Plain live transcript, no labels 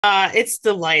It's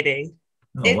the lighting.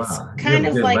 Oh It's wow, you kind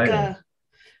have of good like lighting. a,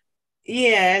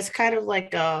 yeah, it's kind of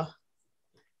like a,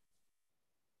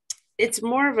 it's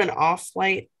more of an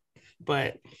off-white,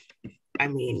 but I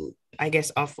mean, I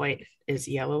guess off-white is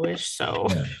yellowish, so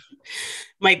Yeah.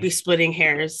 might be splitting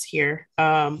hairs here.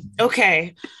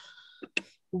 Okay.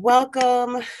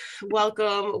 Welcome,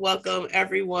 welcome,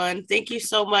 everyone. Thank you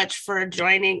so much for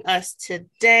joining us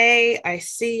today. I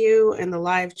see you in the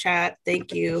live chat.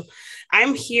 Thank you.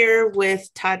 I'm here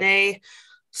with Tade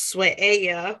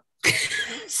Souaiaia,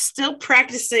 still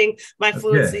practicing my That's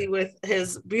good. fluency with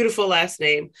his beautiful last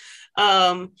name.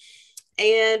 Um,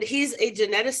 and he's a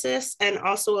geneticist and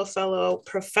also a fellow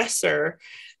professor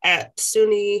at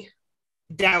SUNY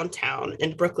downtown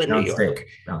in Brooklyn, New York.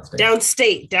 Downstate.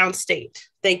 Downstate. Downstate.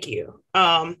 Thank you.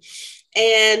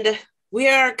 And we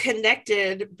are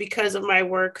connected because of my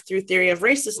work through Theory of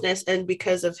Racelessness and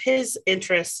because of his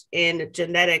interest in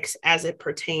genetics as it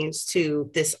pertains to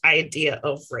this idea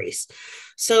of race.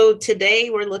 So today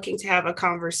we're looking to have a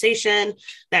conversation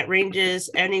that ranges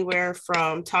anywhere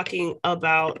from talking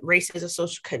about race as a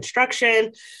social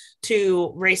construction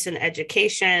to race and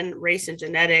education, race and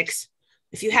genetics.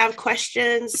 If you have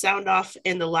questions, sound off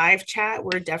in the live chat.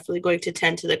 We're definitely going to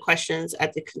tend to the questions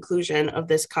at the conclusion of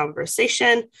this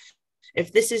conversation.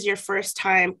 If this is your first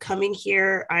time coming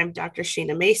here, I'm Dr.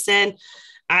 Sheena Mason.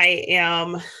 I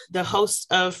am the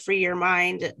host of Free Your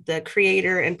Mind, the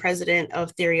creator and president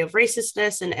of Theory of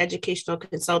Racelessness, an educational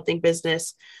consulting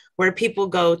business where people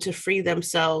go to free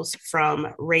themselves from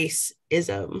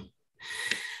racism.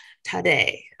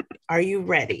 Tade, are you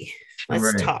ready? I'm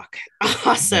Let's ready. talk.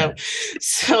 Awesome. Yeah.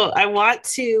 So I want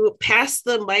to pass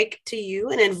the mic to you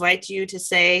and invite you to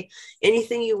say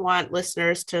anything you want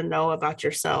listeners to know about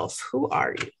yourself. Who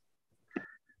are you?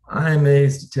 I'm a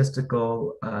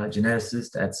statistical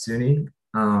geneticist at SUNY.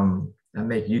 I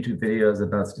make YouTube videos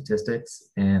about statistics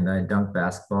and I dunk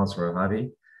basketballs for a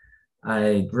hobby.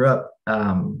 I grew up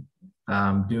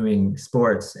doing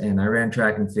sports and I ran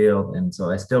track and field, and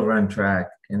so I still run track.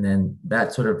 And then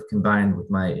that sort of combined with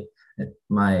my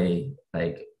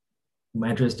like my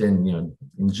interest in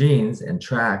in genes and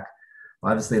track.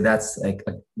 Obviously, that's a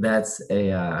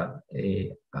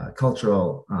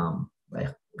cultural like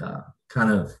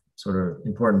kind of sort of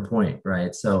important point,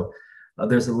 right? So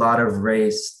there's a lot of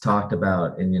race talked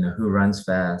about, and who runs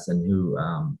fast and who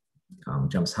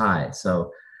jumps high.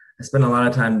 So I spend a lot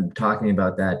of time talking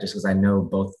about that just because I know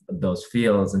both of those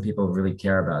fields and people really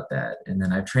care about that. And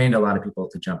then I've trained a lot of people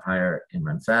to jump higher and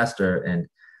run faster. And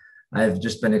I've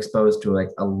just been exposed to like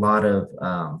a lot of,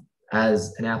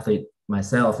 as an athlete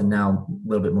myself, and now a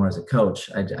little bit more as a coach,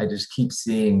 I just keep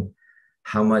seeing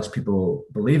how much people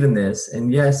believe in this.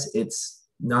 And yes, it's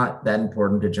not that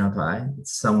important to jump high.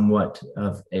 It's somewhat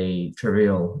of a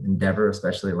trivial endeavor,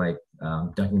 especially like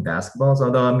dunking basketballs.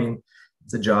 Although, I mean,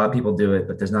 it's a job, people do it,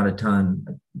 but there's not a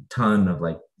ton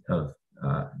of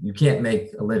you can't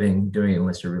make a living doing it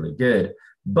unless you're really good.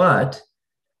 But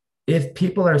if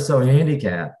people are so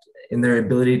handicapped in their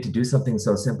ability to do something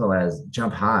so simple as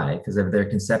jump high because of their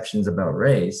conceptions about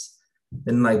race,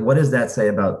 then like what does that say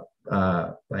about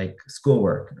like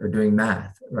schoolwork or doing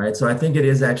math, right? So I think it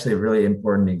is actually a really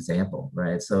important example,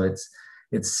 right? So it's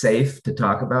safe to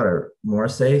talk about, or more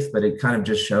safe, but it kind of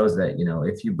just shows that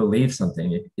if you believe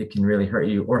something, it can really hurt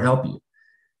you or help you.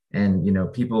 And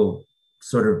people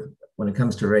sort of, when it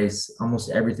comes to race,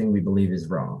 almost everything we believe is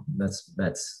wrong. That's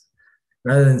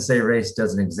rather than say race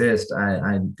doesn't exist,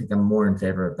 I think I'm more in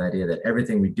favor of the idea that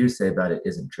everything we do say about it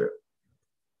isn't true.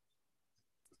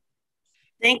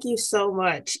 Thank you so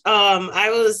much. I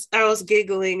was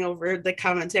giggling over the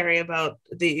commentary about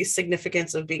the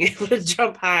significance of being able to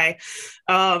jump high.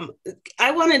 Um,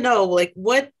 I want to know, like,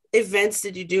 what events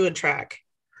did you do in track?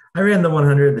 I ran the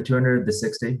 100, the 200, the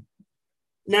 60.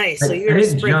 Nice. I, So I you're a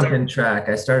didn't jump sprinter. in track.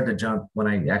 I started to jump when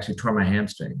I actually tore my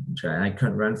hamstring in track. And I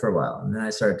couldn't run for a while. And then I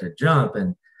started to jump.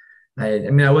 And I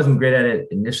mean, I wasn't great at it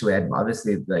initially. I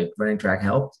obviously like running track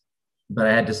helped, but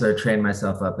I had to sort of train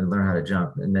myself up and learn how to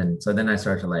jump. And then I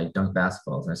started to like dunk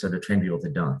basketballs and I started to train people to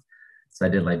dunk. So I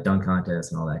did like dunk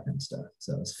contests and all that kind of stuff.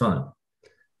 So it was fun.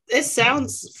 It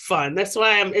sounds fun. That's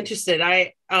why I'm interested.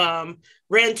 I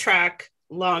ran track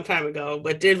a long time ago,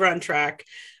 but did run track.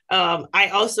 I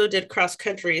also did cross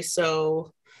country,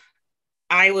 so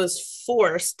I was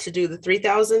forced to do the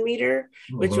 3,000 meter,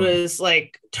 Oh, which Lord. was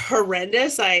like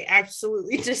horrendous. I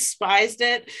absolutely despised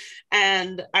it.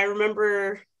 And I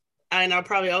remember, and I'll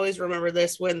probably always remember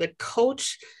this, when the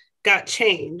coach got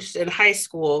changed in high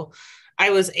school, I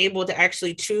was able to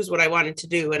actually choose what I wanted to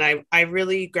do. And I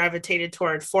really gravitated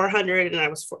toward 400, and I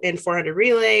was in 400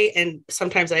 relay. And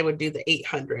sometimes I would do the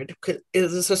 800 because it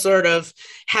was a sort of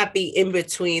happy in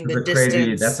between the Crazy.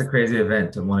 That's distance. a crazy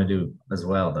event to want to do as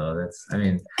well, though. I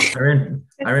mean, I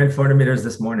ran 400 meters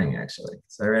this morning, actually.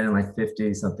 So I ran in like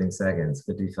 50 something seconds,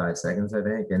 55 seconds, I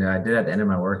think. And I did at the end of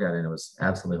my workout, and it was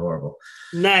absolutely horrible.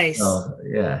 Nice. So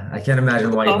yeah, I can't imagine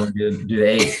why you Oh. want to do the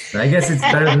eight. But I guess it's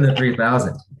better than the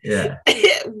 3,000. Yeah.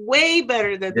 Way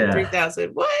better than the Yeah.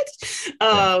 3,000. What?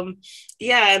 Yeah.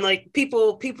 Yeah. And like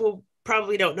people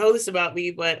probably don't know this about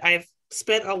me, but I've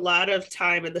spent a lot of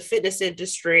time in the fitness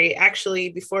industry. Actually,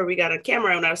 before we got on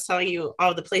camera, when I was telling you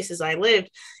all the places I lived,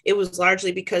 it was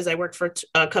largely because I worked for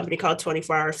a company called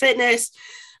 24 Hour Fitness.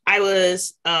 I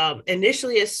was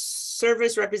initially a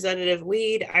service representative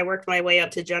lead. I worked my way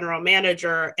up to general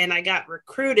manager, and I got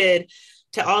recruited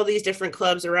to all these different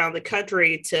clubs around the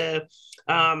country to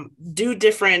do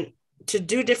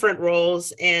different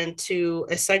roles and to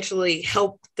essentially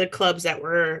help the clubs that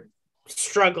were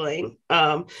struggling.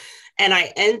 And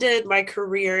I ended my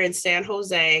career in San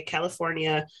Jose,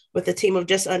 California, with a team of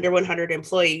just under 100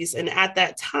 employees. And at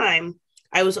that time,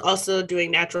 I was also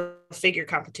doing natural figure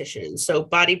competitions. So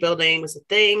bodybuilding was a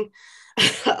thing.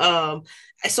 um,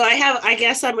 so I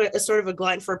guess I'm a sort of a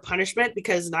glutton for punishment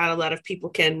because not a lot of people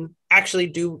can actually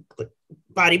do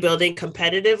bodybuilding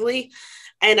competitively.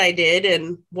 And I did.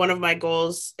 And one of my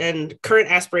goals and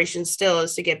current aspirations still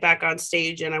is to get back on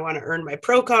stage, and I want to earn my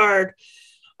pro card,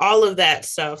 all of that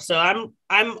stuff. So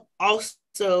I'm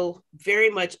also very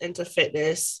much into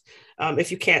fitness,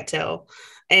 if you can't tell.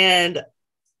 And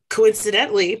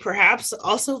coincidentally, perhaps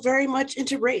also very much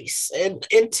into race and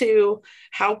into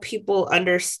how people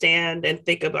understand and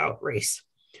think about race.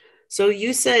 So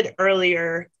you said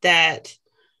earlier that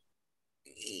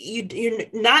you're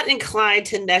not inclined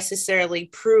to necessarily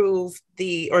prove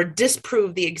the or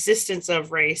disprove the existence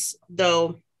of race,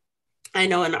 though I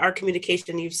know in our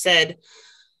communication you've said,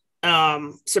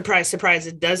 surprise, surprise,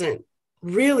 it doesn't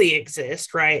really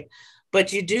exist, right?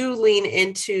 But you do lean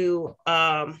into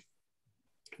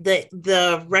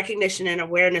the recognition and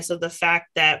awareness of the fact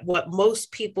that what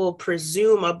most people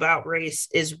presume about race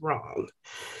is wrong.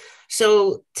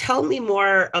 So tell me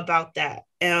more about that.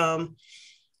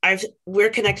 We're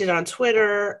connected on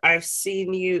Twitter. I've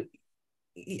seen you.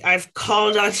 I've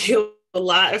called on you a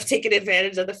lot. I've taken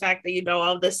advantage of the fact that you know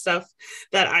all this stuff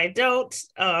that I don't.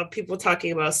 People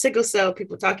talking about sickle cell.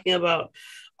 People talking about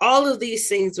all of these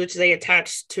things which they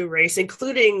attach to race,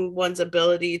 including one's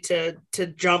ability to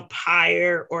jump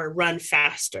higher or run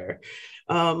faster.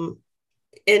 And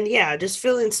yeah, just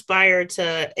feel inspired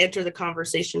to enter the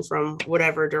conversation from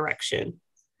whatever direction.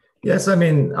 Yes, I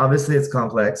mean, obviously it's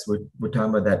complex. We're talking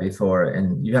about that before,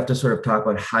 and you have to sort of talk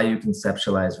about how you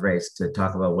conceptualize race to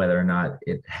talk about whether or not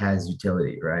it has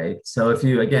utility, right? So if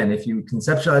you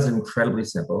conceptualize it incredibly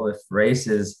simple, if race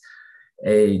is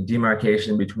a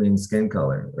demarcation between skin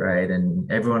color, right?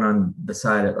 And everyone on the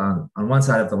side on one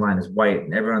side of the line is white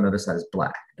and everyone on the other side is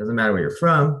black. It doesn't matter where you're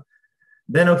from,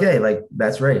 then okay, like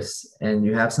that's race, and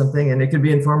you have something, and it could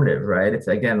be informative, right? If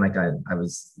again, like I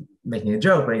was making a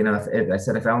joke, but if I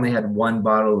said if I only had one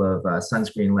bottle of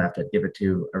sunscreen left, I'd give it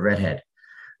to a redhead,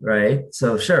 right?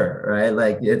 So sure, right?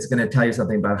 Like it's going to tell you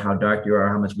something about how dark you are,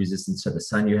 how much resistance to the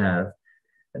sun you have,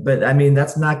 but I mean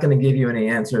that's not going to give you any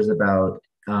answers about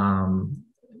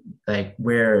like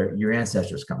where your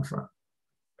ancestors come from,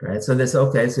 right? So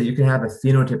so you can have a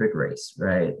phenotypic race,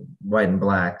 right? White and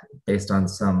black based on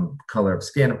some color of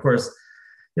skin. Of course,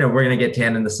 we're going to get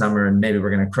tan in the summer and maybe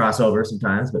we're going to cross over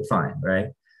sometimes, but fine, right?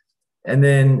 And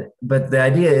then, but the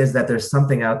idea is that there's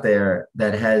something out there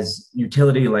that has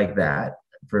utility like that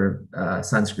for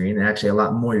sunscreen, and actually a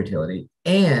lot more utility,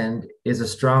 and is a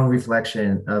strong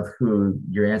reflection of who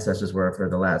your ancestors were for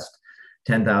the last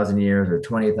 10,000 years or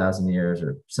 20,000 years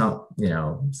or some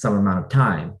amount of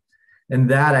time. And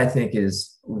that I think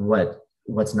is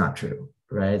what's not true,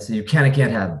 right? So you can't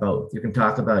have both. You can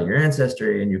talk about your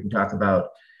ancestry and you can talk about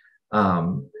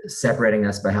separating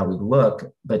us by how we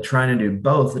look, but trying to do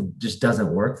both just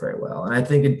doesn't work very well. And I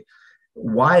think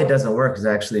why it doesn't work is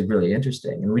actually really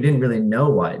interesting. And we didn't really know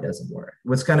why it doesn't work.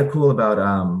 What's kind of cool about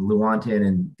Oneonta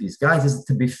and these guys is,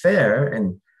 to be fair,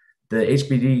 and the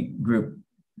HBD group,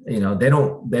 they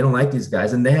don't like these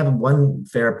guys. And they have one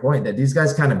fair point that these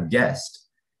guys kind of guessed.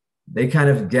 They kind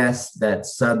of guessed that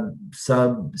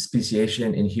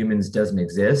subspeciation in humans doesn't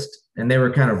exist. And they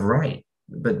were kind of right,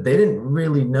 but they didn't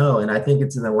really know. And I think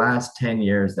it's in the last 10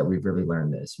 years that we've really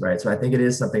learned this, right? So I think it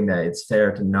is something that it's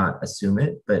fair to not assume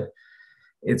it, but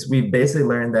we've basically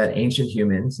learned that ancient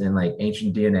humans and like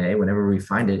ancient DNA, whenever we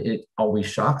find it, it always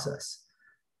shocks us.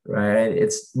 right?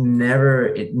 It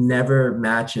never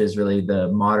matches really the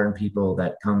modern people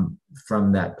that come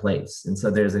from that place. And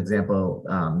so there's an example,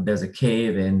 there's a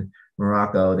cave in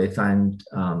Morocco. They find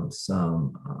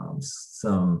some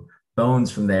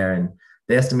bones from there, and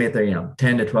they estimate they're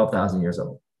 10 to 12,000 years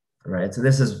old, right? So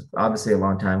this is obviously a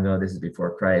long time ago. This is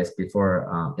before Christ,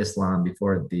 before Islam,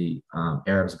 before the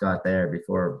Arabs got there,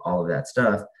 before all of that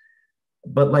stuff.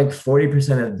 But like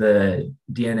 40% of the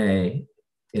DNA,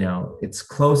 its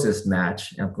closest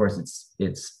match, and of course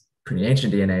it's pretty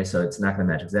ancient DNA, so it's not going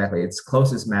to match exactly. Its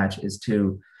closest match is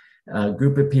to a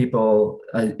group of people,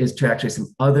 is to actually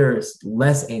some other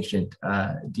less ancient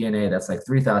DNA that's like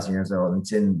 3,000 years old, and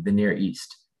it's in the Near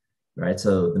East, right?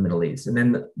 So the Middle East. And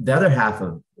then the other half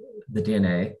of the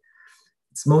DNA,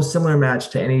 its most similar match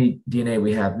to any DNA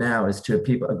we have now is to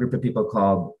a group of people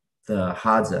called the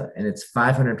Hadza, and it's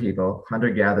 500 people,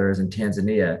 hunter-gatherers in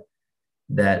Tanzania,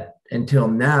 that until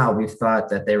now we've thought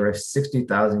that they were a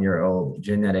 60,000-year-old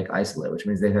genetic isolate, which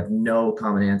means they have no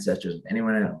common ancestors with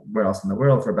anyone else in the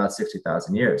world for about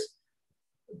 60,000 years.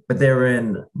 But they were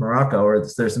in Morocco, or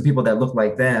there's some people that look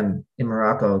like them in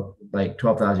Morocco like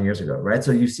 12,000 years ago, right?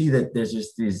 So you see that there's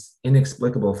just these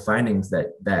inexplicable findings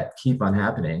that keep on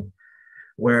happening,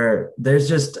 where there's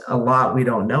just a lot we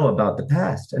don't know about the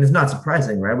past. And it's not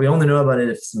surprising, right? We only know about it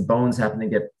if some bones happen to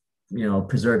get,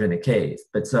 preserved in a cave.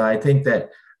 But so I think that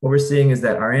what we're seeing is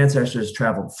that our ancestors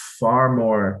traveled far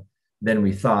more than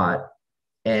we thought.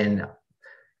 And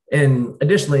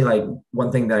additionally, like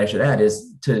one thing that I should add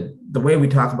is to the way we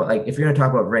talk about, like, if you're going to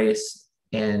talk about race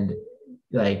and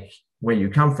like where you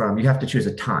come from, you have to choose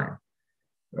a time,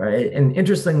 right? And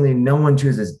interestingly, no one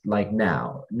chooses like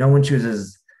now. No one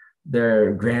chooses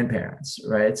their grandparents,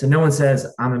 right? So no one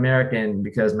says I'm American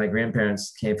because my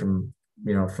grandparents came from,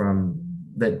 from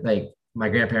that, like my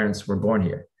grandparents were born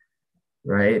here,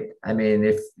 right? I mean,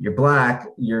 if you're Black,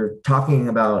 you're talking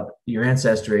about your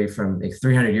ancestry from like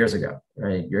 300 years ago,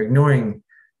 right? You're ignoring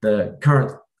the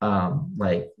current,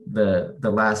 like the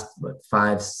last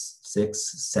 5,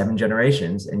 6, 7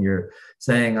 generations, and you're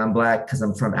saying I'm Black because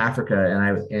I'm from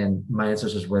Africa and my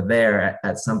ancestors were there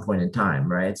at some point in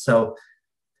time, right? So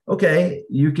okay,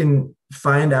 you can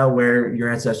find out where your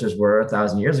ancestors were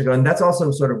 1,000 years ago. And that's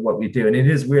also sort of what we do. And it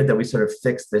is weird that we sort of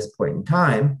fix this point in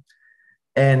time.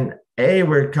 And A,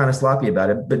 we're kind of sloppy about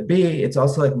it. But B, it's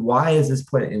also like, why is this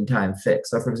point in time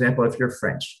fixed? So for example, if you're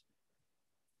French,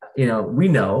 we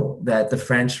know that the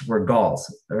French were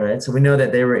Gauls, right? So we know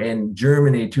that they were in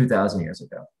Germany 2,000 years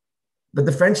ago. But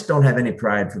the French don't have any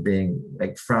pride for being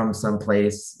like from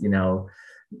someplace,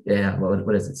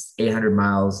 what is it, 800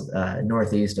 miles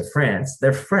northeast of France.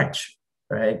 They're French,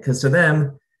 right? Because to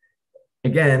them,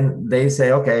 again, they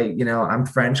say, okay, I'm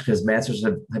French because my ancestors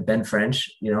have been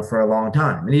French, for a long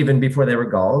time. And even before they were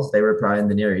Gauls, they were probably in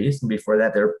the Near East. And before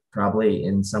that, they're probably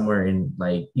in somewhere in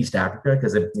like East Africa,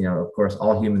 because, of course,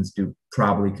 all humans do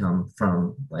probably come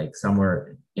from like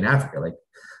somewhere in Africa. Like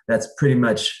that's pretty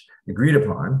much agreed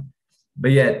upon.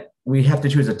 But yet we have to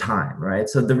choose a time, right?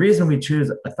 So the reason we choose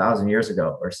 1,000 years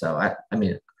ago or so, I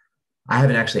mean, I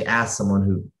haven't actually asked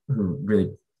someone who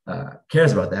really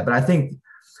cares about that, but I think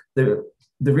the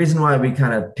reason why we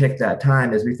kind of pick that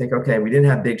time is we think, okay, we didn't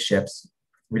have big ships,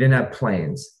 we didn't have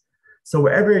planes. So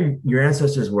wherever your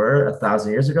ancestors were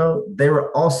 1,000 years ago, they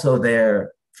were also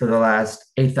there for the last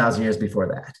 8,000 years before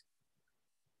that.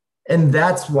 And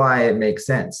that's why it makes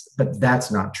sense, but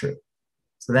that's not true.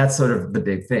 So that's sort of the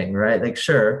big thing, right? Like,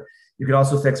 sure, you could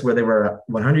also fix where they were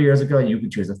 100 years ago. You could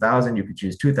choose 1,000, you could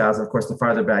choose 2,000. Of course, the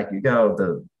farther back you go,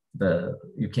 the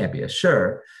you can't be as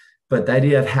sure. But the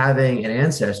idea of having an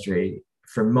ancestry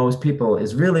for most people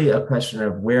is really a question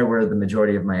of where were the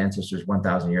majority of my ancestors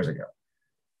 1,000 years ago.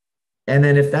 And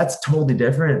then if that's totally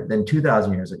different than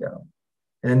 2,000 years ago,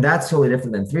 and that's totally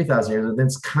different than 3,000 years ago, then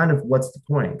it's kind of what's the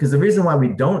point? Because the reason why we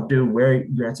don't do where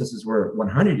your ancestors were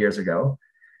 100 years ago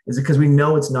is because we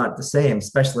know it's not the same,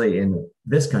 especially in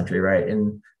this country, right?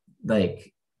 In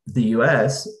like the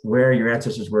US, where your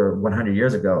ancestors were 100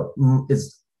 years ago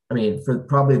for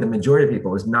probably the majority of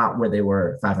people, is not where they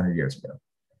were 500 years ago.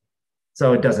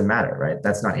 So it doesn't matter, right?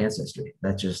 That's not ancestry.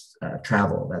 That's just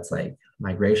travel. That's like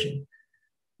migration.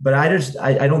 But I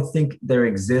don't think there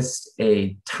exists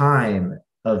a time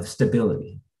of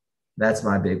stability. That's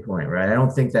my big point, right? I don't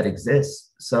think that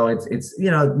exists. So it's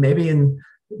maybe in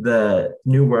the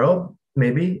new world,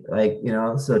 maybe like,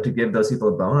 so to give those people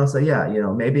a bone, I'll say, yeah,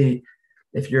 maybe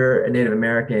if you're a Native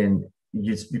American,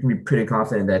 you can be pretty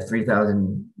confident that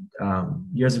 3,000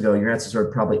 years ago, your ancestors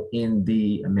were probably in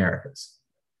the Americas.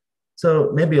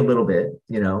 So maybe a little bit,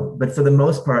 but for the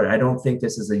most part, I don't think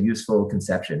this is a useful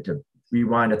conception to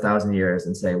rewind 1,000 years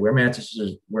and say where my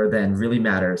ancestors were then really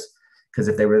matters, because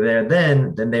if they were there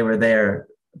then they were there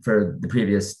for the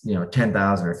previous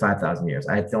 10,000 or 5,000 years.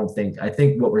 I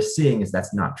think what we're seeing is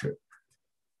that's not true.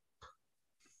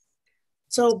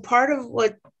 So part of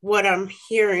what I'm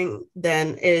hearing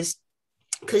then is,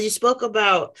 because you spoke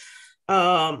about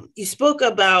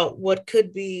what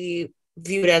could be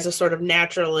viewed as a sort of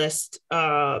naturalist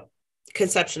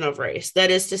conception of race.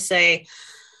 That is to say,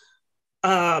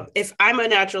 if I'm a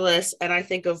naturalist and I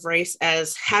think of race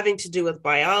as having to do with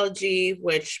biology,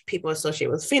 which people associate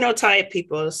with phenotype,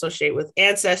 people associate with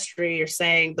ancestry, you're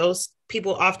saying those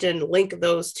people often link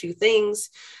those two things.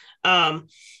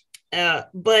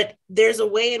 But there's a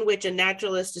way in which a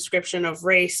naturalist description of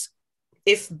race,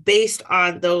 if based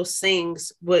on those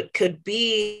things, could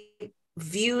be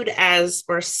viewed as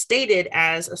or stated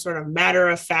as a sort of matter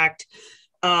of fact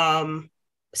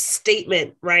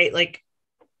statement, right? Like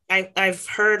I've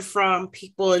heard from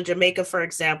people in Jamaica, for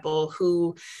example,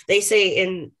 who they say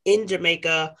in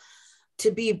Jamaica,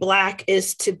 to be Black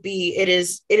is to be, it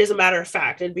is a matter of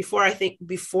fact. And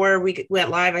before we went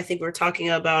live, I think we were talking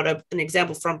about an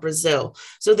example from Brazil.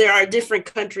 So there are different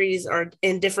countries or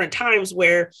in different times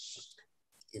where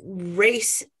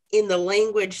race in the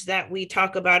language that we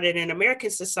talk about it in American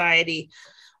society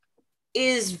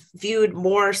is viewed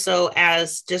more so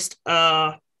as just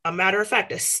a matter of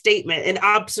fact, a statement, an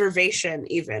observation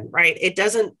even, right?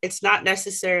 It's not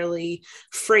necessarily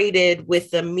freighted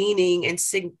with the meaning and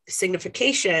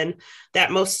signification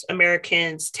that most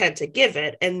Americans tend to give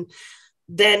it. And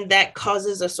then that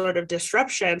causes a sort of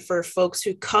disruption for folks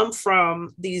who come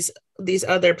from these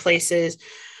other places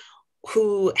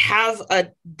who have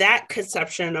that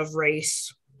conception of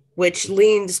race, which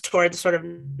leans toward the sort of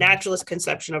naturalist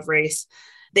conception of race.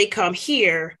 They come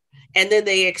here and then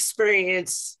they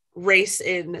experience race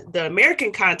in the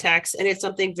American context, and it's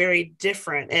something very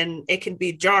different, and it can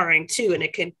be jarring too, and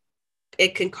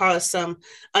it can cause some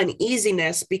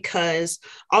uneasiness, because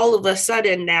all of a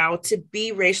sudden now to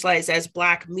be racialized as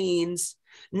Black means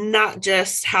not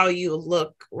just how you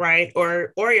look, right,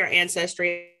 or your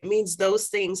ancestry. It means those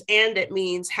things, and it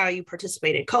means how you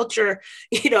participate in culture.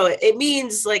 It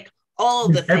means like all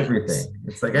the things. Everything.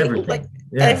 It's like everything. Like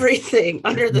everything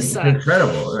under the sun. It's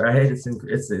incredible, right?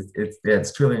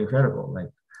 It's truly incredible. Like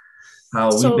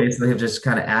how we basically have just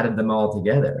kind of added them all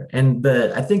together. And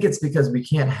I think it's because we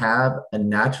can't have a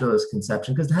naturalist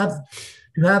conception, because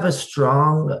to have a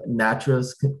strong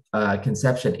naturalist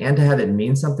conception and to have it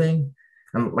mean something.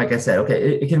 Like I said,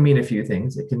 okay, it can mean a few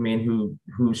things. It can mean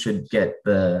who should get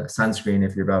the sunscreen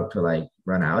if you're about to like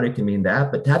run out. It can mean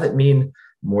that, but to have it mean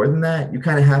more than that, you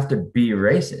kind of have to be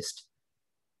racist,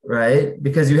 right?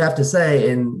 Because you have to say,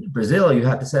 in Brazil, you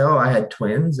have to say, oh, I had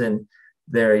twins and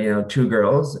they're, two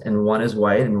girls, and one is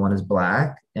white and one is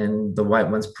Black, and the white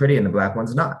one's pretty and the Black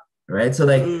one's not, right? So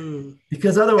like,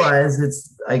 because otherwise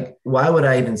it's like, why would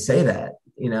I even say that?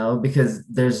 Because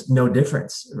there's no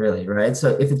difference really, right?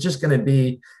 So if it's just going to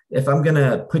be, if I'm going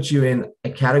to put you in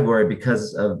a category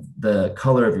because of the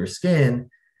color of your skin,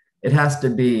 it has to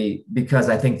be because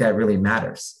I think that really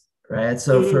matters, right?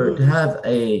 So to have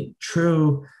a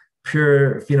true,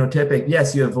 pure phenotypic,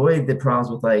 yes, you avoid the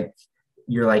problems with like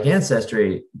your like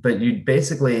ancestry, but you're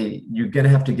going to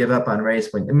have to give up on race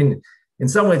in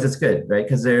some ways it's good, right?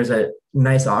 Because there's a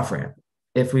nice off ramp.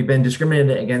 If we've been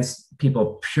discriminated against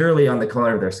people purely on the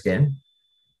color of their skin,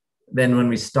 then when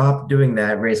we stop doing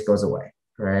that, race goes away,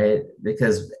 right?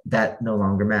 Because that no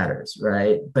longer matters,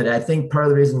 right? But I think part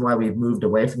of the reason why we've moved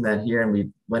away from that here and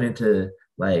we went into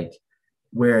like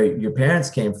where your parents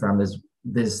came from is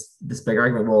this big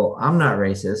argument. Well, I'm not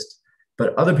racist,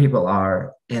 but other people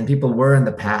are, and people were in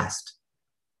the past.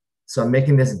 So I'm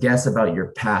making this guess about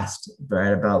your past,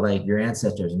 right? About like your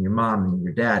ancestors and your mom and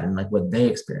your dad and like what they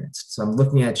experienced. So I'm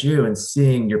looking at you and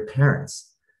seeing your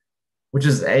parents, which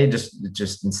is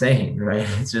just insane, right?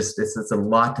 It's a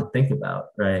lot to think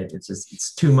about, right?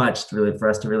 It's too much for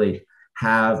us to really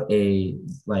have a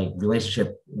like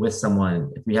relationship with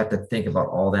someone if we have to think about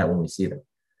all that when we see them.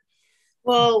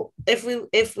 Well,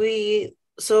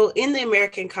 so in the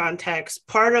American context,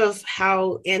 part of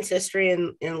how ancestry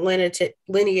and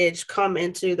lineage come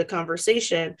into the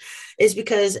conversation is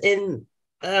because in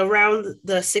around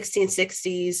the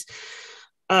 1660s,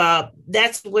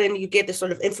 that's when you get the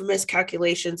sort of infamous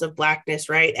calculations of Blackness,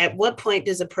 right? At what point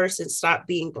does a person stop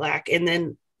being Black? And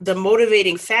then the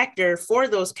motivating factor for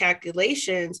those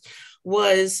calculations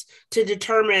was to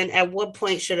determine at what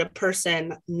point should a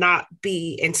person not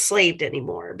be enslaved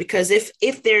anymore. Because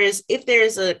if there's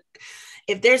a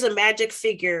magic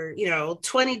figure,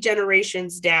 20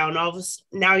 generations down,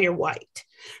 now you're white,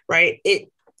 right?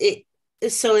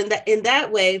 so in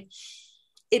that way,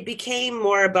 it became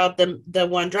more about the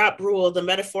one drop rule, the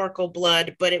metaphorical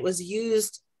blood, but it was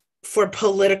used for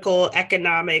political,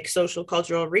 economic, social,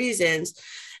 cultural reasons.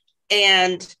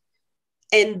 And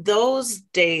in those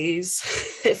days,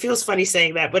 it feels funny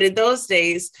saying that, but in those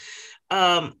days,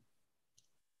 um,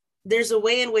 there's a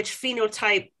way in which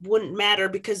phenotype wouldn't matter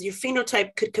because your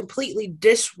phenotype could completely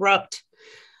disrupt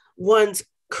one's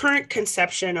current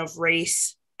conception of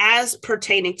race as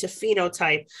pertaining to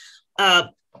phenotype. Uh,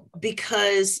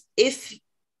 because if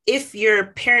your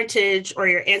parentage or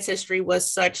your ancestry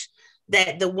was such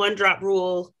that the one drop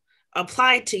rule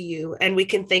applied to you, and we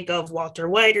can think of Walter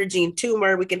White or Gene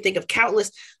Toomer, we can think of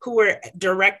countless who were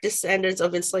direct descendants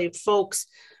of enslaved folks.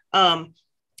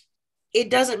 It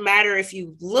doesn't matter if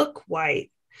you look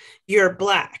white, you're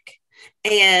black.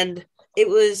 And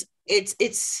it's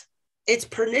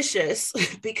pernicious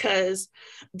because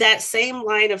that same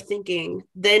line of thinking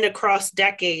then across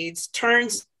decades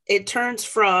turns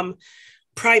from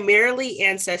primarily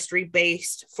ancestry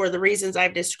based for the reasons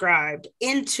I've described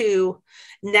into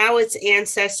now it's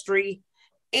ancestry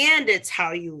and it's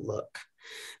how you look.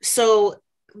 So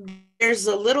there's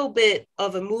a little bit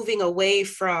of a moving away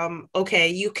from, okay,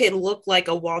 you can look like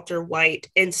a Walter White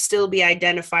and still be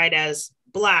identified as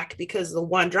black because of the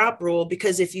one drop rule,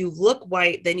 because if you look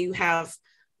white, then you have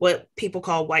what people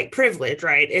call white privilege,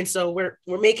 right? And so we're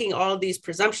making all these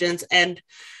presumptions,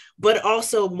 but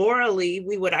also morally,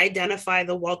 we would identify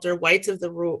the Walter Whites of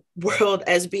the world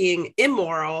as being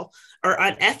immoral or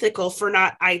unethical for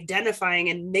not identifying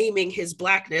and naming his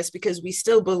blackness because we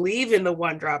still believe in the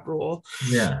one drop rule.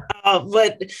 Yeah.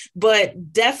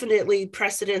 But definitely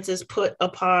precedence is put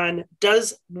upon,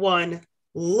 does one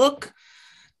look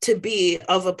to be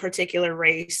of a particular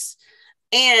race?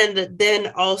 And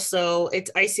then also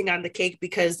it's icing on the cake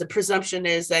because the presumption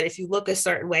is that if you look a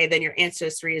certain way, then your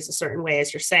ancestry is a certain way,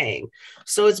 as you're saying.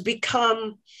 So it's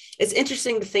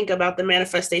interesting to think about the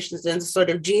manifestations and sort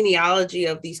of genealogy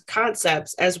of these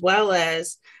concepts, as well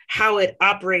as how it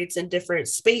operates in different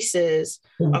spaces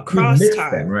across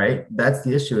time. Them, right? That's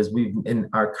the issue, is we've, in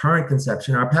our current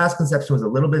conception, our past conception was a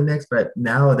little bit mixed, but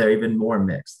now they're even more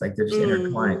mixed, like they're just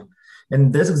intertwined.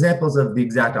 And there's examples of the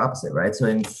exact opposite, right? So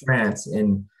in France,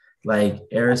 in like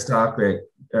aristocratic,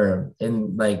 or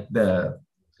in like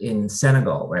in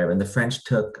Senegal, right? When the French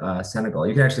took Senegal,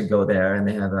 you can actually go there and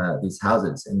they have these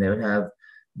houses, and they would have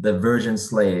the virgin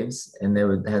slaves, and they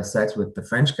would have sex with the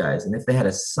French guys. And if they had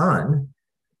a son,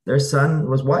 their son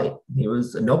was white. He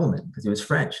was a nobleman because he was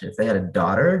French. If they had a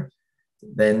daughter,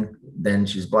 then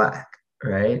she's black.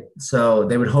 Right. So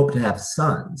they would hope to have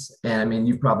sons. And I mean,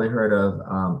 you've probably heard of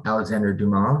Alexander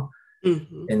Dumas.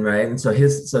 And right. And so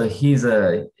his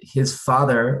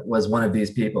father was one of these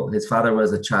people. His father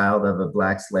was a child of a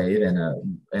black slave and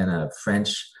a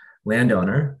French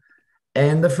landowner.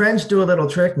 And the French do a little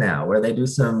trick now where they do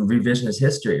some revisionist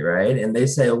history, right? And they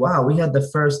say, wow, we had the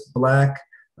first black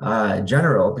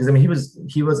general, because I mean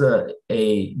he was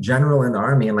a general in the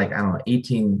army in, like, I don't know,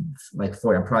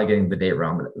 1840. I'm probably getting the date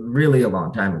wrong, but really a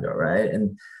long time ago, right?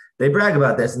 And they brag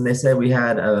about this, and they say we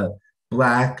had a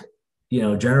black,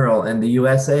 general, and the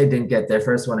USA didn't get their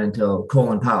first one until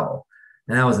Colin Powell,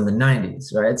 and that was in the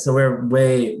 90s, right? So we're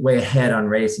way ahead on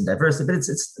race and diversity, but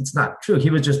it's not true. He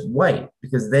was just white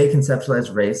because they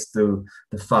conceptualized race through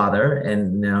the father,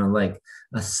 and like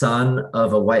a son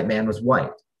of a white man was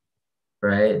white.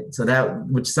 Right. So that,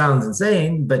 which sounds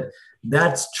insane, but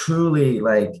that's truly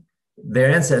like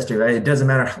their ancestry, right? It doesn't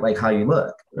matter like how you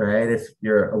look, right? If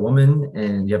you're a woman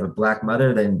and you have a black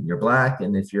mother, then you're black.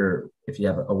 And if you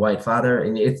have a white father,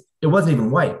 and it wasn't even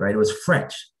white, right? It was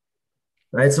French,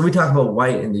 right? So we talk about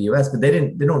white in the US, but they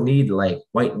don't need like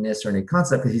whiteness or any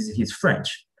concept because he's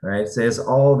French, right? So it's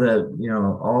all the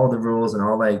rules and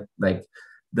all like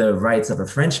the rights of a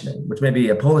Frenchman, which maybe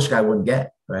a Polish guy wouldn't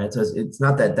get, right? So it's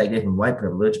not that gave him white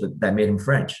privilege, but that made him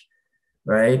French,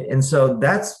 right? And so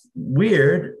that's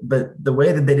weird, but the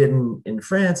way that they did in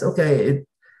France, okay,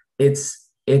 it's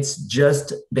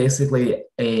just basically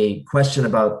a question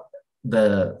about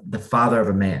the father of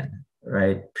a man,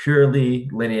 right? Purely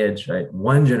lineage, right?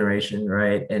 One generation,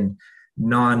 right? And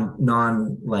non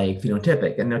like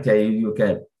phenotypic. And okay, you look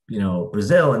at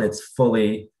Brazil, and it's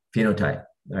fully phenotype.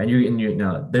 And you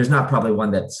know, there's not probably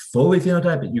one that's fully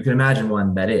phenotyped, but you can imagine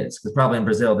one that is, because probably in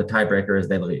Brazil, the tiebreaker is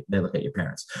they look at your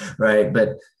parents, right?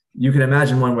 But you can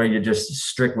imagine one where you're just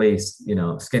strictly,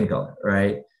 skin color,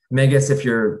 right? I mean, I guess if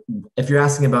you're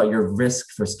asking about your risk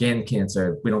for skin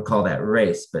cancer, we don't call that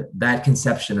race, but that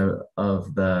conception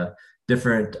of the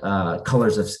different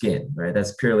colors of skin, right?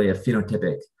 That's purely a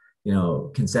phenotypic,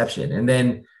 conception. And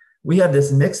then we have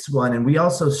this mixed one, and we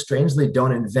also strangely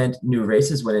don't invent new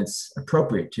races when it's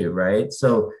appropriate to, right?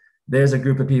 So there's a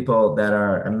group of people that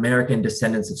are American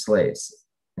descendants of slaves.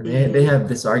 And they have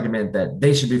this argument that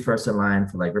they should be first in line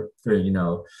for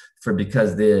for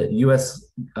because the US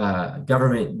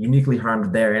government uniquely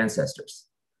harmed their ancestors.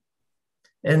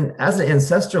 And as an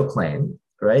ancestral claim,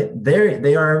 right,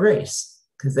 they are a race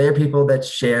because they are people that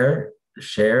shared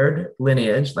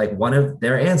lineage, like one of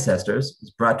their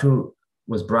ancestors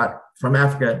was brought from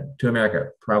Africa to America,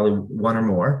 probably one or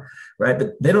more, right?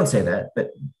 But they don't say that,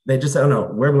 but they just say, oh no,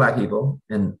 we're Black people,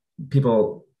 and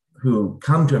people who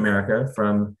come to America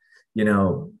from,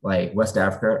 like West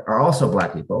Africa are also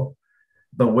Black people,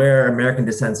 but we're American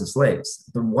descendants of slaves.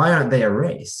 But why aren't they a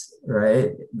race,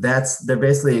 right? They're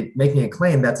basically making a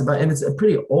claim that's about, and it's a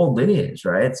pretty old lineage,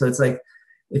 right? So it's like,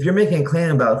 if you're making a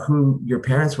claim about who your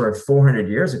parents were 400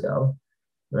 years ago,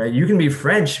 right, you can be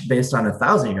French based on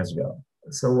 1,000 years ago.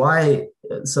 So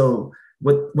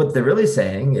what they're really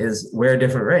saying is we're a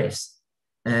different race,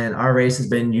 and our race has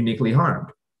been uniquely harmed.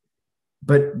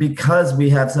 But because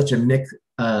we have such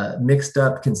a mixed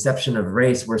up conception of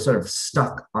race, we're sort of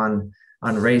stuck on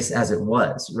race as it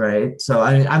was, right? So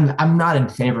I'm not in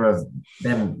favor of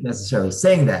them necessarily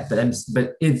saying that, but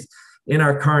it's in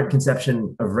our current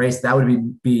conception of race, that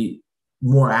would be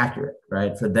more accurate,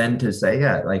 right? For them to say,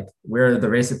 yeah, like we're the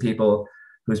race of people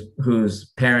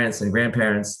whose parents and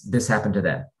grandparents, this happened to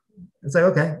them. It's like,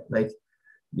 okay, like,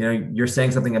 you're saying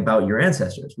something about your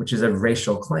ancestors, which is a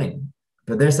racial claim.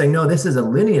 But they're saying, no, this is a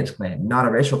lineage claim, not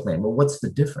a racial claim. Well, what's the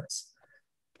difference,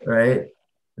 right?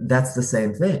 That's the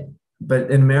same thing.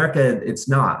 But in America, it's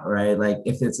not, right? Like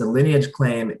if it's a lineage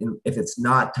claim, if it's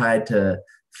not tied to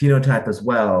phenotype as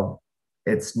well,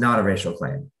 it's not a racial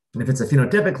claim. And if it's a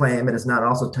phenotypic claim and it's not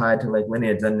also tied to like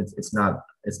lineage, then it's not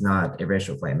a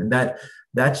racial claim. And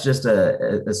that's just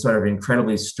a sort of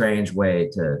incredibly strange way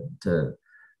to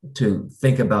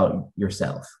think about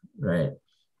yourself, right?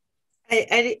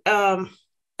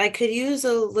 I could use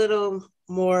a little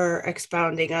more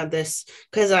expounding on this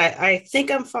because I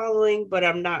think I'm following, but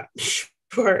I'm not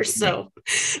sure. So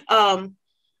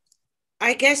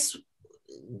I guess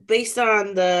based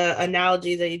on the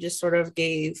analogy that you just sort of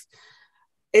gave,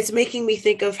 it's making me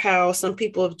think of how some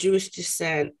people of Jewish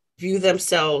descent view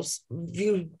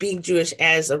being Jewish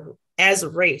as a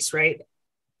race, right?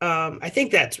 I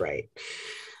think that's right.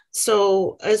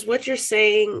 So as what you're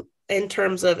saying in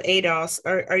terms of ADOS,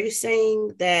 are you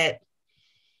saying that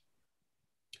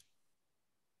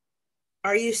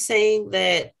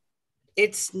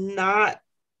it's not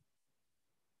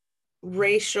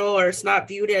racial, or it's not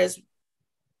viewed as,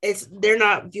 they're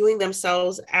not viewing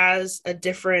themselves as a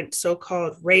different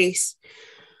so-called race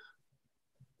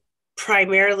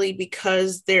primarily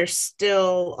because they're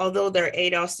still, although they're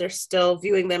ADOS, they're still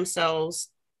viewing themselves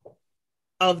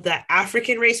of the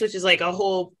African race, which is like a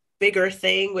whole bigger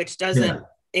thing, which doesn't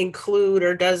include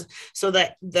or does, so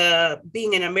that the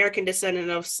being an American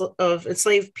descendant of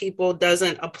enslaved people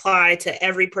doesn't apply to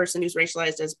every person who's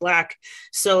racialized as Black.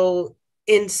 So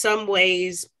in some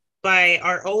ways, by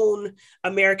our own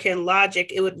American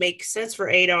logic, it would make sense for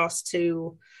ADOS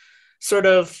to sort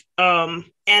of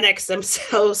annex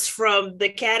themselves from the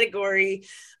category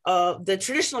of the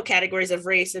traditional categories of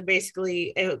race and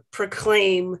basically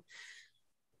proclaim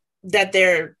that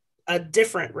they're a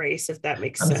different race, if that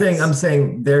makes sense. I'm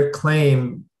saying their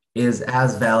claim is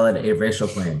as valid a racial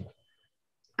claim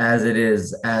as it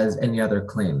is as any other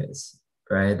claim is,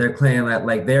 right? They're claiming that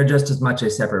like they're just as much a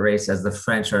separate race as the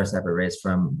French are a separate race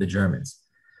from the Germans,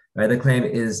 right? The claim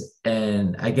is,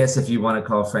 and I guess if you want to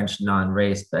call French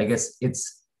non-race, but I guess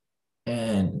it's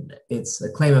a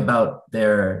claim about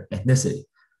their ethnicity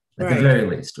at the very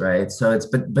least, right? So it's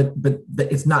but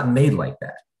it's not made like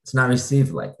that. It's not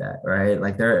received like that, right?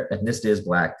 Like their ethnicity is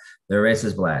Black, their race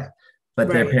is Black, but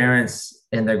their parents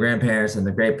and their grandparents and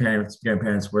their grandparents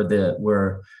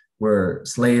were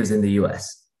slaves in the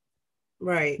U.S.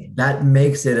 Right. That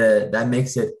makes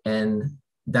it, and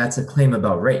that's a claim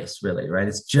about race, really, right?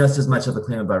 It's just as much of a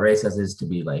claim about race as it is to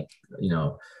be like,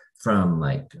 from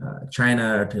like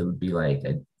China, or to be like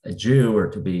a Jew, or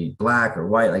to be Black or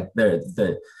white. Like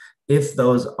if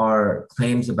those are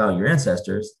claims about your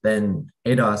ancestors, then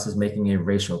ADOS is making a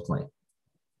racial claim.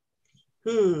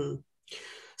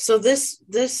 So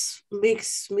this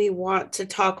makes me want to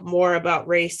talk more about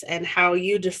race and how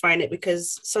you define it,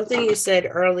 because something you said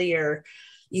earlier,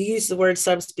 you used the word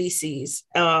subspecies.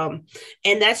 And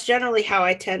that's generally how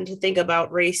I tend to think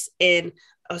about race in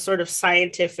a sort of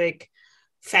scientific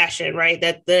fashion, right?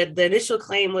 That the initial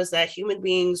claim was that human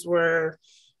beings were,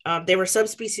 they were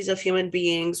subspecies of human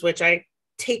beings, which I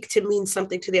take to mean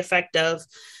something to the effect of,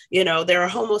 there are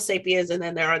Homo sapiens and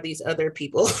then there are these other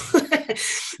people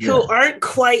who aren't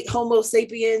quite Homo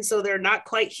sapiens, so they're not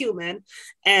quite human.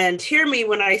 And hear me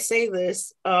when I say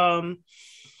this,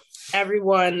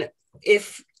 everyone,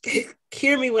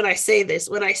 hear me when I say this.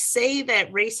 When I say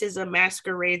that racism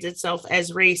masquerades itself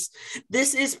as race,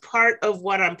 this is part of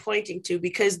what I'm pointing to,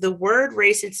 because the word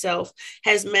race itself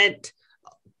has meant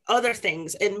other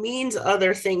things and means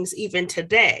other things even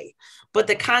today. But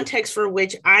the context for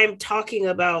which I'm talking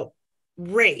about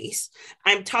race,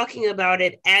 I'm talking about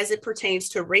it as it pertains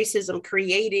to racism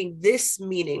creating this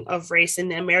meaning of race in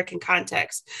the American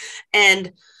context.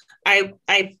 And I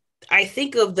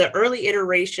think of the early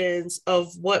iterations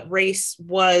of what race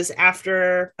was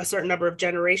after a certain number of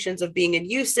generations of being in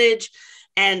usage.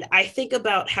 And I think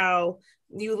about how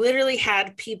you literally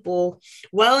had people,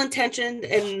 well-intentioned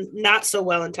and not so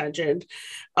well-intentioned,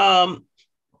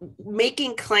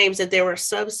 making claims that there were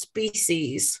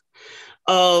subspecies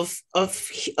of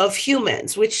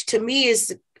humans, which to me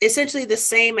is essentially the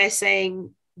same as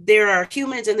saying there are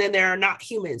humans and then there are not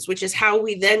humans, which is how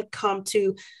we then come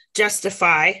to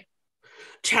justify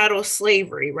chattel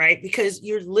slavery, right? Because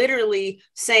you're literally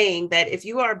saying that if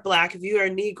you are Black, if you are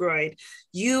Negroid,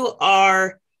 you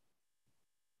are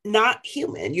not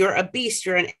human. You're a beast.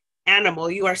 You're an animal.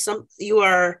 You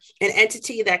are an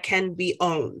entity that can be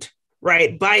owned,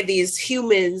 right, by these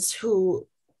humans who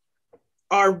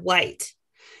are white.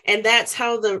 And that's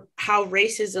how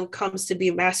racism comes to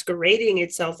be masquerading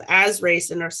itself as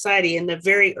race in our society in the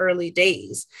very early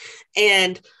days.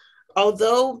 And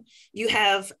although you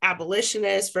have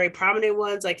abolitionists, very prominent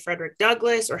ones like Frederick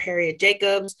Douglass or Harriet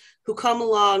Jacobs, who come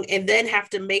along and then have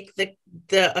to make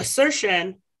the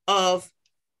assertion of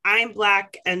I'm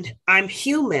Black and I'm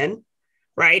human,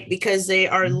 right? Because they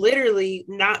are literally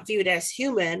not viewed as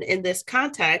human in this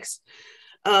context.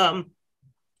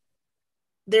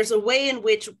 There's a way in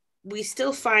which we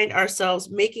still find ourselves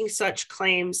making such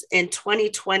claims in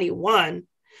 2021.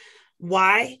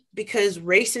 Why? Because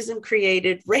racism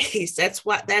created race.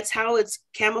 That's how it's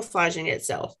camouflaging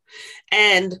itself.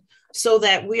 And so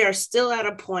that we are still at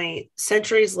a point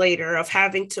centuries later of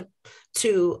having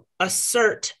to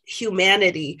assert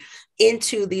humanity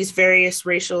into these various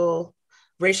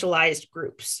racialized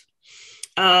groups.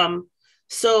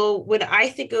 So when I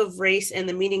think of race and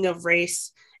the meaning of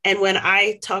race, and when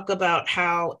I talk about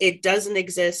how it doesn't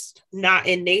exist, not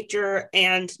in nature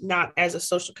and not as a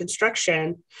social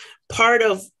construction, part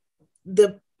of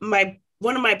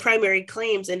one of my primary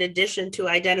claims, in addition to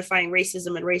identifying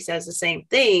racism and race as the same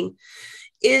thing,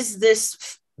 is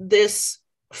this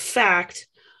fact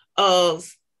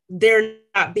of there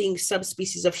not being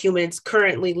subspecies of humans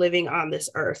currently living on this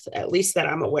earth, at least that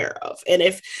I'm aware of. And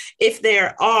if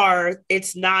there are,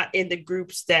 it's not in the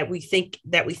groups that we think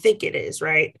it is,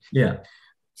 right? Yeah.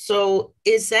 So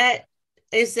is that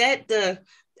the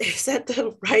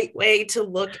right way to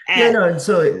look at? Yeah, no. And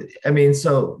so, I mean,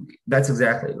 so that's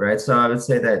exactly right. So I would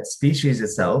say that species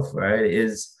itself, right,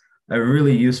 is a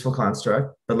really useful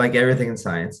construct, but like everything in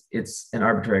science, it's an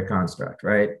arbitrary construct,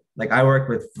 right? Like I worked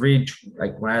with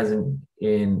like when I was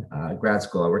in grad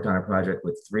school, I worked on a project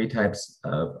with 3 types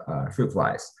of fruit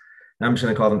flies. And I'm just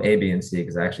going to call them A, B, and C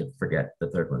because I actually forget the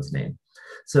third one's name.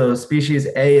 So species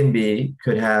A and B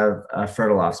could have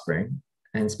fertile offspring,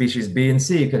 and species B and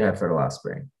C could have fertile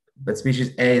offspring, but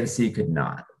species A and C could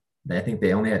not. I think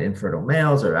they only had infertile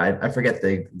males, or I forget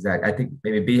the exact, I think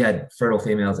maybe B had fertile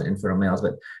females and infertile males,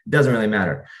 but it doesn't really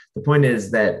matter. The point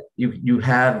is that you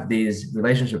have these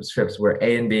relationship strips where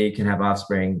A and B can have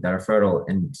offspring that are fertile,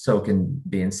 and so can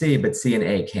B and C, but C and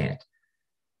A can't,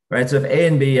 right? So if A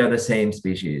and B are the same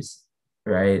species,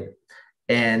 right,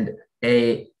 and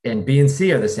A and B and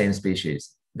C are the same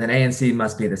species, then A and C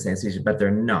must be the same species, but they're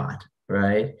not,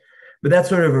 right? But that's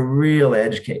sort of a real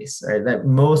edge case, right? That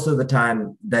most of the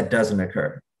time that doesn't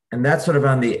occur. And that's sort of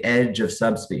on the edge of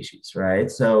subspecies, right?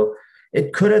 So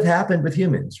it could have happened with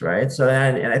humans, right? So,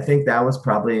 and I think that was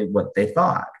probably what they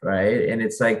thought, right? And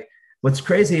it's like, what's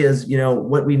crazy is,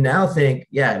 what we now think,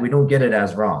 yeah, we don't get it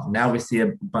as wrong. Now we see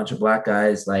a bunch of Black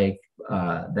guys like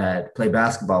that play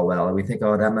basketball well, and we think,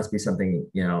 oh, that must be something,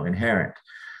 inherent.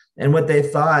 And what they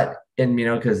thought, and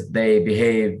because they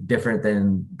behave different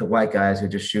than the white guys who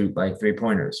just shoot like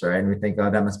 3-pointers, right? And we think, oh,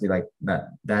 that must be like that.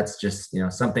 That's just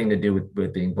something to do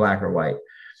with being Black or white.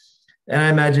 And I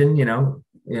imagine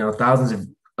thousands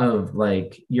of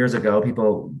like years ago,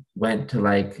 people went to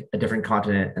like a different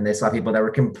continent and they saw people that were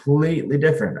completely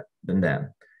different than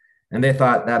them, and they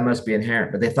thought that must be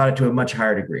inherent, but they thought it to a much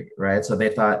higher degree, right? So they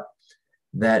thought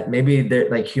that maybe they're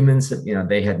like humans,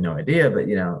 they had no idea, but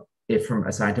if from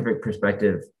a scientific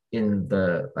perspective, in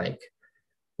the like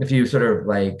if you sort of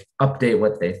like update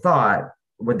what they thought,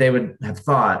 what they would have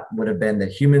thought would have been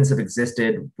that humans have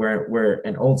existed, we're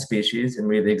an old species and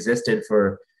we've existed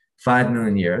for 5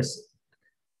 million years.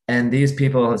 And these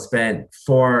people have spent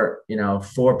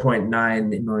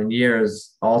 4.9 million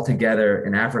years all together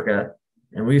in Africa.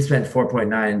 And we've spent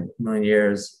 4.9 million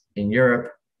years in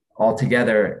Europe all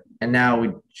together. And now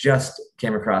we just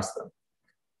came across them.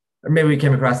 Or maybe we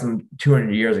came across them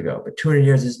 200 years ago, but 200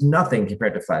 years is nothing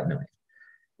compared to 5 million.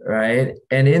 Right.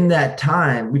 And in that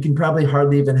time, we can probably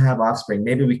hardly even have offspring.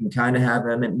 Maybe we can kind of have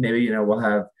them, and maybe, we'll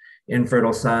have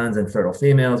infertile sons and fertile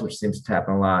females, which seems to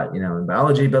happen a lot, in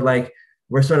biology, but like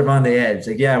we're sort of on the edge.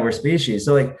 Like, yeah, we're species.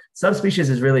 So like subspecies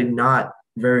is really not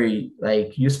very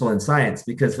like useful in science,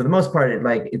 because for the most part,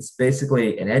 it's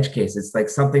basically an edge case. It's like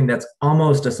something that's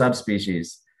almost a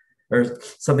subspecies or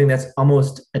something that's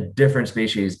almost a different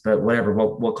species, but whatever,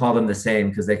 we'll call them the same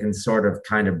because they can sort of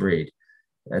kind of breed.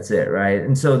 That's it, right?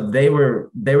 And so they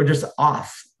were just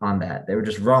off on that. They were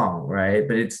just wrong, right?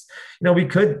 But it's, we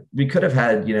could have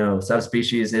had,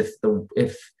 subspecies if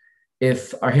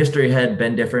our history had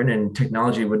been different and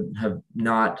technology would have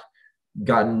not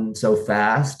gotten so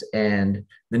fast and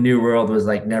the new world was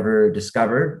like never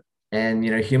discovered, and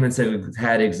humans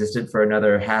had existed for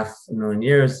another 500,000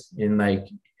 years in like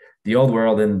the old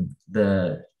world and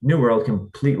the new world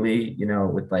completely,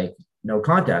 with like no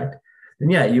contact. Then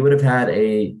yeah, you would have had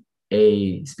a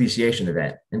speciation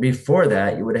event. And before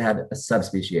that, you would have had a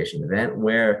subspeciation event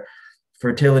where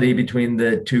fertility between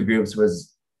the two groups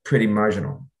was pretty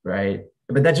marginal, right?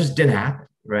 But that just didn't happen,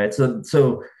 right?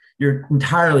 So you're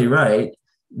entirely right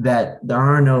that there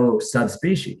are no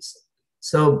subspecies.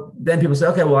 So then people say,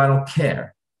 okay, well, I don't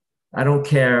care. I don't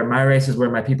care. My race is where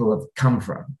my people have come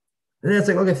from. And then it's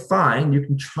like, okay, fine, you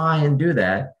can try and do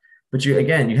that. But you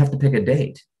have to pick a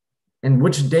date. And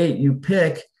which date you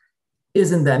pick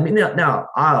isn't that now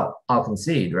I'll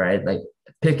concede, right? Like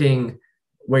picking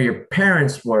where your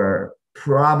parents were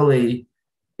probably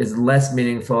is less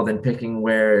meaningful than picking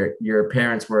where your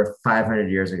parents were 500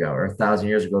 years ago or 1,000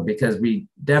 years ago, because we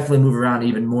definitely move around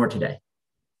even more today.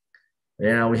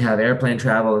 We have airplane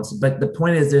travel, but the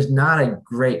point is there's not a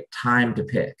great time to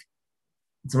pick.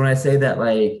 So when I say that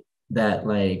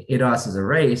Idos is a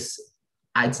race,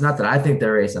 it's not that I think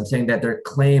they're a race. I'm saying that their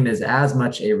claim is as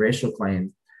much a racial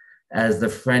claim as the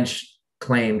French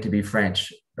claim to be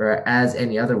French or as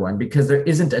any other one, because there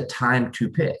isn't a time to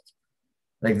pick.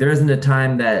 Like there isn't a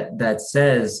time that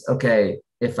says, okay,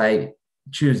 if I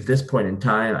choose this point in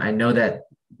time, I know that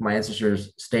my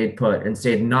ancestors stayed put and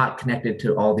stayed not connected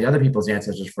to all the other people's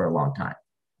ancestors for a long time.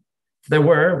 If there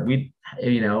were, we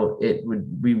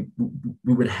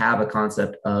would have a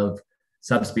concept of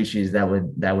subspecies that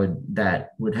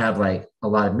would have like a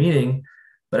lot of meaning.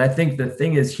 But I think the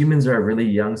thing is humans are a really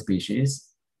young species.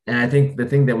 And I think the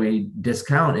thing that we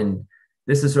discount, and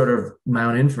this is sort of my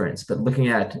own inference, but looking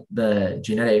at the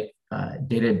genetic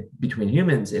data between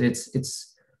humans, and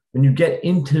it's when you get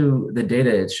into the data,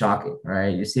 it's shocking,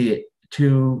 right? You see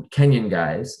two Kenyan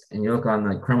guys and you look on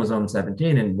like chromosome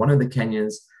 17, and one of the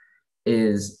Kenyans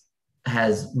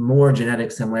has more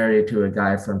genetic similarity to a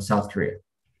guy from South Korea.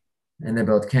 And they're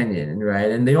both Kenyan, right?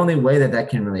 And the only way that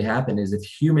can really happen is if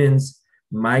humans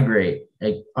migrate.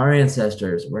 Like our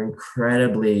ancestors were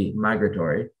incredibly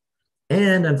migratory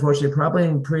and unfortunately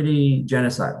probably pretty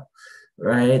genocidal,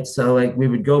 right? So like we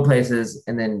would go places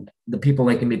and then the people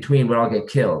like in between would all get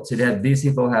killed. So you'd have these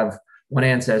people have one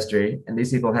ancestry and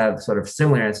these people have sort of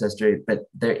similar ancestry, but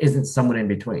there isn't someone in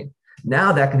between.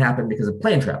 Now that can happen because of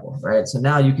plane travel, right? So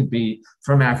now you could be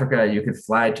from Africa, you could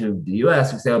fly to the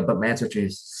US and say, oh, but my ancestry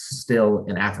is still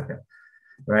in Africa,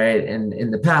 right? And in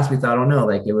the past, we thought, oh no,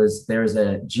 like there was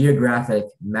a geographic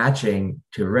matching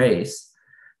to race.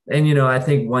 And, I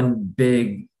think one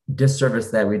big disservice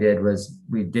that we did was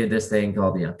we did this thing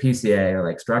called, PCA or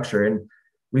like structure. And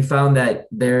we found that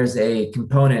there's a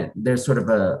component, there's sort of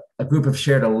a group of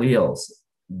shared alleles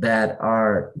that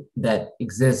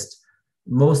exist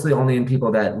mostly only in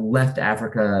people that left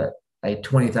Africa like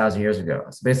 20,000 years ago.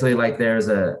 So basically like there's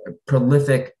a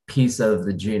prolific piece of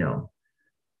the genome,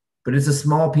 but it's a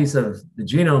small piece of the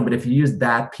genome. But if you use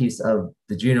that piece of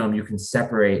the genome, you can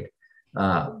separate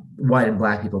white and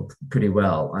black people pretty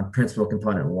well on principal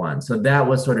component 1. So that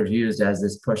was sort of used as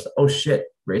this push, oh shit,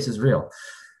 race is real.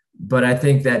 But I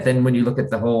think that then when you look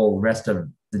at the whole rest of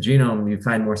the genome, you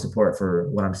find more support for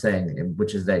what I'm saying,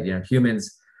 which is that,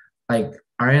 humans, like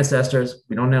our ancestors,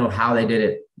 we don't know how they did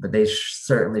it, but they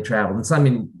certainly traveled. And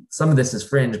some of this is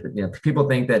fringe, but people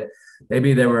think that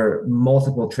maybe there were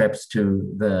multiple trips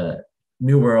to the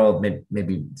New World.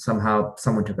 Maybe somehow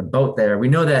someone took a boat there. We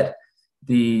know that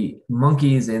the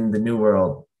monkeys in the New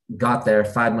World got there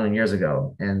 5 million years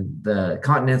ago, and the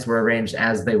continents were arranged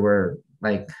as they were,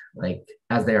 like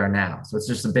as they are now. So it's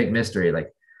just a big mystery.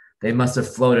 Like they must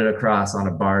have floated across on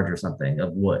a barge or something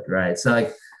of wood, right? So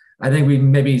like I think we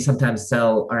maybe sometimes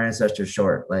sell our ancestors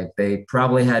short. Like they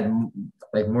probably had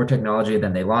like more technology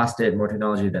than they lost it, more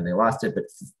technology than they lost it, but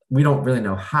we don't really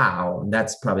know how, and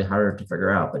that's probably harder to figure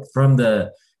out. But from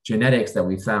the genetics that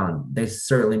we found, they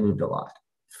certainly moved a lot,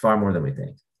 far more than we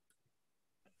think.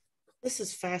 This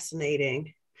is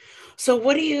fascinating. So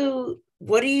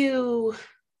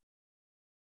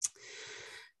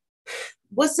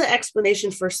what's the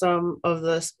explanation for some of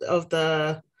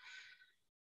the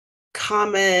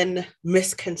common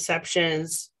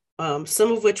misconceptions,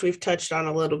 some of which we've touched on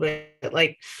a little bit,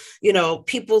 like,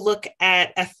 people look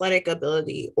at athletic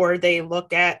ability, or they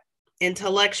look at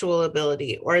intellectual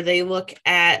ability, or they look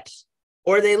at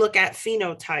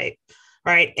phenotype,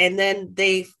 right? And then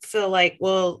they feel like,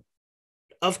 well,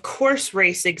 of course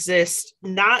race exists,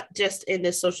 not just in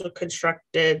this social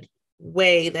constructed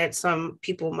way that some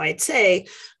people might say,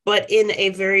 but in a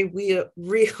very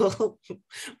real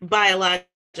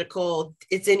biological,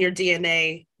 it's in your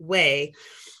DNA way.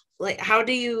 Like, how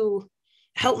do you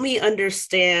help me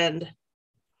understand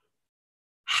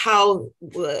how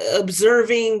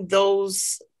observing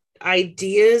those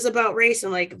ideas about race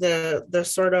and like the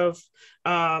sort of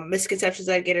misconceptions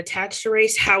that get attached to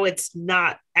race, how it's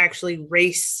not actually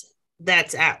race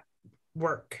that's at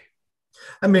work?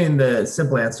 I mean, the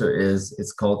simple answer is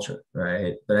it's culture,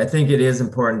 right? But I think it is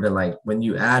important to, like, when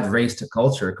you add race to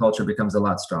culture, culture becomes a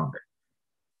lot stronger,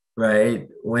 right?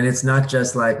 When it's not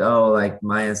just like, oh, like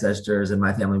my ancestors and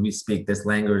my family, we speak this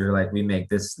language, or like we make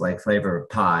this like flavor of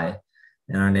pie,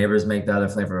 and our neighbors make the other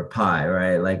flavor of pie,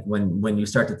 right? Like when you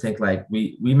start to think like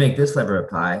we make this flavor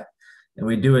of pie, and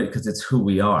we do it because it's who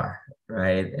we are,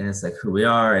 right? And it's like who we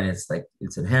are, and it's like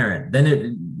it's inherent. Then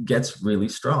it gets really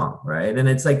strong, right? And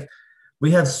it's like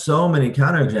we have so many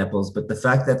counterexamples, but the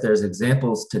fact that there's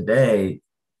examples today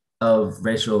of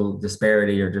racial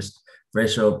disparity or just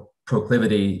racial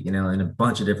proclivity, in a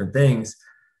bunch of different things,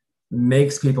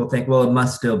 makes people think, well, it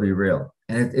must still be real.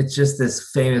 And it's just this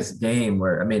famous game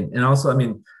where, and also,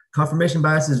 confirmation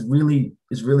bias is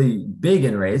really big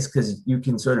in race because you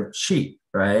can sort of cheat,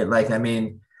 right? Like,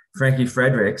 Frankie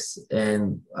Fredericks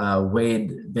and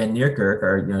Wade Van Niekerk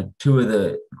are, two of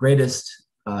the greatest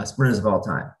sprinters of all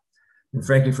time. And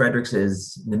Frankie Fredericks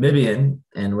is Namibian,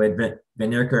 and Wade Van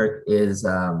Niekerk is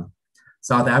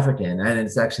South African. And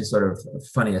it's actually sort of a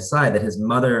funny aside that his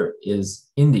mother is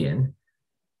Indian,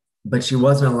 but she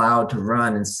wasn't allowed to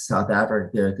run in South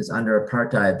Africa because under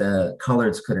apartheid, the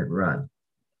coloreds couldn't run.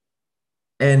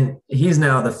 And he's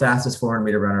now the fastest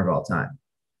 400-meter runner of all time.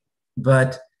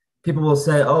 But people will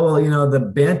say, oh, well, the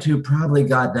Bantu probably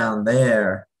got down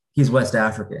there. He's West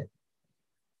African.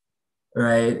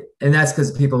 Right. And that's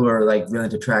because people who are like really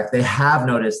into track, they have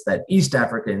noticed that East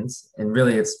Africans, and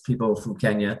really it's people from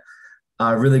Kenya,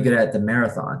 are really good at the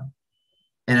marathon.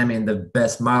 And the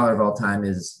best miler of all time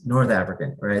is North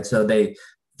African, right? So they've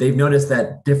noticed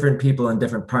that different people in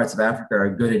different parts of Africa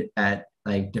are good at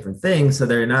like different things. So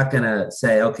they're not going to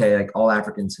say, okay, like all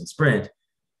Africans can sprint,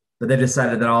 but they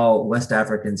decided that all West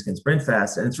Africans can sprint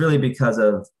fast. And it's really because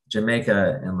of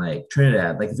Jamaica and like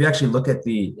Trinidad. Like if you actually look at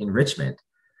the enrichment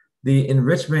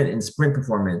in sprint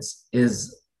performance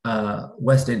is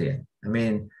West Indian.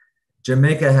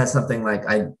 Jamaica has something like,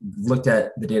 I looked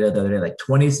at the data the other day, like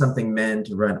 20 something men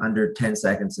to run under 10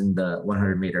 seconds in the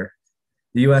 100 meter.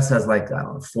 The US has like, I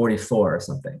don't know, 44 or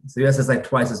something. So the US has like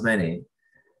twice as many,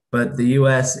 but the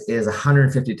US is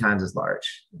 150 times as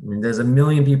large. There's 1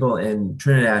 million people in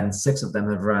Trinidad, and 6 of them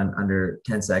have run under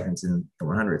 10 seconds in the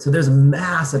 100. So there's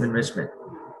massive enrichment.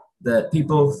 The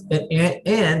people,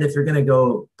 and if you're going to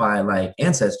go by like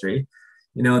ancestry,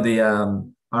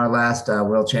 our last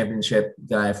world championship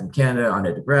guy from Canada,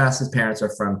 Andre DeGrasse, his parents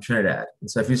are from Trinidad.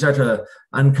 And so if you start to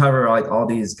uncover like all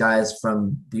these guys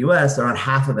from the US, around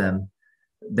half of them,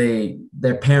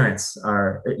 their parents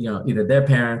are, either their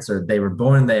parents or they were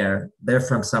born there. They're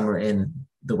from somewhere in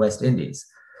the West Indies.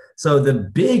 So the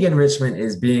big enrichment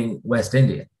is being West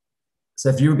Indian. So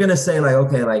if you were going to say like,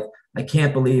 okay, like, I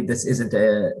can't believe this isn't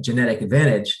a genetic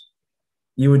advantage,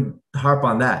 you would harp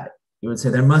on that. You would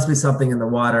say there must be something in the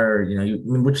water,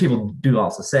 which people do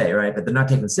also say, right? But they're not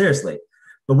taken seriously.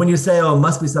 But when you say, oh, it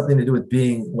must be something to do with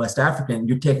being West African,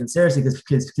 you're taken seriously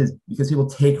because people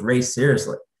take race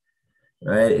seriously,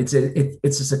 right? It's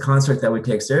just a construct that we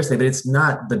take seriously, but it's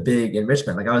not the big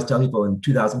enrichment. Like I always tell people, in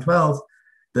 2012,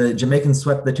 the Jamaicans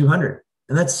swept the 200.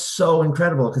 And that's so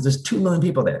incredible because there's 2 million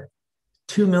people there.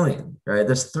 2 million, right?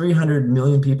 There's 300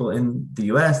 million people in the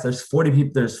US. There's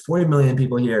 40 million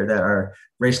people here that are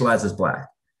racialized as Black.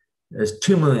 There's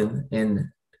 2 million in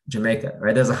Jamaica,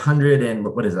 right? There's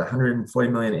 140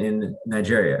 million in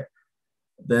Nigeria.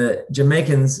 The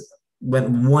Jamaicans went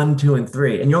 1, 2, and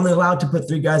 3, and you're only allowed to put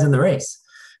 3 guys in the race,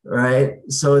 right?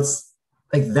 So it's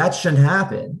like, that shouldn't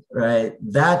happen, right?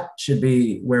 That should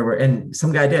be where we're, and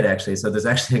some guy did actually. So there's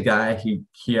actually a guy,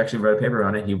 he actually wrote a paper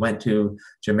on it. He went to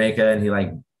Jamaica and he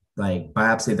like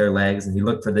biopsied their legs and he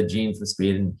looked for the gene for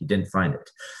speed and he didn't find it,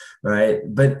 right?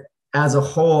 But as a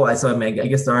whole, I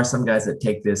guess there are some guys that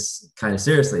take this kind of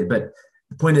seriously, but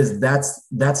the point is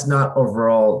that's not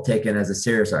overall taken as a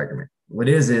serious argument. What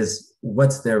is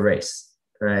what's their race,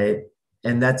 right?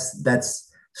 And that's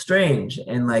strange.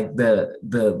 And like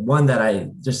the one that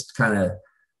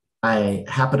I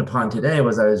happened upon today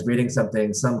was I was reading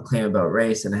some claim about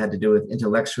race, and it had to do with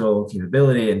intellectual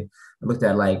capability, and I looked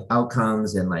at like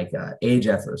outcomes and like age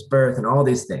at first birth and all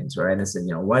these things, right? And I said,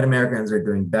 white Americans are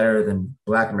doing better than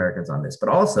Black Americans on this, but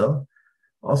also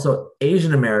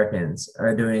Asian Americans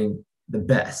are doing the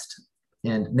best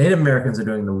and Native Americans are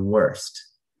doing the worst.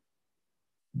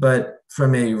 But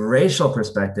from a racial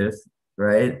perspective,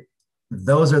 right,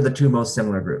 those are the 2 most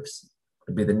similar groups.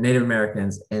 It would be the Native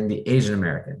Americans and the Asian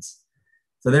Americans.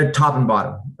 So they're top and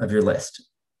bottom of your list.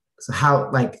 So how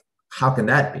can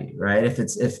that be, right?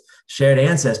 If shared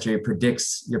ancestry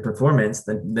predicts your performance,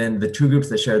 then the 2 groups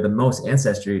that share the most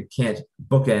ancestry can't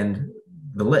bookend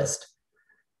the list,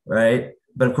 right?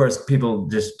 But of course, people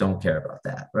just don't care about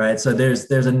that, right? So there's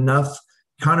enough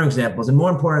counterexamples, and more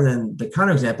important than the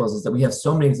counterexamples is that we have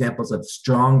so many examples of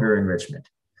stronger enrichment.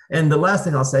 And the last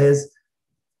thing I'll say is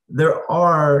there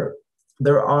are,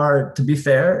 to be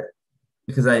fair,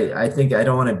 because I think I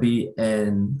don't want to be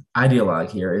an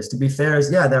ideologue here, is to be fair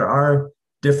is, yeah, there are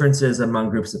differences among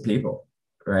groups of people,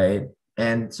 right?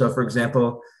 And so, for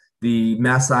example, the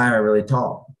Mase are really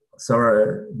tall. So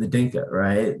are the Dinka,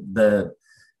 right? The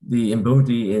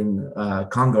Mbunti in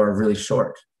Congo are really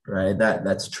short, right?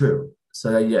 That's true.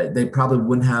 So yeah, they probably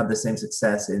wouldn't have the same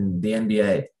success in the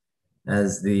NBA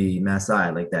as the Mase,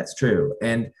 like that's true.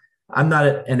 And I'm not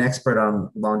an expert on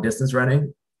long distance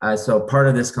running. So part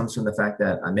of this comes from the fact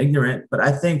that I'm ignorant, but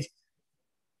I think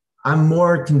I'm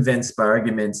more convinced by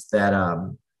arguments that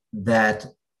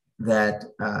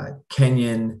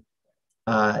Kenyan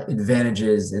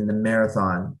advantages in the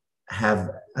marathon have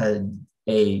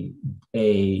a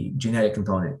genetic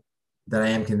component than I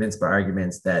am convinced by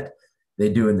arguments that they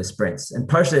do in the sprints. And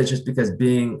partially it's just because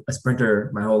being a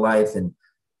sprinter my whole life and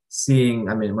seeing,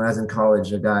 when I was in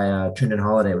college, a guy, Trendon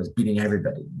Holiday, was beating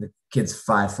everybody. The kid's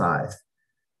 5'5".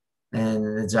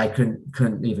 And I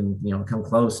couldn't even, come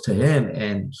close to him.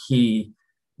 And he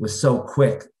was so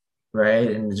quick,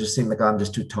 right? And it just seemed like, oh, I'm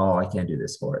just too tall. I can't do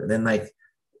this for it. And then like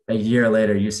a year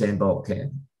later, Usain Bolt came.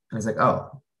 And I was like,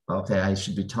 oh, okay, I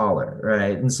should be taller,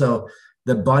 right? And so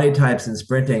the body types in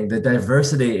sprinting, the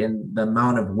diversity in the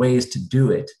amount of ways to do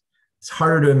it, it's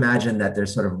harder to imagine that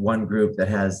there's sort of one group that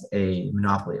has a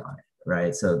monopoly on it,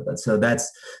 right? So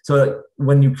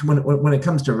when it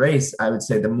comes to race, I would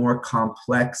say the more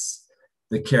complex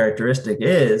the characteristic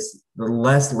is, the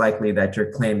less likely that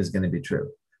your claim is going to be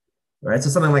true, right? So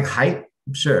something like height,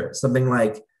 sure. Something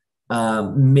like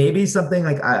maybe something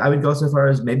like I would go so far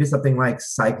as maybe something like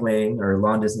cycling or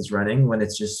long distance running, when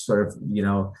it's just sort of,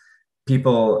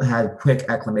 people had quick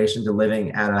acclimation to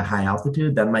living at a high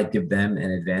altitude, that might give them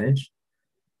an advantage.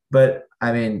 But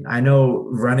I know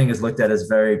running is looked at as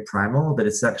very primal, but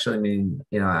it's actually,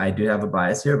 I do have a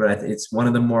bias here, but it's one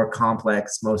of the more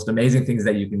complex, most amazing things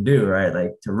that you can do, right?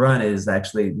 Like to run is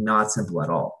actually not simple at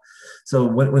all. So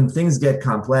when things get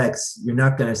complex, you're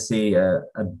not going to see a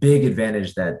big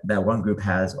advantage that one group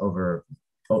has over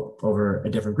a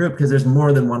different group, because there's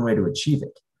more than one way to achieve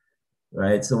it.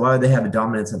 Right. So why would they have a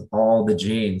dominance of all the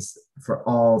genes for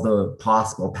all the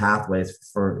possible pathways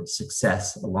for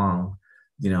success along,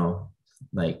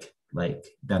 like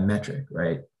that metric,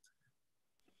 right?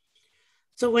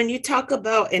 So when you talk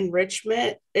about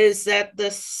enrichment, is that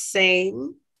the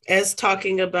same as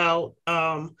talking about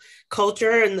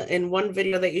culture? And in one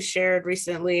video that you shared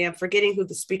recently, I'm forgetting who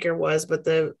the speaker was, but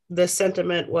the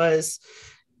sentiment was,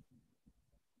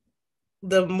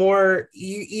 the more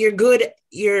you're good,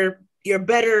 you're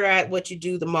better at what you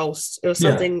do the most. It was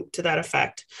something to that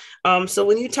effect. So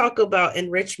when you talk about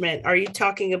enrichment, are you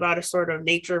talking about a sort of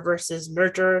nature versus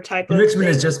nurture type of enrichment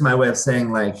thing? Is just my way of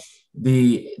saying like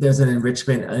there's an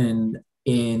enrichment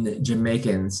in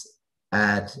Jamaicans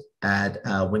at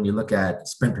when you look at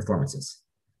sprint performances.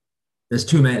 There's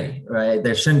too many, right?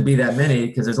 There shouldn't be that many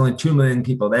because there's only 2 million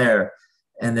people there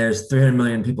and there's 300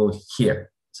 million people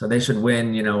here. So they should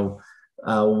win,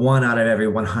 one out of every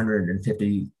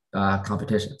 150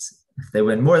 competitions. If they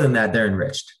win more than that, they're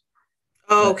enriched.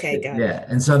 Oh, okay, got it. Yeah,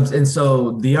 and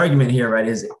so the argument here, right,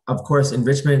 is of course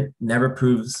enrichment never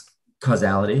proves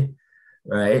causality,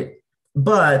 right?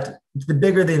 But the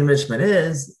bigger the enrichment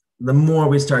is, the more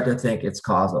we start to think it's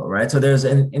causal, right? So there's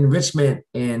an enrichment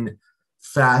in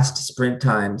fast sprint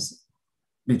times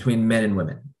between men and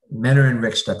women. Men are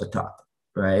enriched at the top,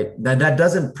 right? That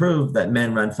doesn't prove that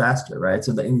men run faster, right?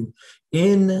 So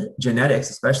in genetics,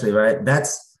 especially, right,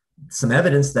 that's some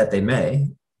evidence that they may,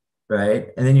 right?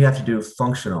 And then you have to do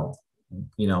functional,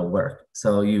 work.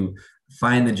 So you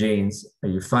find the genes, or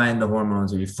you find the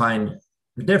hormones, or you find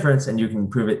the difference, and you can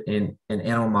prove it in an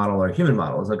animal model or human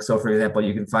models. Like, so for example,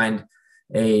 you can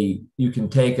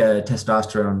take a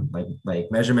testosterone like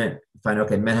measurement, find,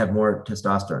 okay, men have more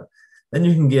testosterone. Then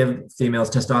you can give females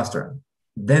testosterone.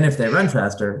 Then if they run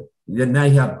faster, then now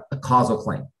you have a causal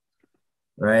claim,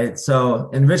 right? So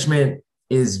enrichment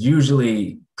is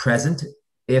usually present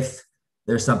if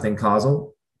there's something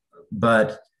causal,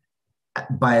 but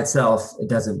by itself, it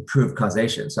doesn't prove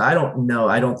causation. So I don't know.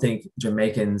 I don't think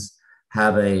Jamaicans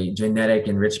have a genetic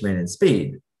enrichment in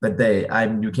speed, but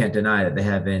you can't deny that they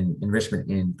have an enrichment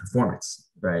in performance,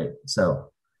 right?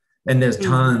 So, and there's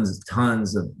tons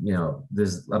of,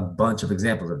 there's a bunch of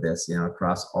examples of this,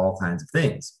 across all kinds of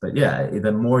things. But yeah,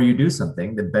 the more you do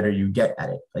something, the better you get at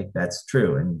it. Like, that's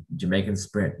true. And Jamaicans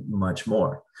sprint much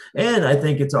more. And I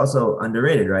think it's also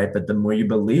underrated, right? But the more you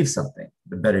believe something,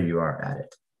 the better you are at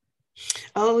it.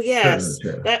 Oh, yes.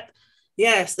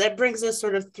 That brings us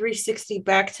sort of 360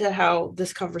 back to how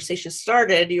this conversation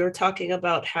started. You were talking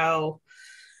about how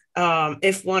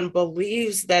if one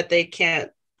believes that they can't,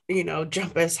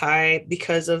 jump as high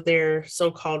because of their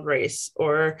so-called race,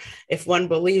 or if one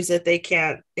believes that they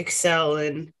can't excel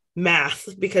in math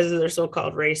because of their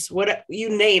so-called race, what you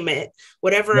name it,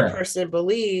 whatever a person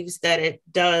believes, that it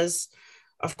does,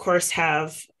 of course,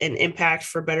 have an impact,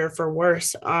 for better or for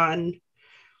worse, on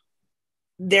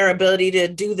their ability to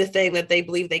do the thing that they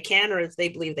believe they can, or if they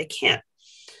believe they can't.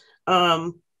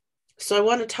 So I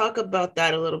want to talk about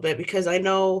that a little bit, because I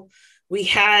know we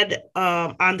had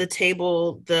on the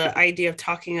table the idea of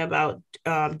talking about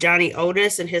Johnny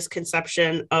Otis and his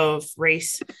conception of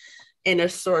race in a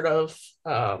sort of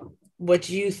what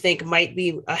you think might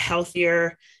be a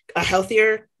healthier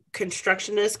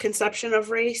constructionist conception of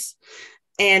race.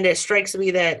 And it strikes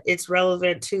me that it's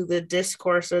relevant to the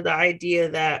discourse, or the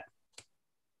idea that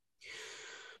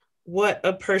what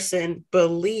a person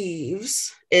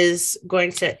believes is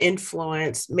going to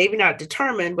influence, maybe not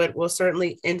determine, but will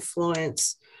certainly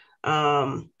influence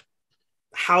how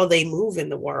they move in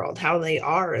the world, how they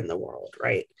are in the world,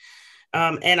 right?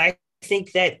 And I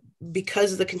think that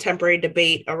because of the contemporary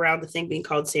debate around the thing being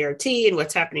called CRT and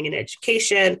what's happening in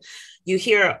education, you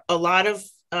hear a lot of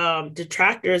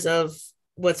detractors of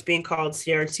what's being called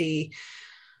CRT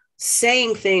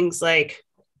saying things like,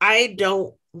 I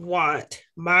don't want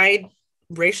my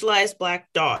racialized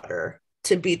Black daughter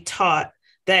to be taught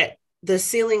that the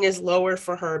ceiling is lower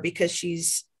for her because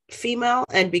she's female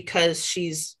and because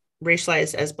she's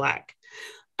racialized as Black.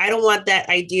 I don't want that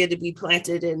idea to be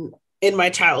planted in my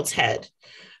child's head.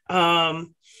 And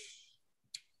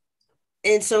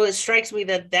so it strikes me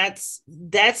that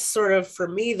that's sort of, for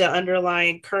me, the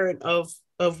underlying current of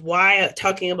why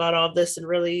talking about all this and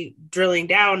really drilling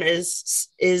down is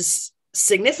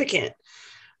significant.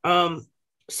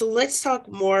 So let's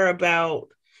talk more about,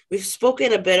 we've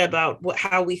spoken a bit about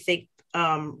how we think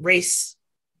race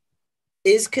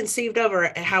is conceived of,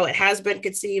 or how it has been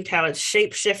conceived, how it's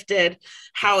shape-shifted,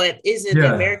 how it is in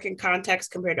the American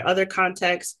context compared to other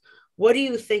contexts. What do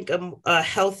you think a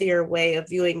healthier way of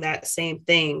viewing that same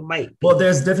thing might be? Well,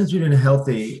 there's a difference between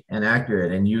healthy and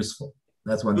accurate and useful.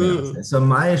 That's one thing I would say. So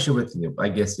my issue with you, I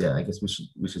guess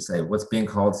we should say what's being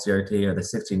called CRT, or the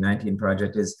 1619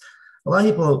 project, is a lot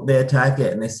of people, they attack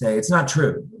it and they say it's not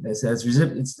true. They say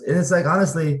it's like,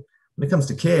 honestly, when it comes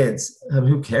to kids,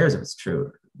 who cares if it's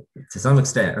true to some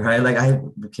extent, right? Like,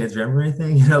 kids remember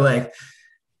anything,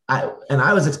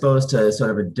 I was exposed to sort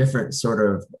of a different sort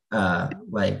of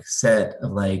set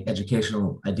of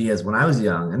educational ideas when I was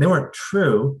young, and they weren't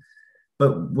true.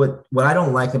 But what I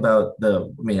don't like about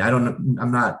I'm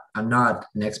not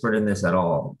an expert in this at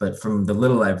all, but from the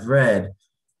little I've read,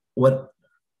 what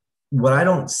I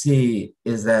don't see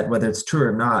is that, whether it's true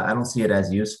or not, I don't see it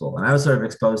as useful. And I was sort of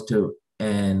exposed to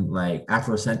an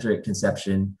Afrocentric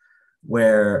conception,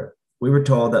 where we were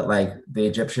told that the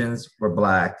Egyptians were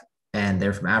Black and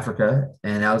they're from Africa,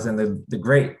 and Alexander the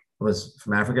Great was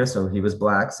from Africa, so he was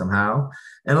black somehow.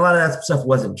 And a lot of that stuff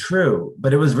wasn't true,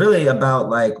 but it was really about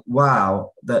like,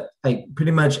 wow, that like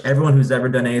pretty much everyone who's ever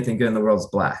done anything good in the world is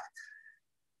black.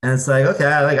 And it's like,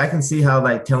 okay, like I can see how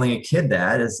like telling a kid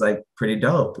that is like pretty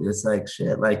dope. It's like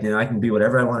shit, like, I can be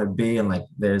whatever I want to be. And like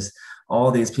there's all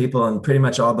these people, and pretty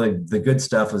much all the good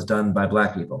stuff was done by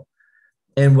black people.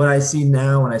 And what I see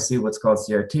now when I see what's called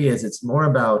CRT is it's more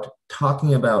about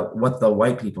talking about what the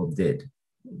white people did.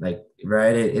 Like,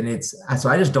 right. And it's so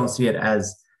I just don't see it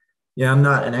as, I'm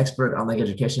not an expert on like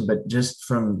education, but just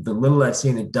from the little I've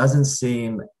seen, it doesn't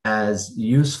seem as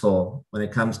useful when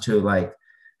it comes to like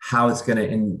how it's going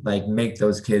to like make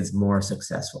those kids more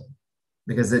successful.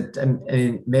 Because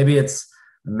and maybe it's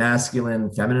a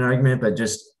masculine, feminine argument, but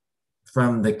just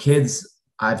from the kids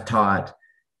I've taught,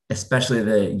 especially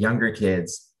the younger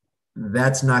kids,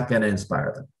 that's not going to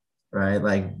inspire them, right?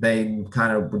 Like they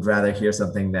kind of would rather hear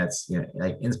something that's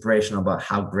like inspirational about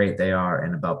how great they are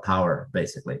and about power,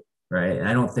 basically, right? And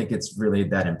I don't think it's really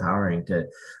that empowering to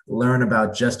learn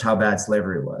about just how bad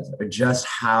slavery was, or just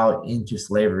how into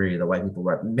slavery the white people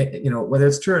were. Whether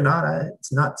it's true or not,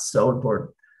 it's not so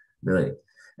important, really.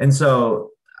 And so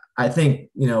I think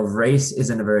race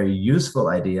isn't a very useful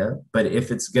idea, but if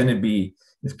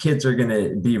kids are going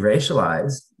to be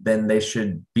racialized, then they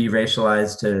should be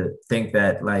racialized to think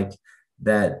that like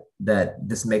that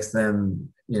this makes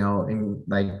them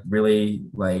like really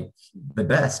like the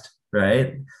best,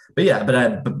 right? But yeah,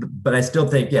 but I still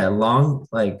think in the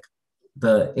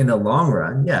long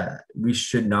run, we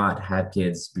should not have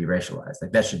kids be racialized.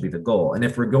 Like that should be the goal. And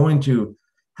if we're going to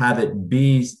have it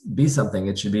be something,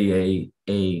 it should be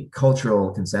a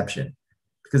cultural conception,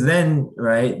 because then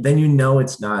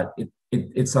it's not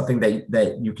it's something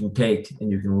that you can take and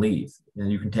you can leave,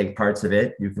 and you can take parts of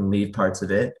it, you can leave parts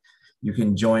of it, you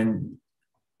can join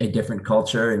a different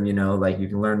culture, and like you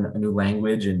can learn a new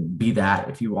language and be that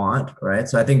if you want, right?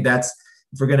 So I think that's,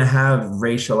 if we're going to have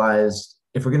racialized,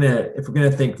 if we're going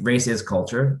to think race is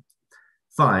culture,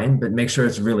 fine, but make sure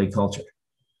it's really culture,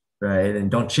 right?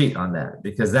 And don't cheat on that,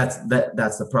 because that's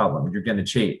the problem. You're going to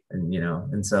cheat,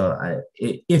 and so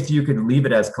if you could leave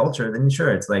it as culture, then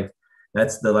sure, it's like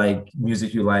that's the like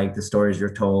music you like, the stories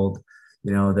you're told,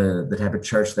 the type of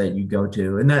church that you go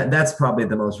to, and that's probably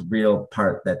the most real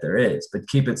part that there is. But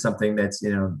keep it something that's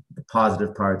the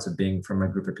positive parts of being from a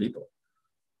group of people.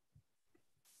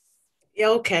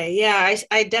 Yeah, okay, yeah,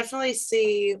 I definitely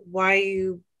see why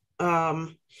you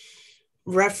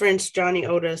referenced Johnny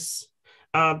Otis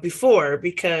before,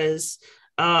 because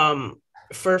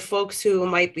for folks who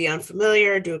might be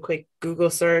unfamiliar, do a quick Google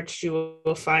search, you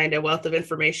will find a wealth of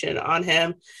information on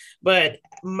him. But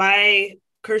my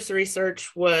cursory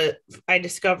search, what I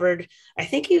discovered, I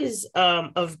think he was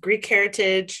of Greek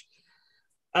heritage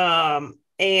and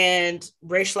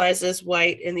racialized as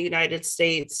white in the United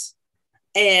States.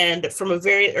 And from a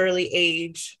very early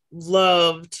age,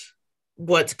 loved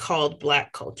what's called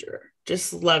Black culture,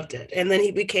 just loved it. And then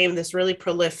he became this really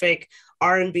prolific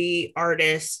R&B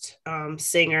artist,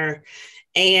 singer.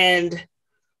 And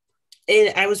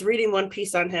I was reading one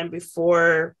piece on him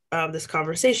before this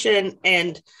conversation,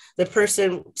 and the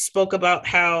person spoke about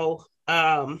how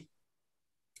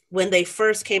when they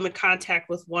first came in contact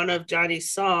with one of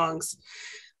Johnny's songs,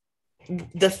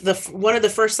 the one of the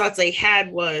first thoughts they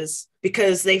had was,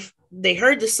 because they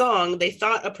heard the song, they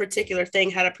thought a particular thing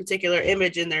had a particular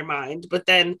image in their mind, but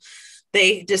then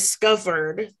they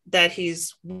discovered that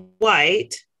he's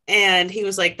white, and he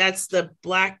was like, that's the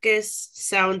blackest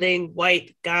sounding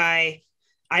white guy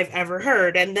I've ever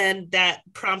heard. And then that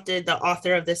prompted the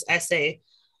author of this essay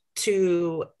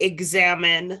to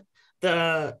examine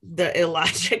the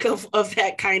illogic of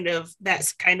that kind of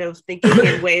thinking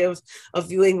and way of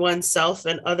viewing oneself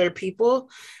and other people.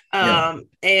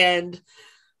 And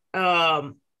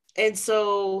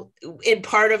so in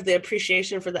part of the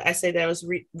appreciation for the essay that I was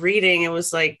reading, it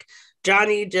was like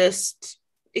Johnny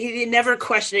he never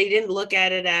questioned it. He didn't look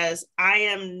at it as, I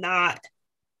am not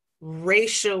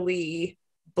racially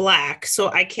Black, so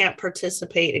I can't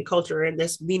participate in culture in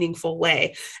this meaningful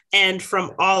way. And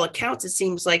from all accounts, it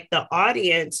seems like the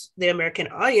American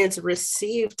audience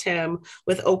received him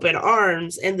with open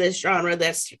arms in this genre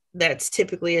that's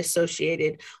typically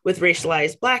associated with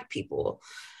racialized Black people.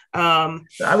 I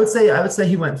would say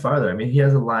he went farther. I mean, he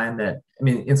has a line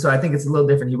and so I think it's a little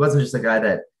different. He wasn't just a guy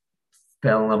that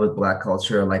fell in love with Black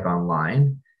culture like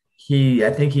online.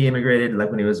 I think he immigrated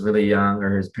like when he was really young,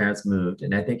 or his parents moved,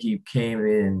 and I think he came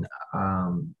in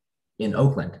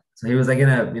Oakland. So he was like in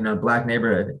a Black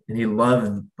neighborhood, and he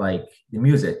loved like the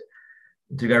music.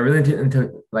 So he got really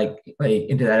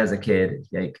into that as a kid.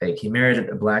 Like he married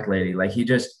a Black lady. Like he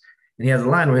just, And he has a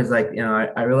line where he's like,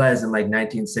 I realized in like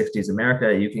 1960s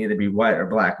America, you can either be white or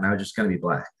black, and I was just going to be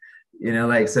black.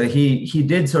 Like, so he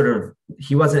did sort of,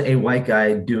 he wasn't a white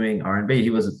guy doing R&B.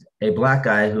 He was a black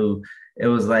guy who, it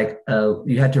was like,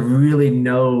 you had to really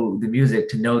know the music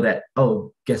to know that,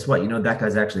 oh, guess what? That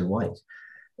guy's actually white,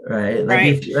 right? Like,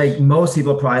 Right. like most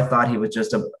people probably thought he was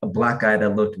just a black guy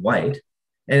that looked white.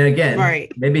 And again,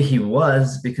 Right. maybe he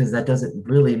was, because that doesn't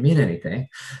really mean anything,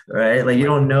 right? Like, you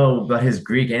Right. don't know about his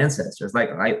Greek ancestors. Like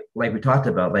we talked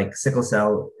about, like sickle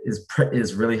cell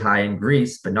is really high in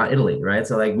Greece, but not Italy, right?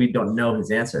 So like we don't know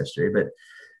his ancestry, but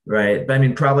right. But I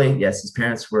mean, probably yes, his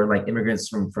parents were like immigrants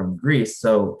from Greece,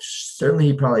 so certainly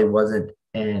he probably wasn't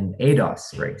an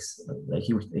ADOS race. Like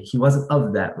he wasn't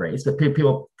of that race, but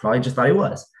people probably just thought he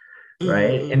was,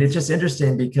 right? And Mm-hmm. it's just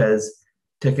interesting because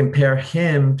to compare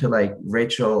him to like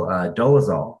Rachel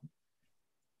Dolezal,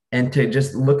 and to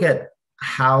just look at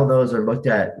how those are looked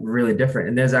at really different.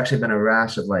 And there's actually been a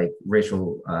rash of like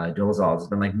Rachel Dolezal. There's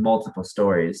been like multiple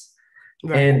stories,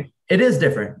 and Right. it is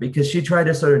different because she tried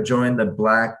to sort of join the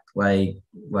black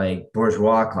like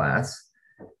bourgeois class,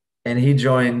 and he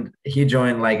joined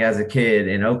like as a kid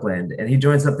in Oakland, and he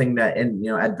joined something that, and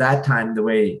at that time, the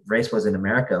way race was in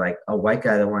America, like a white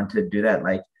guy that wanted to do that,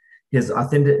 like his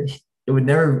authentic, it would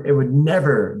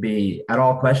never be at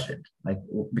all questioned, like,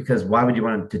 because why would you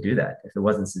want to do that if it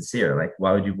wasn't sincere? Like,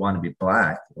 why would you want to be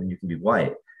black when you can be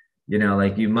white?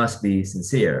 Like, you must be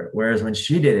sincere. Whereas when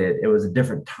she did it, it was a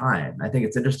different time. I think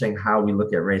it's interesting how we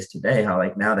look at race today, how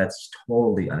like now that's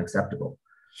totally unacceptable.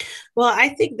 Well, I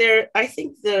think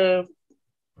the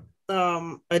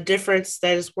a difference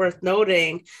that is worth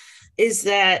noting is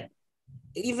that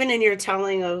even in your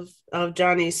telling of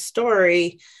Johnny's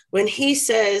story, when he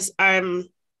says I'm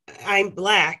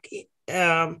black,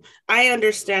 I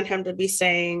understand him to be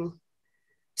saying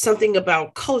something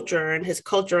about culture and his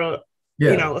cultural,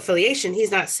 Yeah. affiliation.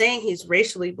 He's not saying he's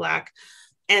racially black.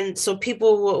 And so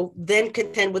people will then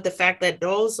contend with the fact that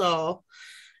Dolezal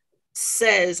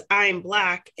says I'm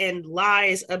black and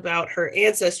lies about her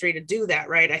ancestry to do that,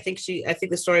 right? I think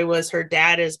the story was her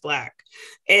dad is black.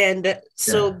 And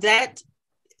so Yeah.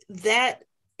 that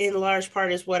in large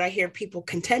part is what I hear people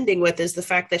contending with, is the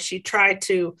fact that she tried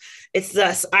to, it's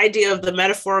this idea of the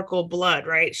metaphorical blood,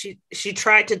 right? She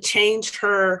tried to change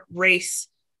her race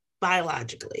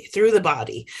biologically through the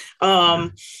body. Yeah.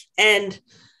 And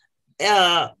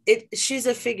she's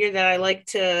a figure that I like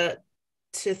to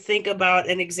think about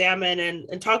and examine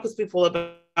and talk with people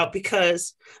about,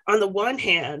 because on the one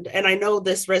hand, and I know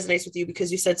this resonates with you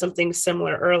because you said something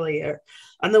similar earlier,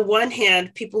 on the one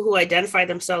hand, people who identify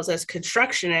themselves as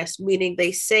constructionists, meaning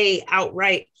they say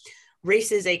outright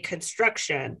race is a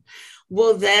construction,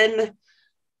 will then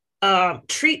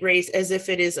treat race as if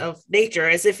it is of nature,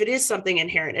 as if it is something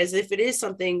inherent, as if it is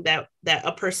something that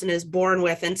a person is born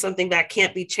with and something that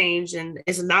can't be changed and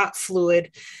is not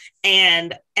fluid,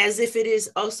 and as if it is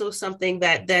also something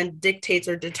that then dictates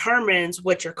or determines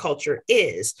what your culture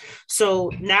is.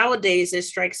 So nowadays, it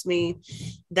strikes me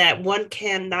that one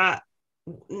cannot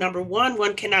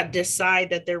decide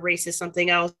that their race is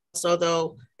something else,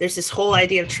 although there's this whole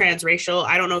idea of transracial.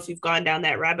 I don't know if you've gone down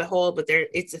that rabbit hole, but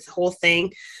it's this whole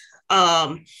thing.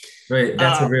 um Right.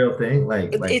 That's a uh real thing. Like,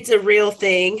 it's a real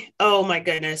thing. Oh my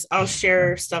goodness, I'll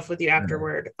share stuff with you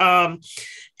afterward. But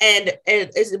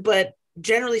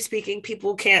generally speaking,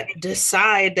 people can't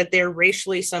decide that they're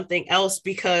racially something else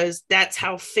because that's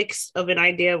how fixed of an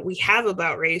idea we have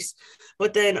about race.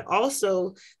 But then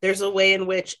also there's a way in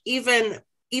which even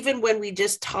when we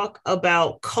just talk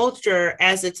about culture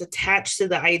as it's attached to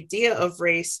the idea of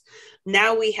race,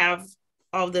 now we have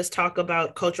all this talk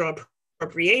about cultural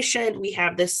appropriation. We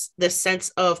have this sense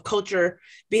of culture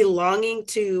belonging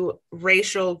to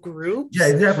racial yeah, groups.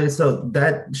 exactly. So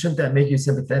that shouldn't that make you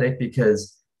sympathetic,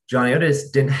 because Johnny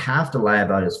Otis didn't have to lie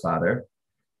about his father,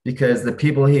 because the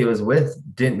people he was with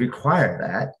didn't require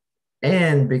that,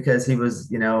 and because he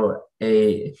was,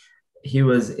 a he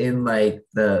was in like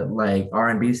the like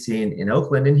R&B scene in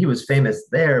Oakland, and he was famous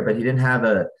there, but he didn't have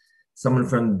a someone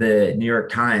from the New York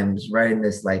Times writing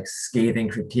this like scathing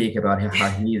critique about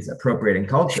how he's appropriating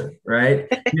culture, right?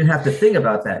 You didn't have to think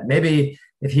about that. Maybe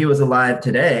if he was alive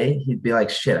today, he'd be like,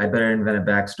 shit, I better invent a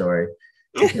backstory,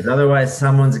 because otherwise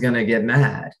someone's gonna get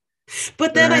mad,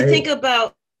 But then I right? think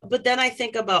about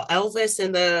Elvis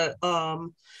and the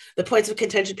points of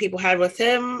contention people had with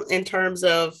him in terms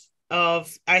of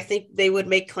I think they would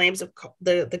make claims of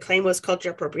the claim was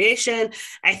culture appropriation.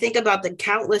 I think about the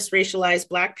countless racialized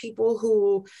Black people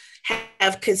who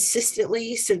have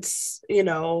consistently since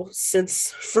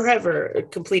forever,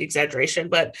 complete exaggeration,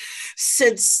 but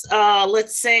since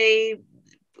let's say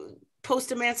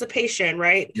post-emancipation,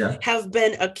 right, Yeah. have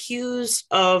been accused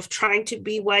of trying to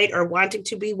be white or wanting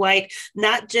to be white,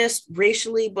 not just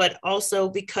racially, but also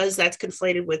because that's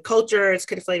conflated with culture. It's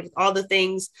conflated with all the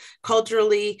things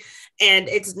culturally. And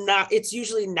it's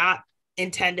usually not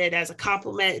intended as a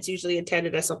compliment. It's usually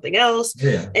intended as something else.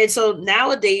 Yeah. And so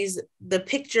nowadays, the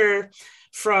picture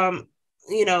from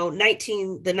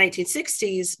the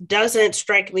 1960s doesn't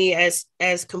strike me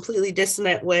as completely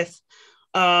dissonant with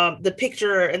the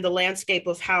picture and the landscape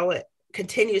of how it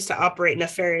continues to operate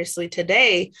nefariously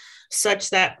today, such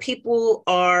that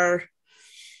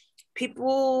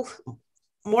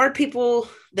more people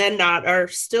than not are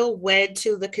still wed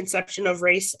to the conception of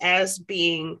race as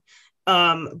being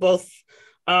both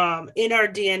in our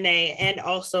DNA and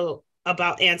also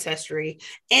about ancestry.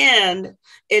 And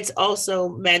it's also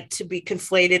meant to be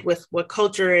conflated with what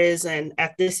culture is and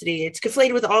ethnicity. It's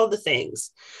conflated with all the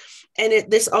things.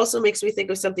 And this also makes me think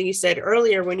of something you said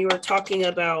earlier when you were talking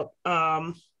about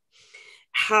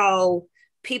how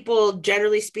people,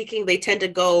 generally speaking, they tend to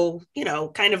go,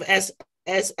 kind of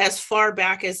as far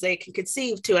back as they can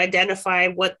conceive to identify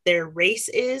what their race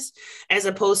is, as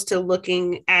opposed to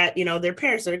looking at, their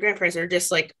parents or their grandparents are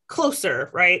just like closer,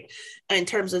 right, in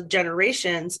terms of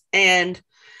generations. And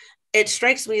it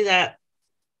strikes me that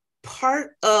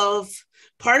part of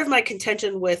my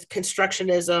contention with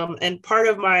constructionism and part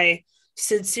of my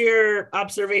sincere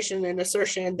observation and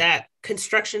assertion that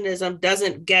constructionism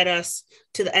doesn't get us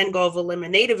to the end goal of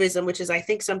eliminativism, which is, I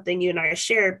think, something you and I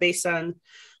shared based on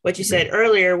what you said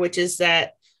earlier, which is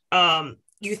that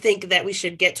you think that we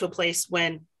should get to a place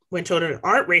when children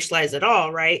aren't racialized at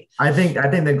all, right? I think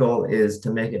the goal is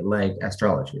to make it like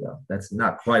astrology, though. That's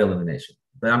not quite elimination,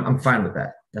 but I'm fine with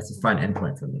that. That's a fine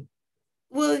endpoint for me.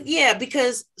 Well, yeah,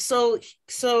 because so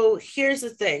here's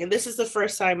the thing, and this is the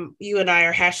first time you and I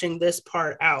are hashing this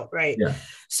part out, right? Yeah.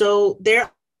 So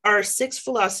there are 6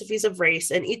 philosophies of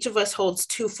race, and each of us holds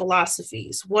 2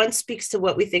 philosophies. One speaks to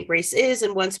what we think race is,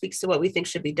 and one speaks to what we think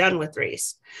should be done with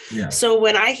race. Yeah. So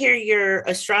when I hear your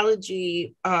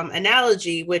astrology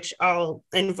analogy, which I'll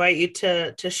invite you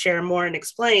to share more and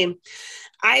explain,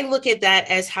 I look at that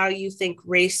as how you think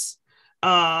race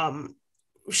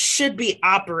should be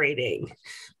operating.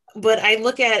 But I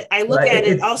look at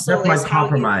it also that's as my how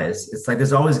compromise. It's like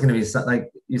there's always going to be something,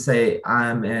 like you say,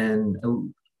 I'm an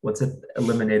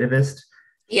eliminativist.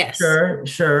 Yes.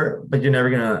 Sure, but you're never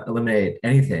going to eliminate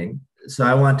anything. So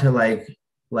I want to like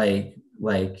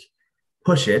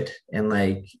push it, and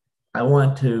like I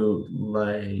want to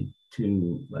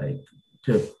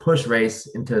push race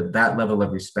into that level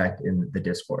of respect in the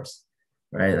discourse,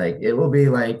 right? Like it will be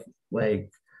like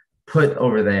put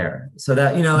over there, so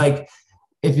that like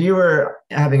if you were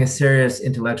having a serious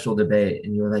intellectual debate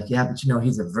and you were like, yeah, but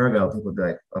he's a Virgo, people would be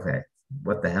like, okay,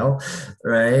 what the hell,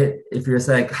 right? If you're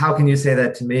like, how can you say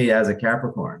that to me as a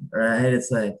Capricorn, right?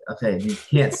 It's like, okay, you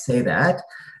can't say that,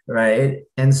 right?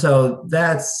 And so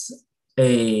that's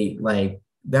a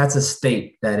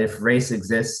state that if race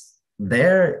exists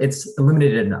there, it's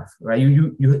eliminated enough, right?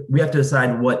 We have to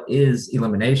decide what is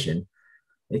elimination.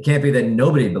 It can't be that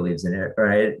nobody believes in it,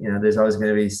 right? There's always going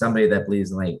to be somebody that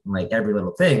believes in like every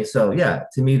little thing. So yeah,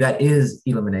 to me, that is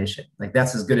elimination. Like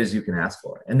that's as good as you can ask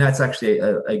for. And that's actually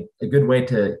a good way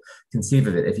to conceive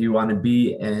of it. If you want to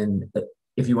be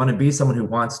someone who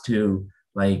wants to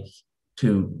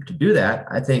to do that,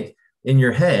 I think in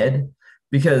your head,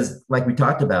 because like we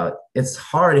talked about, it's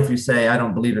hard if you say, I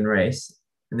don't believe in race,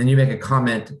 and then you make a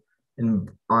comment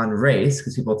on race,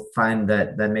 because people find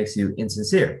that makes you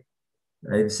insincere.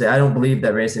 Right? You say, I don't believe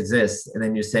that race exists. And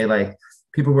then you say, like,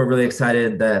 people were really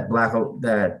excited that Barack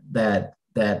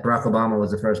Obama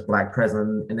was the first Black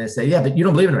president. And they say, yeah, but you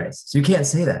don't believe in race, so you can't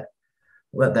say that.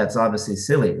 Well, that's obviously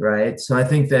silly, right? So I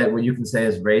think that what you can say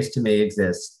is race to me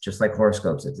exists just like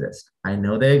horoscopes exist. I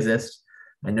know they exist.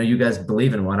 I know you guys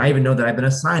believe in one. I even know that I've been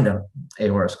assigned a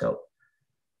horoscope,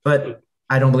 but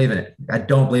I don't believe in it. I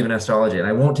don't believe in astrology, and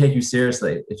I won't take you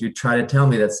seriously if you try to tell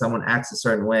me that someone acts a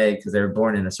certain way because they were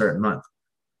born in a certain month.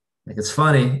 Like, it's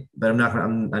funny, but I'm not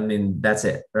going to, I mean, that's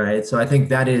it, right? So I think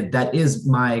that is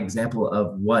my example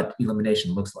of what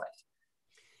elimination looks like.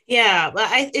 Yeah, but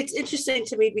it's interesting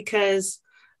to me because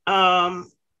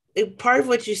part of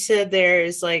what you said there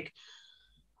is like,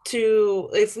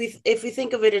 if we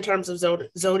think of it in terms of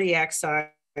zodiac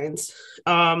signs,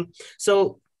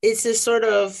 so it's this sort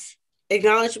of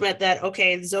acknowledgement that,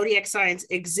 okay, the zodiac signs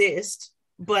exist,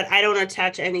 but I don't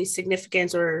attach any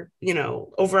significance or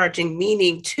overarching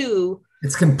meaning to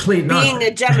It's complete being a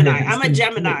nonsense. Gemini. It's I'm a complete,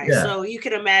 Gemini, yeah, so you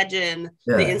can imagine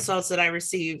the yeah, insults that I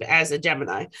receive as a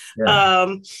Gemini. yeah,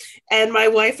 Um, and my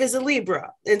wife is a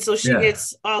Libra, and so she yeah.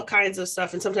 gets all kinds of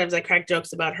stuff. And sometimes I crack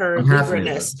jokes about her I'm half Libra,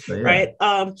 Libra-ness, so yeah. right?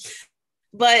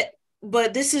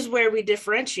 But this is where we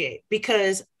differentiate,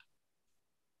 because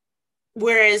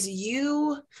whereas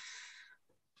you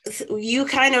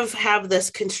kind of have this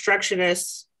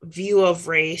constructionist view of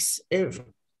race,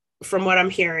 from what I'm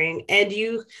hearing, and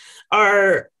you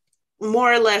are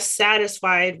more or less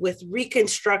satisfied with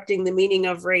reconstructing the meaning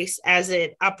of race as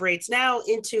it operates now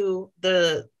into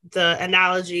the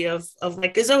analogy of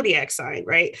like a zodiac sign,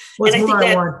 right? Well, And it's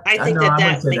more I I think know that I wouldn't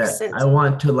that say makes that. I sense.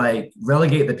 want to like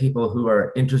relegate the people who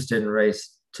are interested in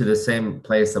race to the same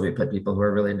place that we put people who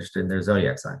are really interested in their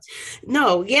zodiac signs.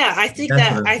 No, yeah, I think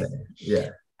That's what that I'm saying. Yeah.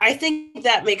 I think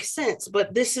that makes sense,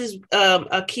 but this is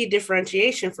a key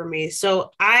differentiation for me.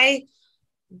 So I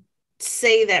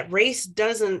say that race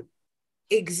doesn't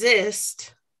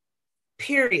exist,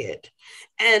 period.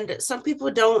 And some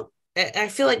people don't. I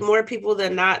feel like more people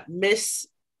than not miss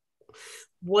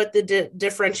what the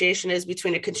differentiation is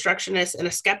between a constructionist and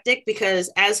a skeptic,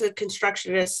 because as a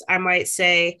constructionist, I might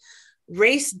say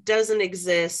race doesn't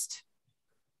exist,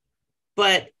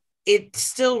 but it's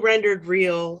still rendered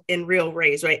real in real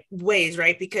ways,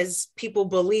 right? Because people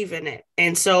believe in it.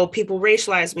 And so people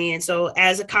racialize me. And so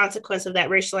as a consequence of that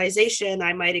racialization,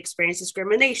 I might experience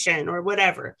discrimination or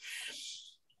whatever.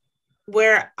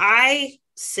 Where I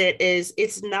sit is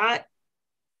it's not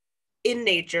in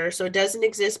nature, so it doesn't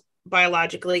exist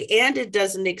biologically, and it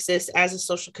doesn't exist as a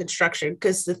social construction,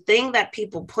 because the thing that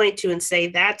people point to and say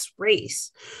that's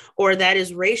race or that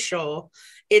is racial,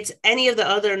 it's any of the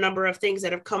other number of things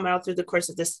that have come out through the course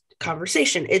of this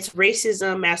conversation. It's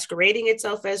racism masquerading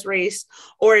itself as race,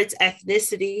 or it's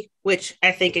ethnicity, which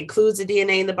I think includes the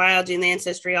DNA and the biology and the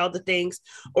ancestry, all the things,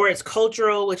 or it's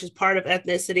cultural, which is part of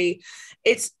ethnicity.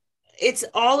 It's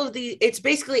all of the, it's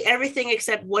basically everything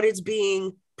except what it's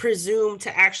being presumed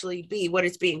to actually be, what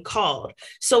it's being called.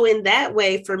 So in that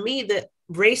way, for me, the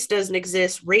race doesn't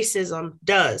exist, racism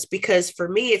does, because for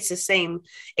me, it's the same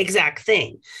exact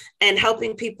thing. And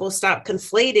helping people stop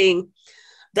conflating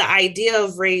the idea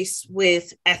of race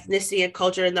with ethnicity and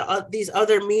culture and these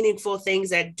other meaningful things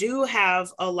that do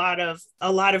have a lot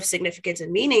of significance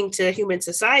and meaning to human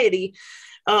society,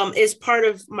 is part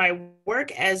of my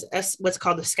work as what's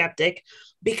called a skeptic,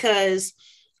 because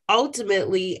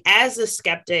ultimately, as a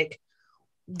skeptic,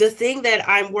 the thing that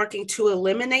I'm working to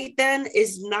eliminate then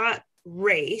is not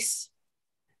race.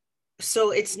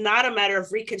 So it's not a matter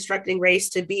of reconstructing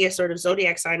race to be a sort of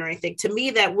zodiac sign or anything. To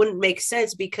me, that wouldn't make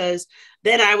sense, because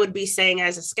then I would be saying,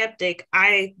 as a skeptic,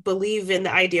 I believe in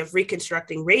the idea of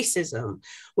reconstructing racism,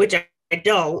 which I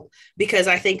don't, because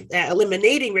I think that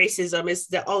eliminating racism is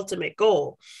the ultimate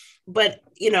goal. But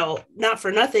not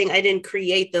for nothing, I didn't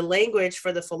create the language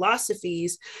for the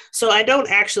philosophies. So I don't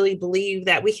actually believe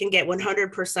that we can get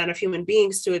 100% of human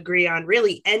beings to agree on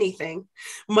really anything,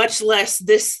 much less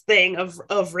this thing of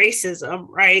racism,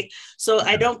 right? So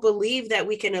I don't believe that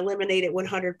we can eliminate it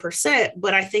 100%,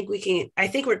 but I think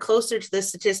we're closer to the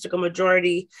statistical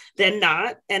majority than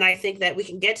not. And I think that we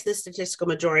can get to the statistical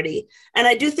majority. And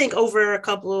I do think over a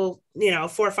couple, 4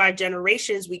 or 5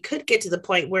 generations, we could get to the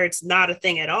point where it's not a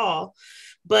thing at all.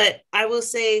 But I will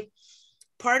say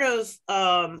part of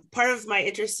my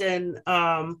interest in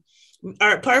or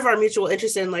part of our mutual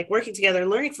interest in like working together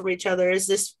and learning from each other is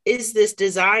this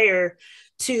desire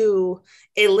to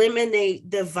eliminate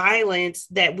the violence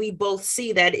that we both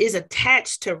see that is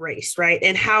attached to race, right?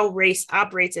 And how race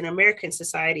operates in American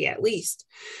society, at least.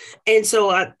 And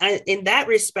so in that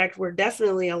respect, we're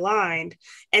definitely aligned.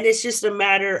 And it's just a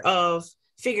matter of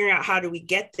figuring out how do we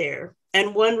get there.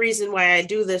 And one reason why I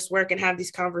do this work and have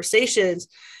these conversations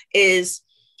is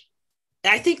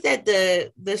I think that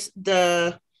the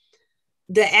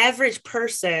average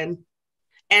person,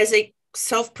 as a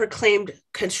self-proclaimed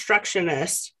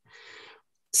constructionist,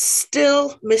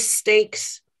 still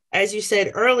mistakes, as you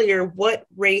said earlier, what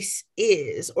race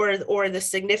is, or the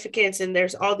significance. And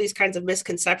there's all these kinds of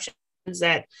misconceptions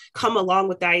that come along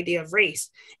with the idea of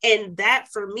race. And that,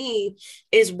 for me,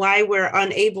 is why we're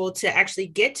unable to actually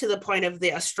get to the point of the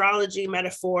astrology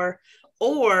metaphor,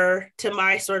 or to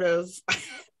my sort of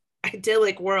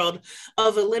idyllic world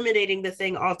of eliminating the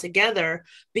thing altogether,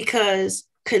 because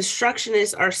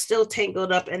constructionists are still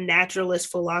tangled up in naturalist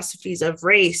philosophies of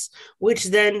race, which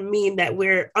then mean that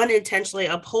we're unintentionally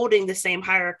upholding the same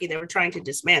hierarchy that we're trying to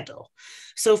dismantle.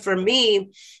 So for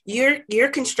me, your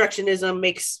constructionism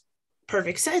makes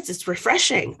perfect sense. It's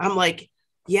refreshing. I'm like,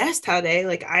 yes, Tade,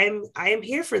 like I am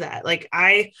here for that. Like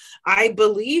I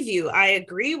believe you. I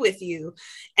agree with you.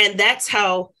 And that's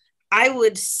how I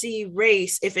would see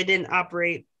race if it didn't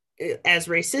operate as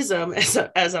racism,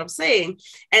 as I'm saying.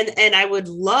 And I would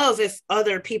love if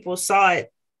other people saw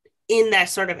it in that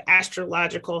sort of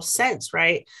astrological sense,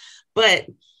 right? But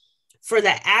for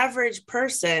the average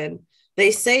person,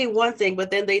 they say one thing,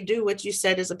 but then they do what you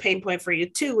said is a pain point for you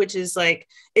too, which is like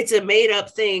it's a made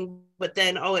up thing, but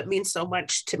then oh, it means so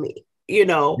much to me, you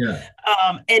know. Yeah.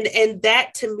 And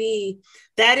that to me,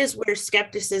 that is where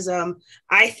skepticism,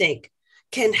 I think,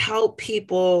 can help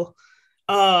people,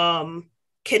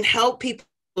 can help people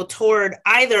toward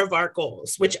either of our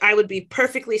goals, which I would be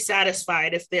perfectly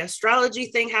satisfied if the astrology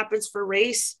thing happens for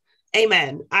race.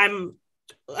 Amen.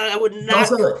 I would not.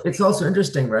 It's also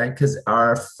interesting, right? Because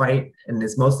our fight, and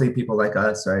it's mostly people like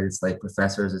us, right? It's like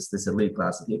professors, it's this elite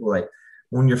class of people. Like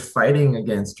when you're fighting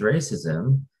against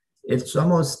racism, it's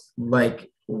almost like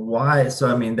why? So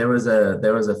I mean, there was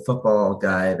a football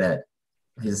guy that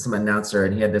he's some announcer,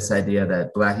 and he had this idea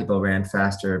that black people ran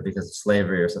faster because of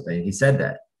slavery or something. He said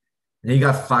that. And he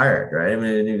got fired, right? I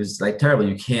mean, it was like terrible.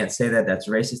 You can't say that. That's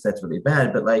racist. That's really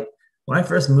bad. But like when I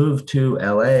first moved to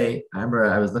LA, I remember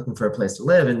I was looking for a place to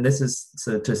live, and this is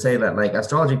to say that like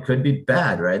astrology could be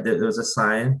bad, right? There was a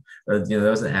sign, or there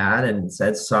was an ad, and it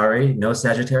said, "Sorry, no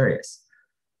Sagittarius."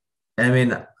 I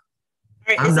mean,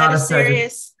 Right, I'm is that not a a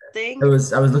Sagittarius. serious thing?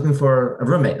 I was looking for a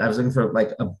roommate. I was looking for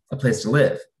like a place to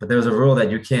live, but there was a rule that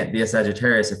you can't be a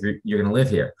Sagittarius if you're going to live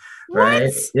here, right?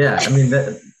 What? Yeah, I mean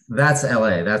that's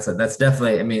LA. That's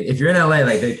definitely. I mean, if you're in LA,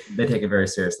 like they take it very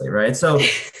seriously, right? So,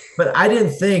 but I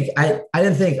didn't think.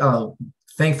 Oh,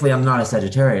 thankfully I'm not a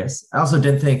Sagittarius. I also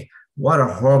didn't think what a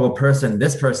horrible person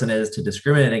this person is to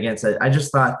discriminate against it. I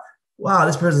just thought, wow,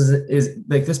 this person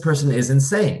is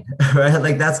insane, right?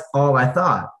 Like that's all I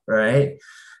thought, right?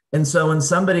 And so when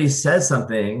somebody says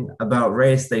something about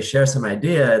race, they share some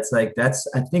idea. It's like that's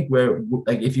I think where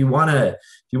like if you want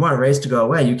race to go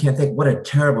away, you can't think what a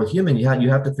terrible human you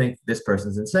have to think this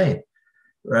person's insane,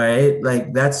 right?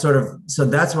 Like that's sort of so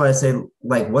that's why I say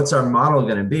like what's our model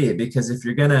going to be? Because if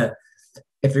you're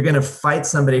gonna fight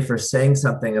somebody for saying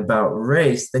something about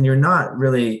race, then you're not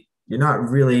really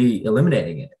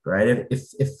eliminating it, right?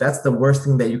 If that's the worst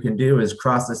thing that you can do is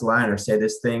cross this line or say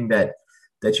this thing that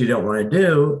you don't want to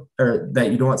do or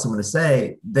that you don't want someone to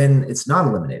say, then it's not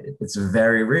eliminated. It's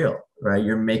very real, right?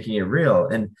 You're making it real.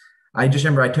 And I just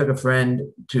remember I took a friend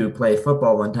to play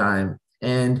football one time,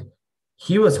 and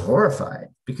he was horrified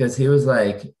because he was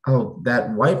like, oh, that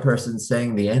white person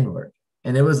saying the N-word.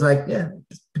 And it was like, yeah,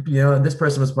 this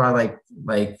person was probably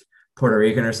like Puerto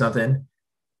Rican or something,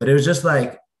 but it was just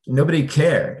like nobody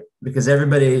cared because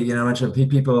everybody, a bunch of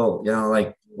people,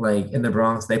 like in the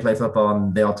Bronx, they play football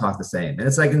and they all talk the same. And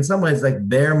it's like in some ways, like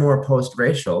they're more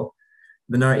post-racial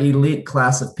than our elite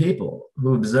class of people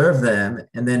who observe them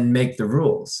and then make the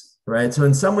rules, right? So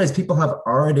in some ways, people have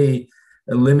already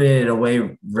eliminated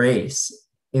away race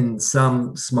in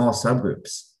some small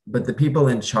subgroups, but the people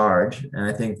in charge, and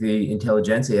I think the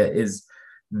intelligentsia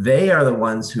they are the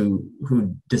ones who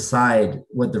decide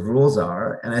what the rules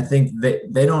are. And I think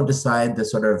they don't decide the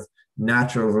sort of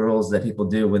natural rules that people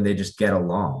do when they just get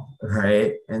along,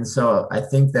 right? And so I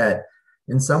think that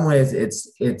in some ways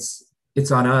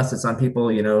it's on us, it's on people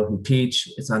who teach,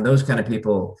 it's on those kind of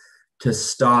people to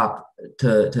stop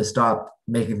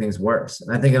making things worse.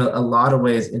 And I think in a lot of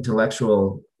ways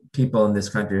intellectual people in this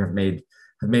country have made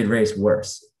race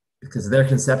worse because their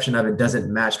conception of it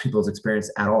doesn't match people's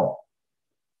experience at all.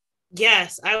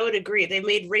 Yes, I would agree. They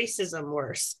made racism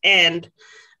worse. And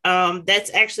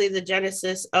that's actually the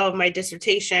genesis of my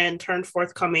dissertation turned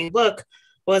forthcoming book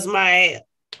was my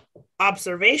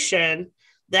observation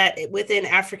that within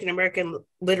African American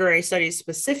literary studies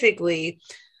specifically,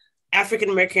 African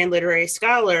American literary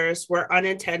scholars were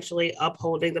unintentionally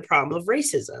upholding the problem of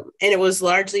racism. And it was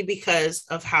largely because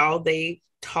of how they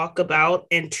talk about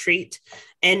and treat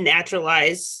and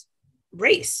naturalize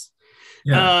race.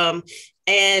 Yeah.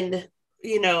 And,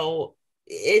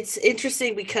 it's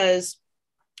interesting because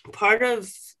part of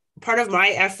my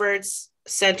efforts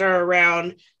center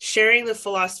around sharing the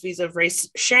philosophies of race,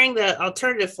 sharing the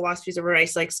alternative philosophies of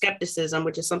race, like skepticism,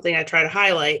 which is something I try to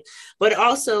highlight, but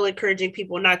also encouraging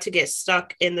people not to get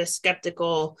stuck in the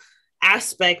skeptical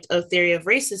aspect of theory of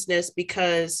racelessness,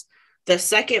 because the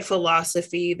second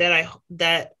philosophy that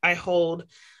I hold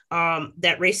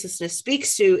that racelessness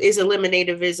speaks to is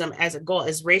eliminativism as a goal,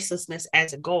 as racelessness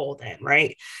as a goal then,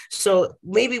 right? So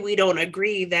maybe we don't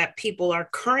agree that people are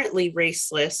currently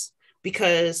raceless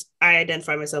because I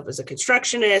identify myself as a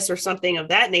constructionist or something of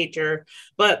that nature,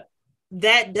 but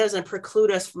that doesn't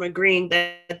preclude us from agreeing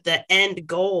that the end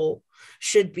goal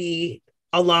should be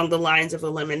along the lines of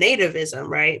eliminativism,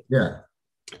 right? Yeah.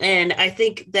 And I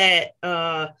think that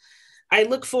I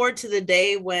look forward to the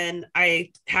day when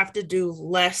I have to do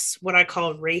less what I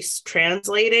call race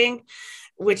translating,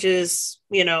 which is,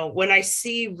 you know, when I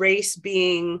see race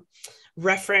being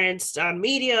referenced on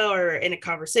media or in a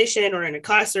conversation or in a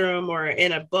classroom or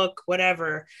in a book,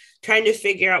 whatever, trying to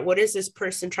figure out what is this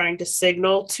person trying to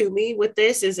signal to me with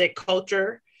this? Is it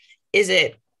culture? Is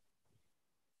it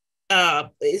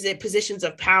positions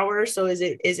of power? So is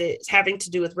it having to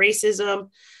do with racism?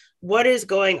 What is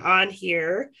going on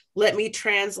here? Let me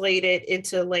translate it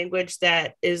into language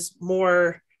that is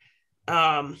more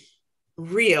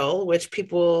real, which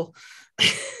people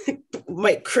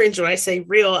might cringe when I say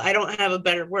real. I don't have a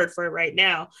better word for it right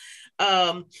now.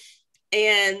 And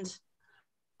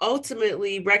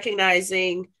ultimately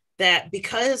recognizing that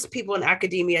because people in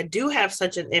academia do have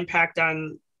such an impact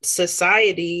on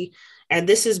society, and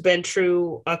this has been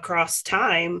true across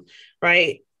time,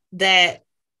 right? That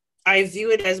I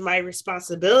view it as my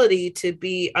responsibility to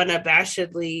be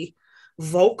unabashedly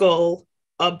vocal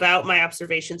about my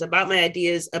observations, about my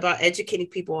ideas, about educating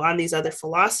people on these other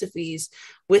philosophies,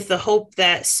 with the hope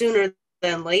that sooner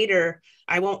than later,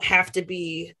 I won't have to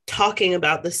be talking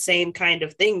about the same kind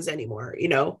of things anymore. You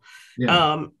know,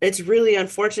 Yeah. it's really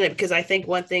unfortunate because I think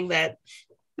one thing that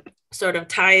sort of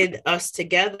tied us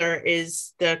together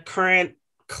is the current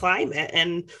climate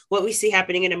and what we see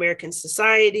happening in American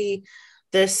society,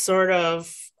 this sort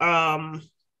of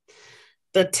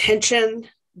the tension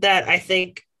that I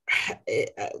think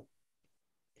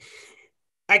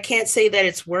I can't say that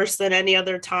it's worse than any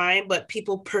other time, but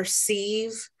people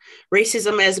perceive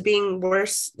racism as being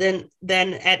worse than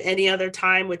at any other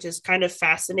time, which is kind of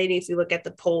fascinating if you look at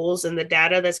the polls and the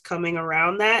data that's coming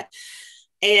around that.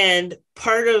 And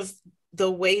part of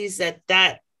the ways that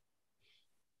that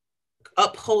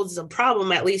upholds the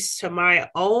problem, at least to my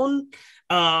own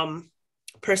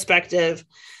perspective,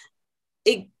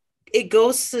 it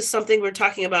goes to something we're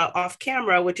talking about off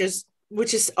camera, which is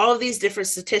all of these different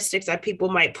statistics that people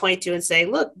might point to and say,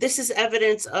 look, this is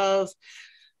evidence of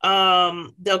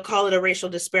they'll call it a racial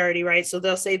disparity, right? So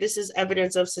they'll say this is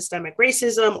evidence of systemic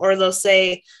racism, or they'll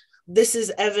say this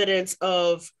is evidence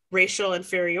of racial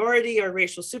inferiority or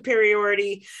racial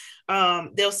superiority.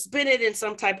 They'll spin it in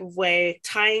some type of way,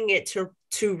 tying it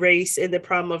to race and the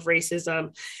problem of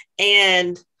racism.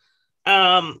 And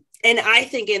I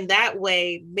think in that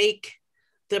way, make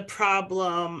the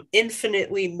problem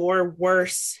infinitely more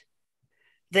worse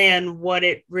than what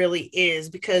it really is,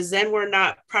 because then we're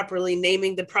not properly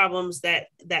naming the problems that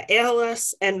ail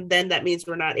us, and then that means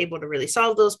we're not able to really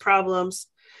solve those problems.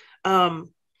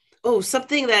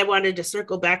 Something that I wanted to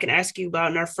circle back and ask you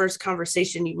about in our first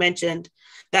conversation, you mentioned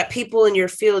that people in your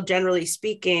field, generally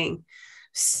speaking,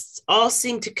 all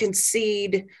seem to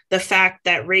concede the fact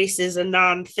that race is a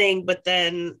non-thing, but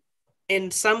then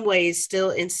in some ways still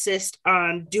insist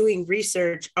on doing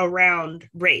research around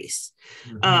race.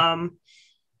 Mm-hmm.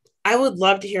 I would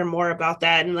love to hear more about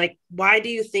that. And like, why do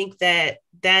you think that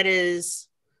is,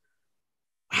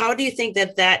 how do you think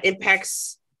that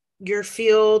impacts your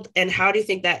field? And how do you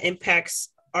think that impacts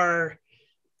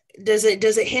does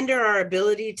it hinder our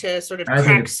ability to sort of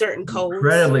crack certain codes?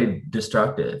 Incredibly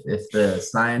destructive. If the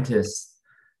scientists,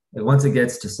 once it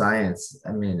gets to science,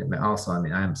 I mean, I'm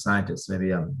a scientist,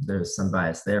 maybe there's some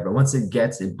bias there, but once it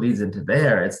bleeds into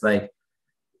there, it's like,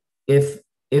 if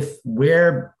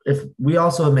we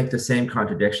also make the same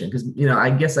contradiction, because, you know,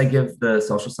 I guess I give the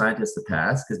social scientists the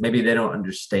pass because maybe they don't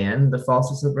understand the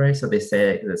falseness of race, so they say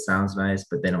it because it sounds nice,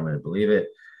 but they don't really believe it.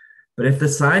 But if the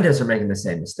scientists are making the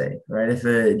same mistake, right? If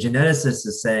a geneticist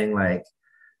is saying like,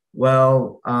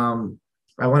 well,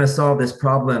 I want to solve this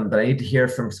problem, but I need to hear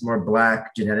from some more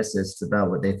Black geneticists about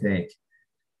what they think.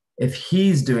 If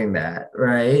he's doing that,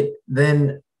 right,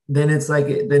 then it's like,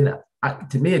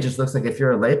 to me, it just looks like if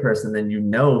you're a layperson, then you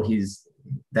know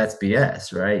that's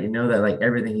BS, right? You know that like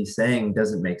everything he's saying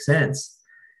doesn't make sense.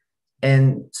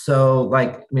 And so,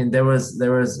 like, I mean, there was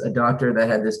a doctor that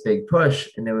had this big push,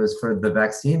 and it was for the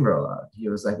vaccine rollout. He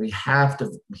was like,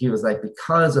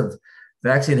 because of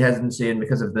vaccine hesitancy and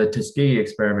because of the Tuskegee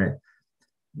experiment,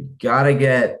 you gotta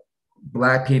get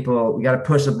Black people, we gotta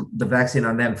push the vaccine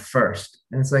on them first.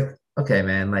 And it's like, okay,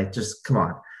 man, like, just come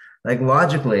on. Like,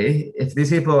 logically, if these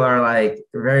people are like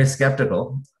very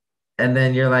skeptical, and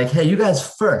then you're like, hey, you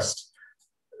guys first,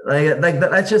 like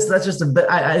that's just a bit.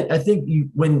 I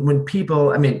think when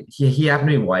people, I mean, he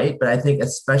happened to be white, but I think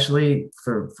especially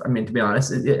to be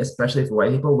honest, especially for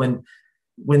white people,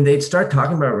 when they start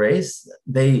talking about race,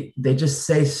 they just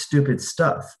say stupid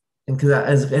stuff. And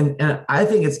because and I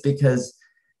think it's because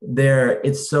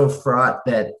it's so fraught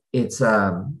that it's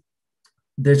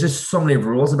there's just so many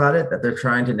rules about it that they're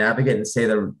trying to navigate and say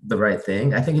the right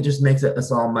thing. I think it just makes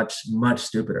us all much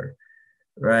stupider,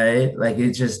 right? Like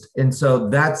it just, and so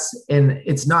and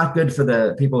it's not good for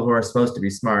the people who are supposed to be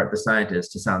smart, the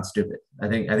scientists, to sound stupid. I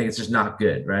think it's just not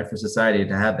good, right, for society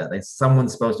to have that. Like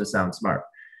someone's supposed to sound smart,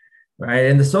 right?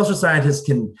 And the social scientists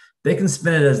can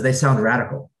spin it as they sound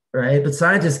radical, right? But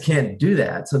scientists can't do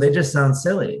that, so they just sound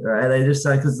silly, right? They just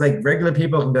sound, because like regular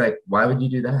people can be like, why would you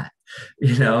do that?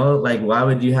 Like why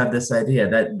would you have this idea?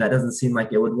 That doesn't seem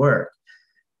like it would work.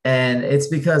 And it's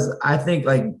because I think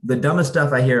like the dumbest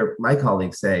stuff I hear my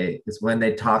colleagues say is when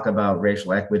they talk about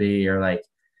racial equity, or like,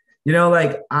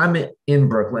 like I'm in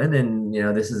Brooklyn, and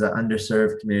this is an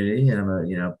underserved community,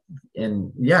 and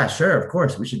and yeah, sure, of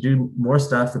course, we should do more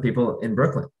stuff for people in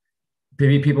Brooklyn,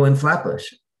 maybe people in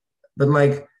Flatbush, but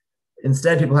like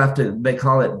instead people they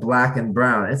call it black and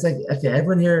brown. It's like, okay,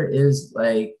 everyone here is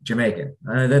like Jamaican.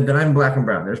 Then I'm black and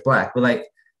brown. There's black, but like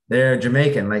they're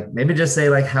Jamaican. Like maybe just say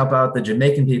like, how about the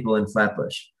Jamaican people in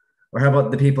Flatbush? Or how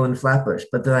about the people in Flatbush?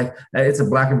 But they're like, it's a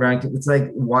black and brown. It's like,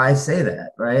 why say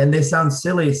that, right? And they sound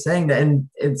silly saying that, and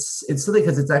it's silly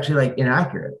because it's actually like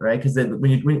inaccurate, right? Because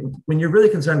when you're really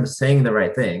concerned with saying the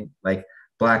right thing, like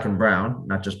black and brown,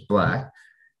 not just black,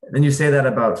 then you say that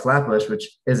about Flatbush,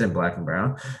 which isn't black and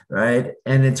brown, right?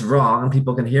 And it's wrong, and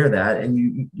people can hear that,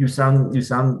 and you sound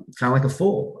kind of like a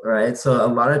fool, right? So a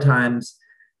lot of times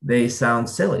they sound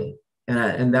silly,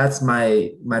 and that's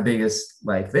my biggest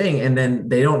like thing. And then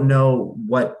they don't know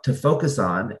what to focus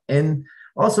on. And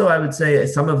also, I would say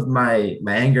some of my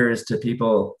anger is to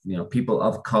people, people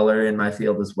of color in my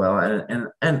field as well.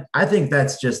 And I think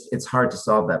that's just, it's hard to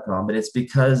solve that problem, but it's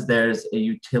because there's a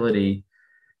utility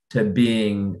to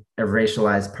being a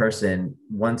racialized person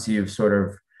once you've sort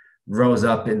of rose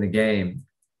up in the game.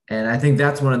 And I think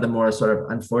that's one of the more sort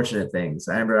of unfortunate things.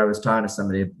 I remember I was talking to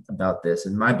somebody about this,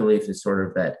 and my belief is sort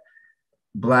of that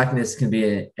Blackness can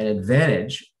be an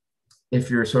advantage if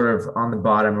you're sort of on the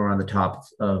bottom or on the top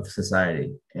of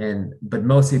society. But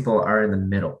most people are in the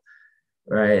middle,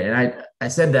 right? And I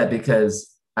said that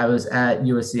because I was at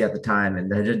USC at the time, and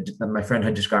my friend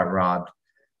had just got robbed.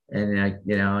 And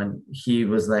and he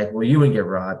was like, "Well, you wouldn't get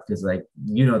robbed because, like,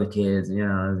 the kids, And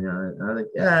I was like,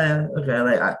 "Yeah, okay."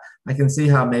 Like, I can see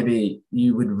how maybe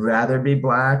you would rather be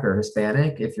black or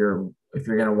Hispanic if you're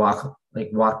gonna walk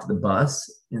to the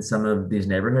bus in some of these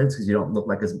neighborhoods because you don't look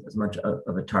like as much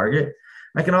of a target.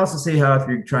 I can also see how if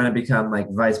you're trying to become like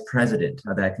vice president,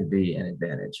 how that could be an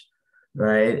advantage,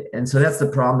 right? And so that's the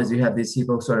problem, is you have these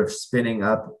people sort of spinning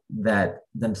up that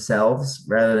themselves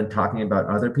rather than talking about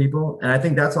other people. And I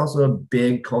think that's also a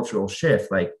big cultural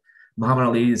shift. Like Muhammad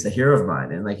Ali is a hero of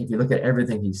mine, and like if you look at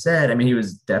everything he said, I mean, he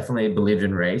was definitely believed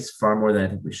in race far more than I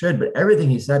think we should, but everything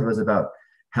he said was about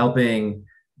helping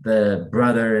the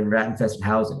brother in rat infested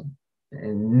housing,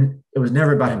 and it was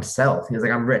never about himself. He was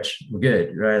like, "I'm rich, I'm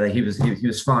good," right? Like he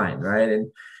was fine, right?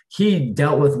 And he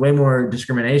dealt with way more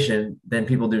discrimination than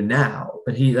people do now.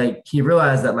 But he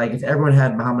realized that like if everyone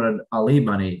had Muhammad Ali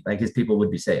money, like his people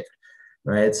would be safe,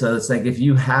 right? So it's like if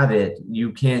you have it,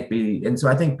 you can't be. And so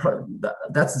I think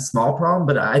that's a small problem,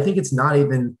 but I think it's not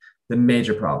even the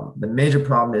major problem. The major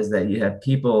problem is that you have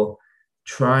people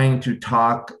trying to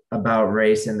talk about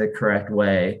race in the correct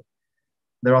way.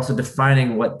 They're also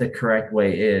defining what the correct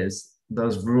way is.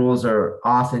 Those rules are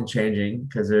often changing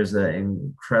because there's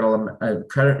an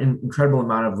incredible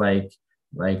amount of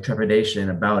like trepidation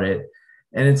about it,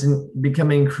 and it's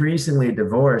becoming increasingly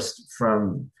divorced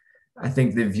from, I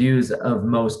think, the views of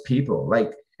most people.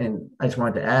 Like, and I just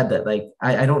wanted to add that like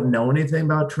I don't know anything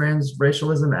about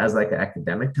transracialism as like an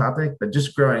academic topic, but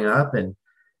just growing up, and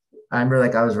I remember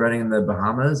like I was running in the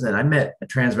Bahamas, and I met a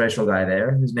transracial guy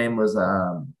there. His name was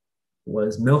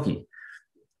Milky,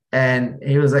 and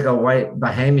he was like a white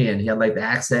Bahamian. He had like the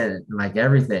accent and like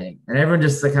everything, and everyone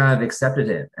just like, kind of accepted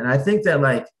him. And I think that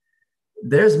like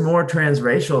there's more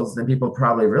transracials than people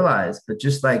probably realize, but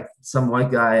just like some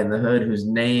white guy in the hood whose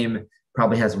name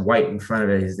probably has white in front of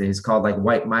it, he's called like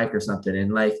White Mike or something,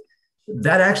 and like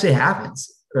that actually happens,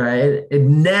 right? It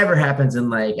never happens in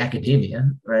like academia,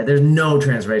 right? There's no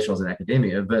transracials in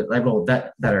academia, but like, well,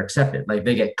 that are accepted, like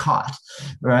they get caught,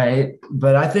 right?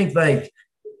 But I think like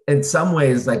in some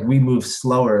ways, like we move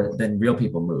slower than real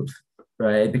people move,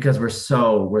 right? Because we're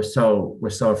so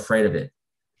afraid of it.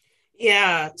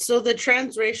 Yeah. So the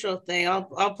transracial thing,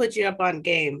 I'll put you up on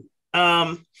game.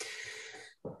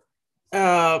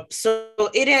 So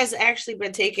it has actually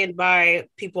been taken by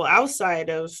people outside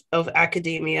of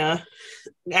academia.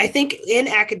 I think in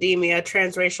academia,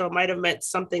 transracial might have meant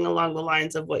something along the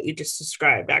lines of what you just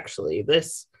described, actually.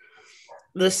 This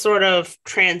sort of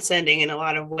transcending in a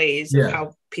lot of ways of Yeah.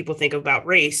 how people think about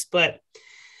race. But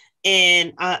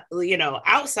in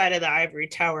outside of the ivory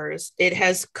towers, it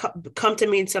has come to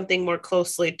mean something more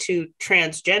closely to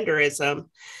transgenderism,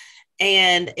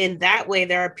 and in that way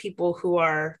there are people who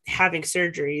are having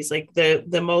surgeries. Like the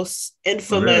most Oh, really?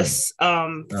 infamous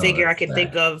Oh, figure I that's can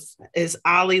think sad. of is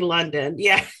Ollie London.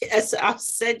 Yeah. Yes, I'll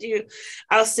send you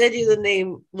the name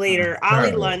Oh, later. that's Ollie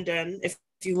terrible. London, if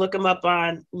you look them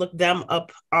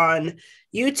up on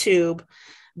YouTube,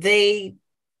 they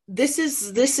this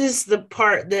is the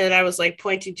part that I was like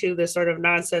pointing to, the sort of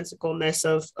nonsensicalness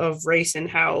of race and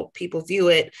how people view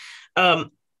it.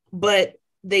 But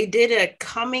they did a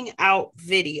coming out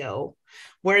video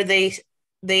where they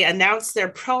announced their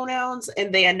pronouns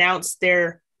and they announced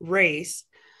their race.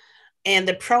 And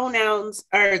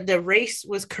the race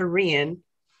was Korean,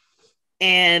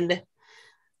 and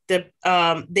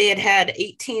they had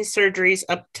 18 surgeries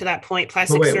up to that point, But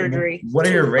plastic wait, surgery what are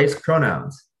to your race look.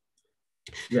 pronouns?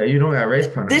 Yeah, you don't got race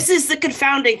This pronouns. is the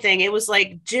confounding thing. It was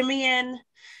like Jimian,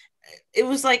 it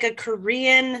was like a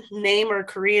Korean name or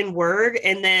Korean word,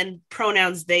 and then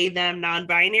pronouns they, them, non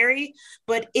binary.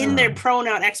 But in their Um,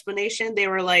 pronoun explanation, they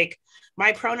were like,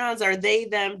 my pronouns are they,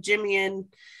 them, Jimian,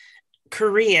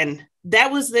 Korean.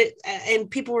 That was and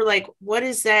people were like, what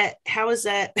is that? How is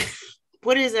that?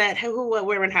 What is that? Who, what,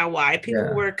 where, and how, why? People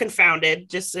yeah. were confounded,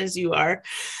 just as you are.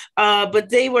 But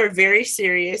they were very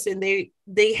serious, and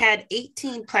they had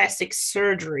 18 plastic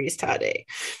surgeries, Tade,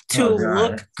 to Oh God,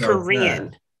 look that's so sad.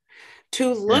 Korean, to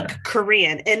Yeah. look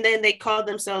Korean, and then they called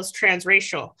themselves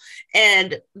transracial.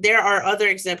 And there are other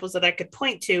examples that I could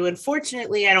point to.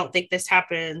 Unfortunately, I don't think this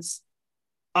happens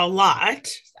a lot.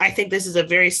 I think this is a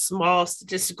very small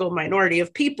statistical minority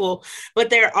of people, but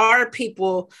there are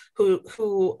people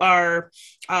who are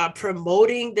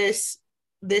promoting this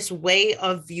way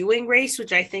of viewing race,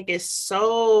 which I think is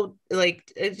so like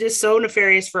it's just so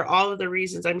nefarious for all of the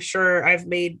reasons I'm sure I've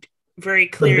made very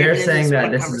So clear they're even in saying this that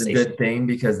one this is a conversation. good thing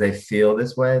because they feel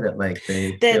this way, that like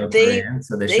they feel That Korean,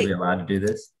 so they should be they allowed to do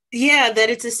this. yeah, that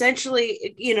it's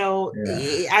essentially, Yeah.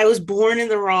 I was born in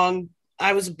the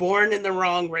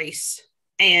wrong, race.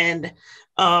 And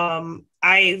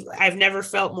I've never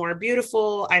felt more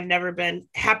beautiful. I've never been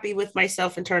happy with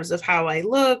myself in terms of how I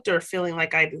looked or feeling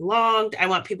like I belonged. I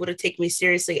want people to take me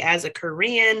seriously as a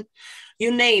Korean,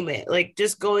 you name it, like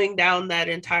just going down that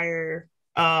entire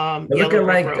They're yellow looking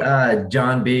brick like road.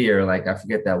 John B, or like I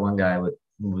forget that one guy with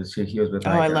who was he was with Oh,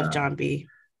 like I love John B.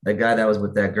 the guy that was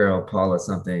with that girl Paula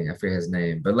something, I forget his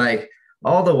name, but like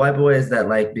all the white boys that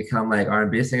like become like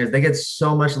R&B singers, they get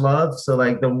so much love. So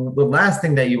like the last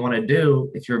thing that you want to do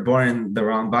if you're born in the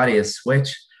wrong body is switch,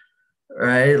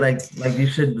 right? Like you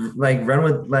should like run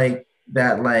with like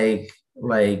that like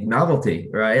novelty,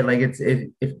 right? Like it's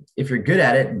if you're good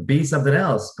at it, be something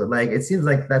else. But like it seems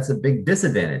like that's a big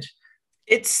disadvantage,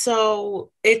 It's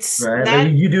right? Like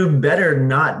not you do better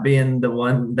not being the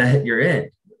one that you're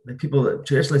in. Like people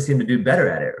traditionally seem to do better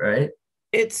at it, right?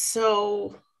 it's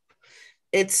so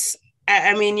it's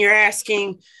I mean, you're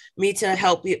asking me to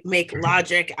help you make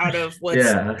logic out of what's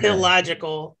Yeah. Okay.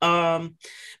 illogical.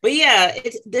 But yeah,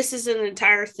 this is an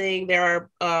entire thing.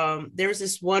 There's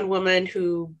this one woman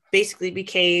who basically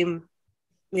became,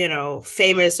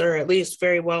 famous, or at least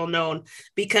very well known,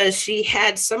 because she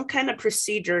had some kind of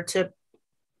procedure to,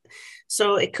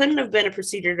 so it couldn't have been a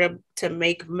procedure to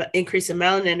make increase in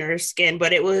melanin in her skin,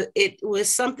 but it was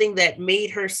something that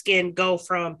made her skin go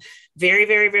from very,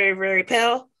 very, very, very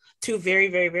pale to very,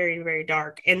 very, very, very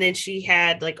dark. And then she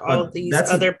had like all But of these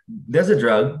that's a other. there's a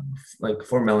drug like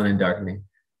for melanin darkening.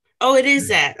 Oh, it is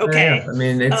that. Yeah, yeah. Okay. I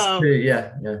mean, it's Um, pretty,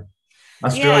 yeah, yeah.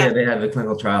 Australia, yeah, they had a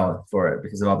clinical trial for it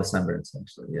because of all the sunburns,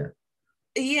 actually. Yeah.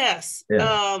 yes.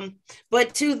 Yeah.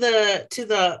 But to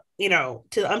the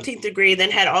umpteenth degree,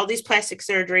 then had all these plastic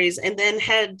surgeries, and then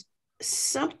had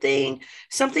something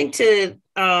to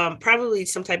probably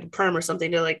some type of perm or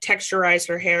something to like texturize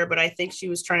her hair. But I think she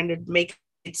was trying to make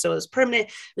it so it's permanent.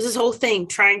 There's this whole thing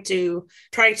trying to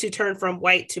turn from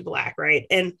white to black, right?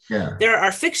 And Yeah. there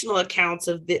are fictional accounts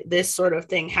of this sort of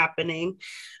thing happening.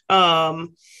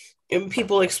 Um, and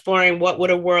people exploring what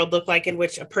would a world look like in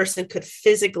which a person could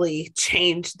physically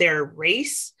change their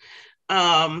race.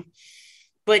 Um,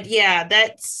 but yeah,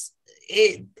 that's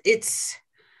it.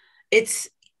 It's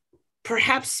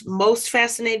perhaps most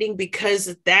fascinating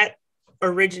because that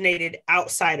originated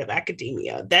outside of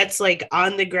academia. That's like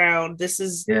on the ground. This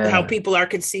is how people are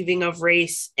conceiving of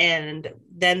race, and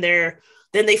then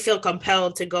they feel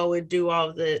compelled to go and do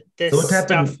all this So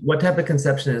stuff. what type of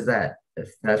conception is that?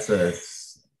 If that's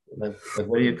like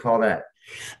what do you call that?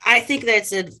 I think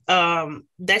that's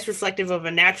reflective of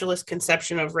a naturalist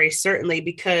conception of race, certainly,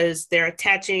 because they're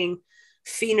attaching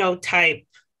phenotype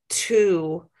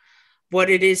to what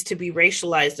it is to be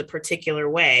racialized a particular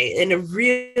way in a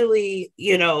really,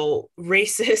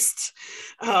 racist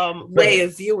way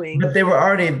of viewing. But they were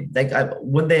already like,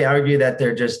 wouldn't they argue that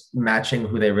they're just matching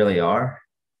who they really are?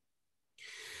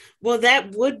 Well,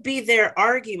 that would be their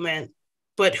argument,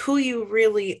 but who you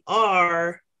really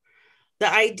are,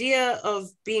 the idea of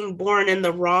being born in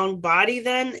the wrong body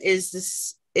then is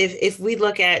this. If we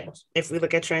look at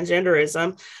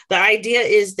transgenderism, the idea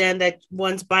is then that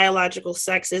one's biological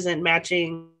sex isn't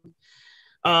matching.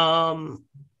 I'm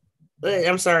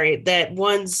sorry, that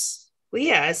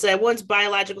it's that one's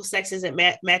biological sex isn't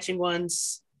matching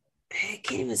one's. I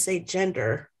can't even say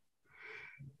gender,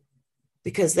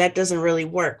 because that doesn't really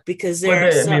work, because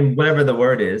whatever the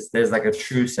word is, there's like a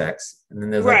true sex, and then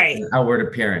there's like an outward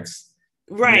appearance.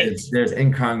 Right. They're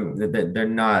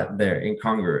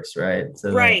incongruous, right?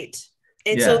 So right.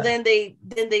 So then they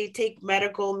take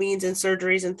medical means and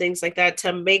surgeries and things like that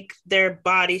to make their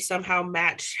body somehow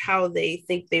match how they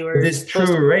think they were. This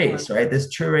true race, right? This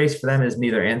true race for them is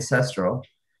neither ancestral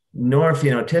nor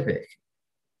phenotypic.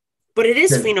 But it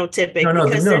is phenotypic.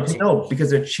 No, because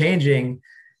they're changing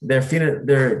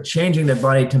they're changing their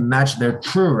body to match their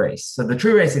true race. So the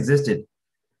true race existed,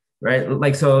 right?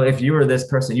 Like, so if you were this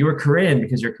person, you were Korean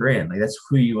because you're Korean. Like, that's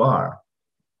who you are.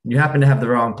 You happen to have the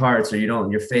wrong parts, or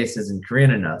your face isn't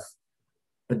Korean enough.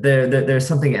 But there's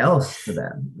something else to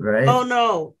them, right? Oh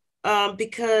no,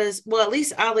 because at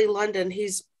least Ali London,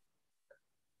 he's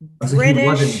British. So he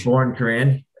wasn't born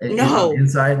Korean. No,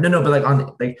 inside. No,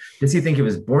 but does he think he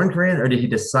was born Korean, or did he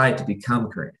decide to become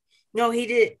Korean? No, he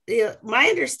did. My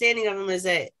understanding of him is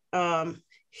that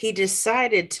he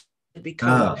decided to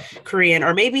become Korean,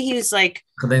 or maybe he was like.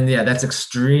 Then that's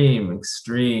extreme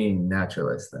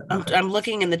naturalist. Then I'm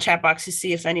looking in the chat box to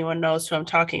see if anyone knows who I'm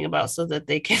talking about, so that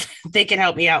they can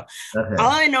help me out. Okay.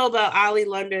 All I know about Ali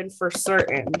London for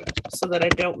certain, so that I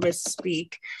don't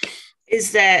misspeak,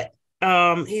 is that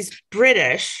he's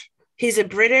British. He's a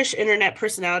British internet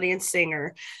personality and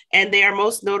singer, and they are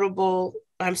most notable.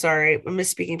 I'm sorry, I'm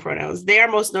misspeaking pronouns. They are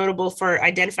most notable for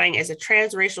identifying as a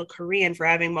transracial Korean for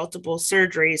having multiple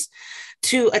surgeries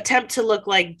to attempt to look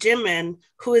like Jimin,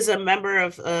 who is a member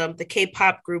of the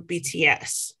K-pop group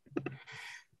BTS.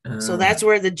 So that's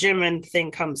where the Jimin thing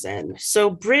comes in.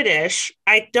 So British,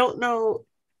 I don't know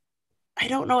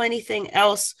anything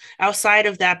else outside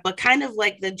of that, but kind of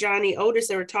like the Johnny Otis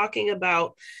they were talking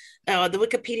about. The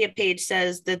Wikipedia page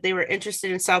says that they were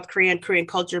interested in South Korean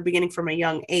culture beginning from a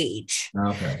young age.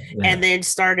 Okay. Yeah. And then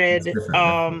started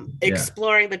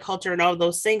exploring the culture and all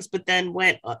those things, but then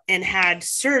went and had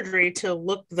surgery to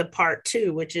look the part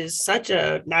too, which is such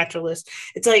a naturalist.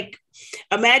 It's like,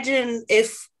 imagine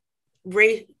if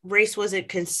race wasn't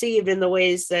conceived in the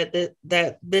ways that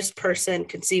this person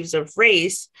conceives of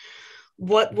race.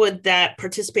 What would that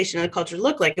participation in the culture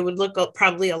look like? It would look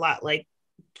probably a lot like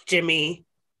Jimmy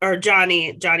or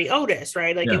Johnny Otis,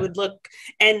 right? Like it would look,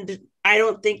 and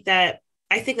I think that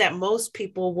most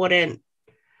people wouldn't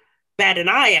bat an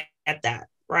eye at that,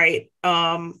 right?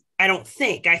 I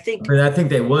think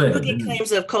they would. Looking at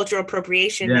claims of cultural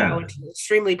appropriation now, which is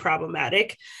extremely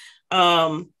problematic.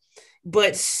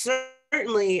 But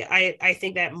certainly I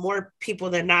think that more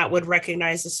people than not would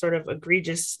recognize the sort of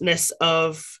egregiousness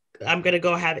of, I'm going to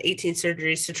go have 18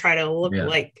 surgeries to try to look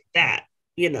like that,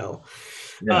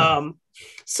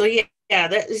 So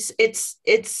it's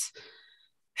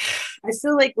I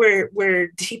feel like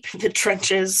we're deep in the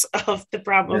trenches of the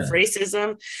problem of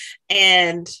racism,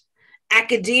 and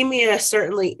academia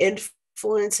certainly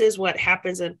influences what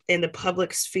happens in the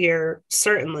public sphere,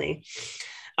 certainly.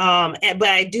 But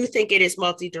I do think it is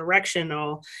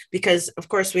multi-directional, because of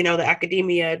course we know that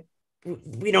academia,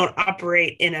 we don't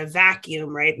operate in a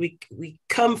vacuum, right? We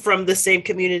come from the same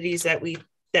communities that we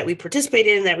participate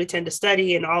in, that we tend to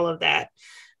study, and all of that.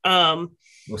 Well,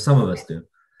 some of us do.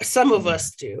 Some of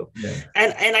us do. Yeah.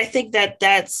 And I think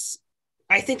that's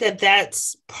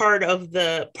part of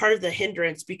the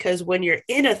hindrance, because when you're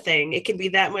in a thing, it can be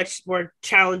that much more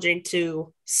challenging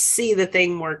to see the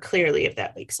thing more clearly, if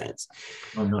that makes sense.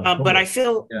 Oh, no, but I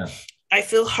feel I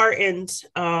feel heartened,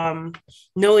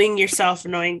 knowing yourself,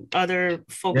 knowing other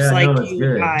folks Yeah, like no, it's you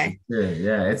and good. I. It's good.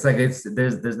 Yeah, it's like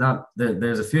there's not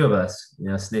there's a few of us,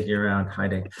 sneaking around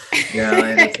hiding,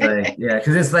 and it's like yeah,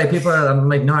 because it's like people are. I'm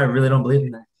like, no, I really don't believe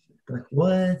in that. They're like,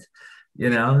 what?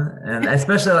 And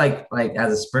especially like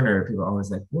as a sprinter, people are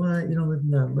always like, what? You don't live in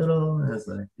the middle? And it's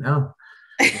like, no,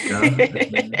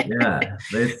 yeah,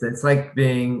 but it's like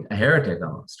being a heretic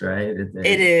almost, right? It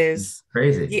It's is.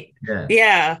 crazy. Ye- Yeah,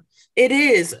 Yeah, it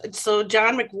is. So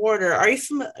John McWhorter, are you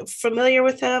familiar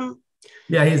with him?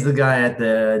 yeah. He's the guy at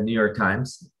the New York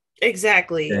Times.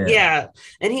 Exactly. Yeah, yeah. Yeah.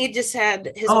 And he just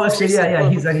had his Oh, most actually, yeah,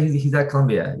 recent yeah. book. He's at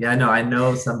Columbia. Yeah, I know. I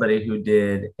know somebody who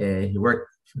did a who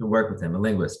worked with him, a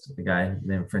linguist, a guy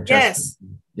named Francesco. Yes,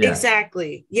 Yeah.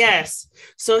 exactly. Yes.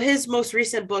 So his most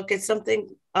recent book is something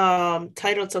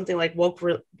titled something like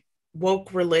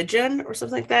woke religion or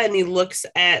something like that. And he looks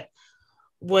at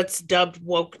what's dubbed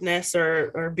wokeness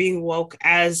or being woke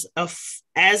as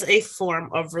as a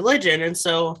form of religion. And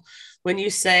so when you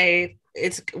say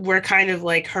we're kind of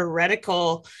like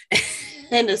heretical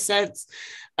in a sense,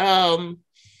 um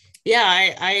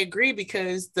yeah, I agree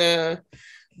because the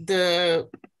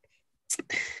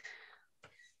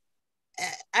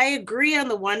I agree on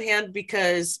the one hand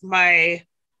because my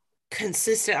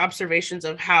consistent observations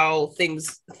of how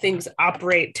things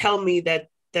operate tell me that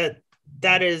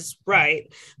is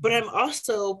right, but I'm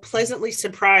also pleasantly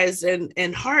surprised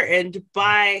and heartened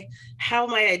by how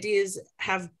my ideas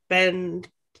have been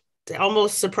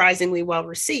almost surprisingly well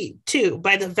received too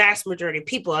by the vast majority of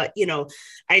people.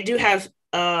 I do have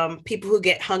people who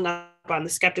get hung up on the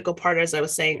skeptical part, as I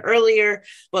was saying earlier,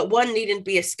 but one needn't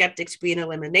be a skeptic to be an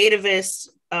eliminativist.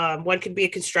 One can be a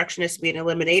constructionist to be an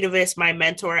eliminativist. My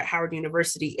mentor at Howard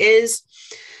University is.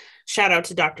 Shout out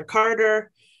to Dr.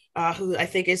 Carter, who I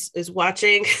think is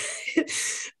watching.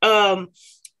 um,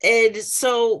 and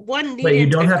so one Wait, you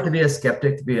needn't don't have to agree. be a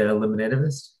skeptic to be an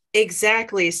eliminativist.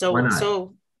 Exactly. Why So not?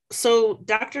 so so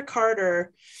Dr.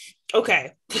 Carter,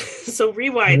 okay. So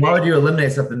And why would rewinding. you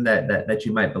eliminate something that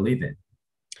you might believe in?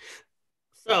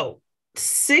 So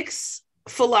six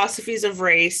philosophies of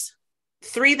race,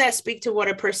 three that speak to what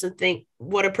a person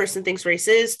thinks race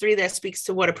is, three that speaks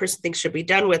to what a person thinks should be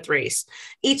done with race.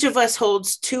 Each of us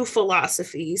holds two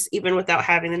philosophies, even without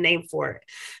having a name for it.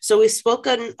 So we've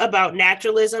spoken about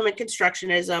naturalism and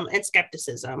constructionism and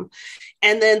skepticism.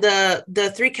 And then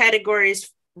the three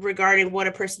categories regarding what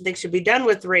a person thinks should be done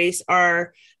with race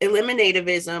are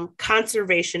eliminativism,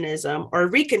 conservationism, or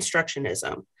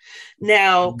reconstructionism.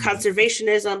 Now, Mm.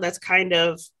 conservationism,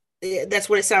 that's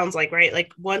what it sounds like, right?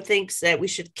 Like one thinks that we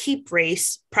should keep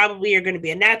race. Probably you're going to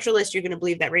be a naturalist. You're going to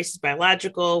believe that race is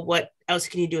biological. What else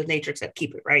can you do with nature except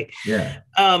keep it, right? Yeah.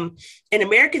 In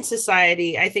American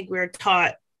society, I think we're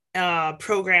taught,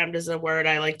 programmed is a word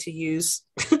I like to use.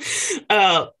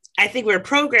 uh, I think we're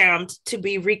programmed to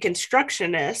be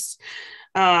reconstructionists,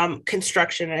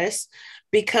 constructionists,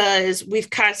 because we've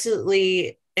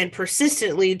constantly and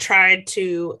persistently tried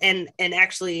to and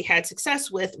actually had success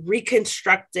with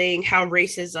reconstructing how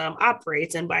racism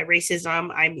operates. And by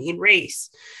racism, I mean race,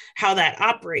 how that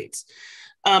operates.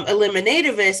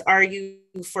 Eliminativists argue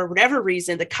for whatever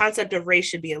reason the concept of race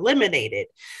should be eliminated.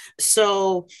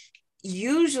 So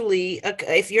usually,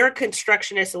 if you're a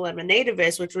constructionist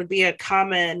eliminativist, which would be a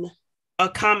common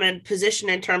position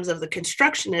in terms of the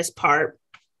constructionist part,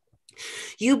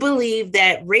 you believe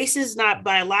that race is not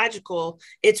biological,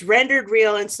 it's rendered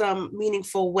real in some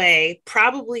meaningful way.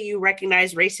 Probably you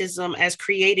recognize racism as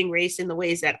creating race in the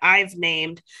ways that I've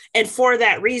named. And for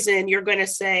that reason, you're going to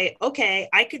say, okay,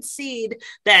 I concede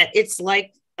that it's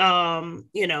like,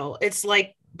 it's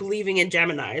like believing in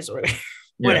Geminis or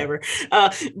Yeah. whatever.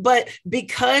 But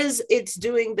because it's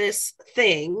doing this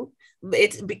thing,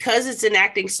 it's because it's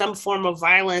enacting some form of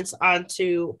violence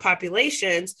onto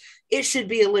populations, it should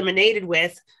be eliminated.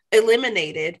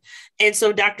 And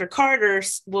so Dr. Carter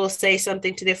will say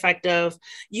something to the effect of,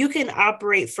 you can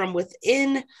operate from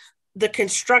within the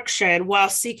construction while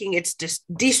seeking its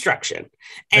destruction.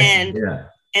 I see. And Yeah.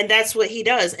 and that's what he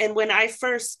does. And when I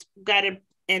first got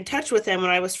in touch with him,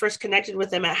 when I was first connected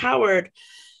with him at Howard,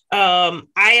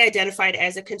 I identified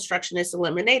as a constructionist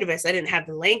eliminativist. I didn't have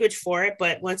the language for it,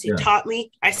 but once he Yeah. taught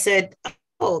me, I said,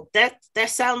 "Oh, that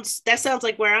sounds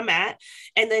like where I'm at."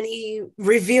 And then he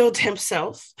revealed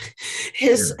himself,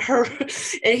 Yeah.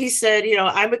 and he said,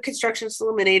 "I'm a constructionist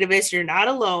eliminativist. You're not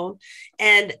alone."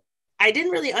 And I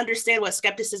didn't really understand what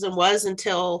skepticism was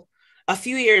until a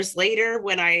few years later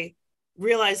when I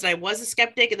realized I was a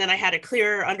skeptic, and then I had a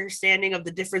clearer understanding of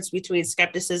the difference between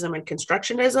skepticism and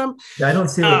constructionism. Yeah, I don't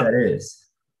see what Uh, that is.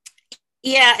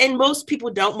 Yeah, and most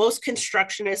people don't. Most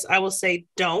constructionists, I will say,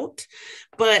 don't.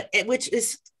 But which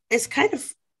is kind of Are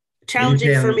you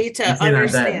challenging for saying me you to saying that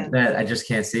understand. I just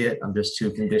can't see it? I'm just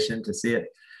too conditioned to see it.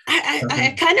 I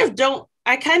Something. kind of don't.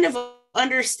 I kind of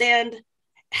understand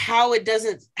how it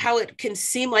doesn't, how it can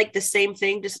seem like the same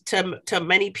thing just to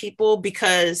many people,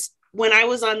 because when I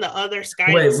was on the other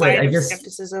Wait. side I of guess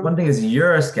skepticism, one thing is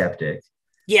you're a skeptic.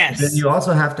 Then yes. you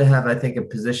also have to have, I think, a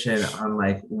position on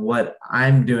like what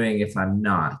I'm doing if I'm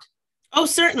not. Oh,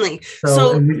 certainly. So,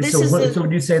 So this is so the,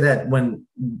 would you say that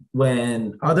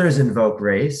when others invoke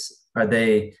race, are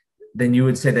they? Then you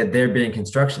would say that they're being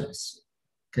constructionists,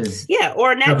 because yeah,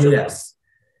 or okay, yeah. naturalists.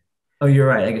 Oh, you're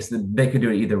right. I guess they could do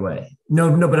it either way.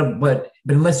 No, but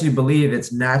unless you believe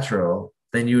it's natural,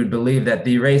 then you would believe that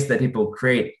the race that people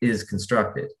create is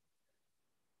constructed.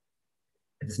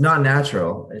 If it's not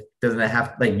natural, it doesn't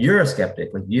have like you're a skeptic.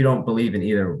 Like you don't believe in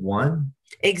either one.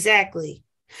 Exactly.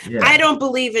 I Yeah, don't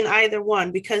believe in either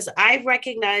one, because I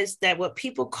recognize that what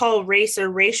people call race or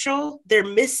racial, they're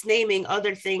misnaming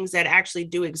other things that actually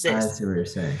do I exist. see what you're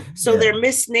saying. So Yeah. they're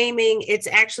misnaming, it's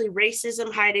actually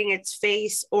racism hiding its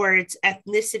face, or its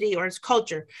ethnicity, or its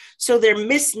culture. So they're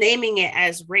misnaming it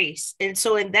as race. And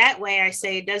so in that way, I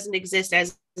say it doesn't exist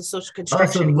as a social Also,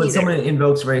 construction when someone either.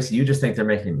 invokes race, you just think they're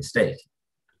making a mistake.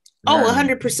 Oh,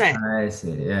 That 100%. I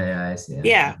see. Yeah, I see. Yeah,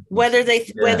 Yeah, whether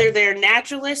they're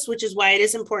naturalists, which is why it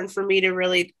is important for me to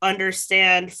really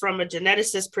understand from a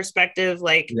geneticist perspective,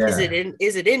 like yeah.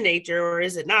 is it in nature or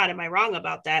is it not? Am I wrong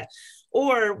about that?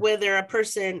 Or whether a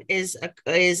person is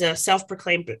a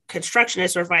self-proclaimed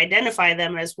constructionist, or if I identify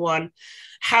them as one,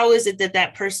 how is it that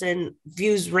that person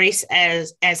views race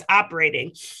as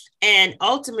operating? And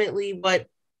ultimately,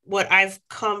 what I've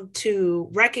come to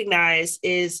recognize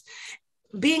is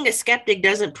being a skeptic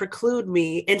doesn't preclude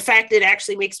me. In fact, it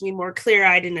actually makes me more clear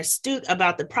eyed and astute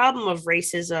about the problem of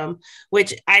racism,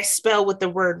 which I spell with the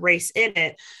word race in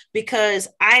it, because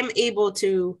I'm able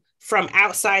to, from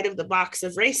outside of the box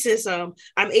of racism,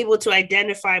 I'm able to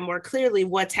identify more clearly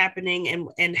what's happening,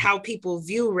 and how people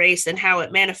view race and how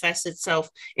it manifests itself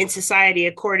in society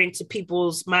according to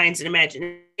people's minds and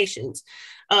imaginations.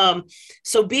 Um,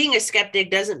 so being a skeptic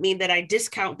doesn't mean that I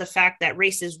discount the fact that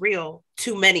race is real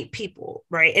to many people,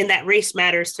 right? And that race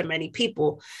matters to many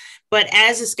people. But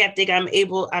as a skeptic, I'm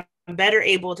better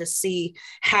able to see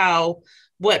how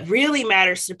what really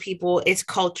matters to people is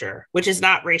culture, which is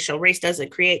not racial. Race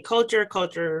doesn't create culture.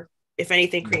 Culture, if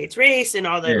anything, creates race and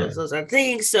all Yeah. those other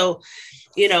things. So,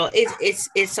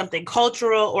 it's something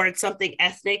cultural, or it's something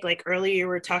ethnic. Like earlier, you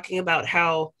were talking about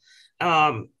how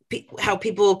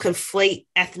people conflate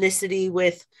ethnicity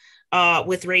with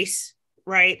race,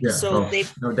 right? Yeah. So Oh, they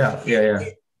no doubt. it, Yeah.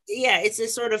 it yeah, it's a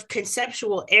sort of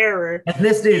conceptual error.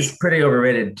 Ethnicity is pretty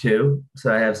overrated too.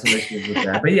 So I have some issues with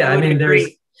that. But yeah, I I would mean,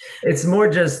 agree. it's more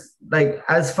just like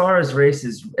as far as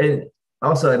races, and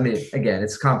also, I mean, again,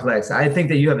 it's complex. I think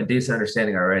that you have a decent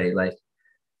understanding already. Like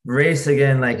race,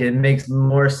 again, like it makes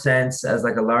more sense as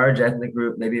like a large ethnic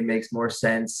group. Maybe it makes more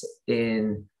sense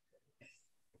in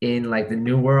like the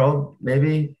new world,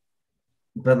 maybe.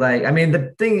 But like, I mean,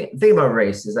 the thing about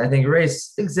race is, I think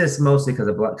race exists mostly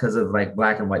because of like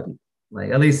black and white people.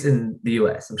 Like at least in the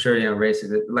U.S., I'm sure race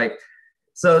is like.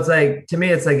 So it's like to me,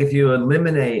 it's like if you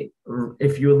eliminate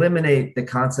the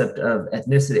concept of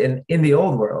ethnicity in the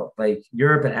old world, like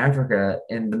Europe and Africa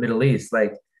and the Middle East,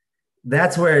 like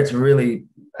that's where it's really,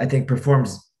 I think,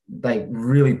 performs like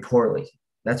really poorly.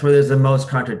 That's where there's the most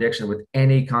contradiction with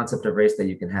any concept of race that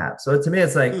you can have. So to me,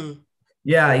 it's like, Mm.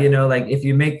 yeah, like if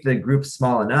you make the group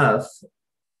small enough,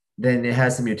 then it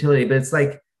has some utility. But it's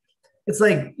like,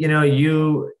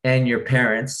 you and your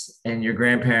parents and your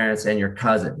grandparents and your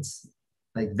cousins.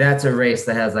 Like that's a race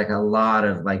that has like a lot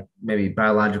of like maybe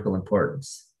biological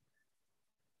importance.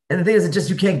 And the thing is, it just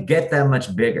you can't get that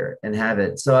much bigger and have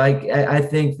it. So I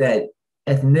think that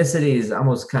ethnicity is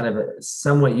almost kind of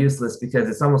somewhat useless because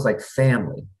it's almost like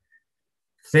family.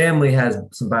 Family has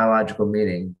some biological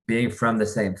meaning, being from the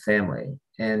same family.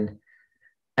 And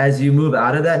as you move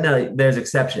out of that, no, there's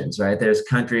exceptions, right? There's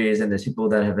countries and there's people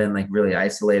that have been like really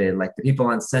isolated, like the people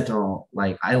on Sentinel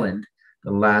like Island,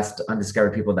 the last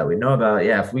undiscovered people that we know about.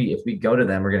 Yeah, if we go to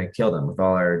them, we're gonna kill them with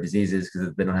all our diseases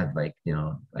because they don't have like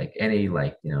like any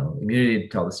like immunity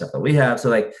to all the stuff that we have. So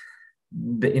like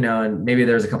and maybe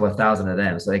there's a couple of thousand of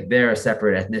them. So like they're a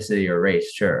separate ethnicity or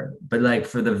race, sure. But like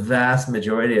for the vast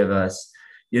majority of us,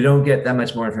 you don't get that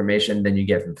much more information than you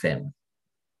get from family.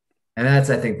 And that's,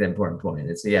 I think, the important point.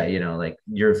 It's, yeah, like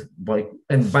you're like,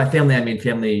 and by family, I mean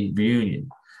family reunion.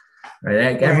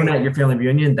 right? Like everyone Right. at your family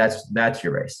reunion, that's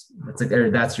your race. That's like,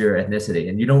 or that's your ethnicity,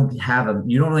 and you don't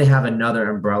really have another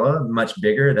umbrella much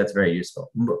bigger that's very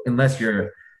useful, unless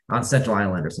you're on Central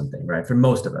Island or something, right? For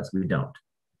most of us, we don't.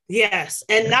 Yes.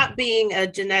 And Yeah. not being a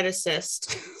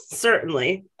geneticist,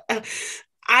 certainly.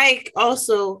 I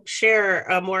also share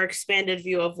a more expanded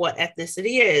view of what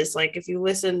ethnicity is. Like, if you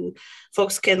listen,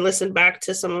 folks can listen back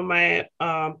to some of my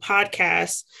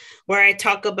podcasts where I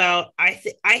talk about. I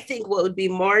think what would be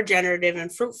more generative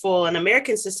and fruitful in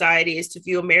American society is to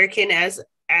view American as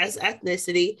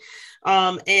ethnicity,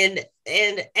 and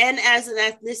as an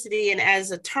ethnicity and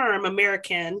as a term,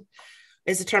 American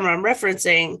is the term I'm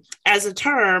referencing as a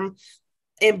term,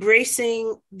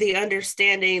 embracing the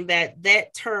understanding that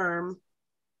that term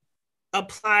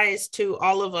applies to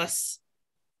all of us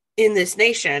in this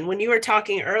nation. When you were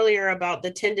talking earlier about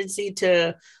the tendency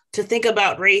to think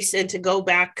about race and to go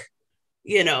back,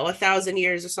 1,000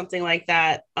 years or something like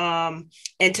that, and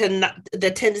to not,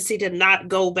 the tendency to not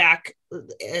go back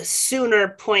a sooner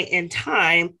point in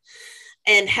time,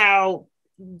 and how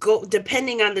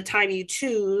depending on the time you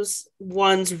choose,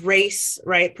 one's race,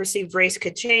 right, perceived race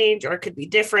could change or could be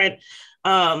different.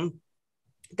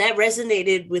 That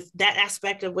resonated with that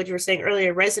aspect of what you were saying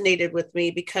earlier, resonated with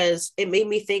me because it made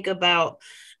me think about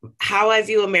how I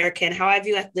view American, how I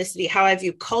view ethnicity, how I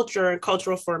view culture and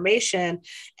cultural formation,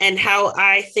 and how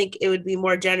I think it would be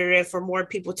more generative for more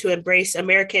people to embrace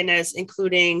American as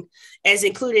including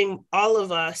all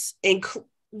of us,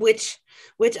 which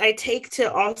I take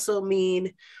to also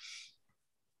mean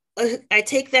I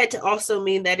take that to also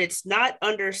mean that it's not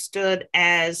understood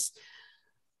as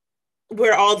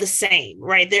we're all the same,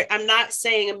 right? There, I'm not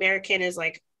saying American is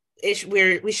like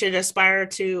we should aspire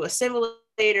to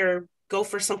assimilate or go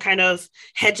for some kind of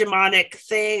hegemonic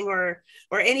thing or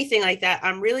anything like that.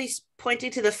 I'm really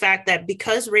pointing to the fact that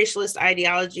because racialist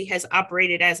ideology has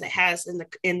operated as it has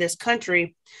in this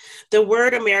country, the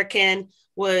word American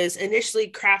was initially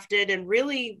crafted and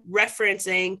really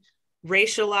referencing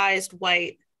racialized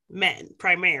white men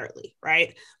primarily,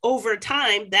 right? Over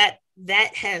time, that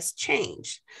has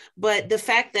changed. But the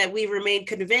fact that we remain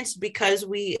convinced because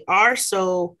we are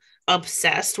so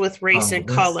obsessed with race Oh, and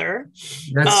color.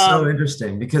 that's so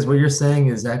interesting because what you're saying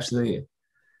is actually,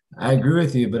 I agree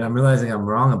with you, but I'm realizing I'm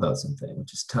wrong about something,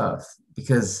 which is tough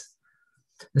because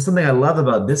there's something I love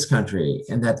about this country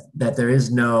and that there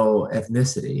is no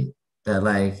ethnicity, that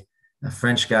like a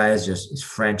French guy is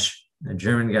French, a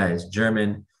German guy is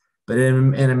German, but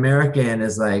in American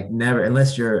is like never,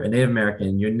 unless you're a Native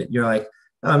American, you're like,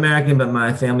 oh, American, but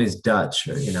my family's Dutch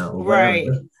or whatever. Right.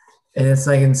 And it's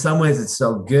like in some ways it's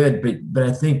so good, but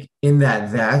I think in that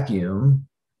vacuum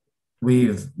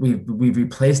we've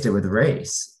replaced it with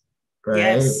race, right?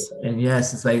 Yes. And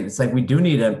yes, it's like we do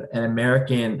need an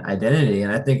American identity,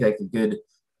 and I think like a good,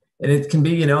 and it can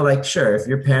be like sure, if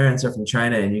your parents are from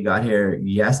China and you got here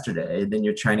yesterday, then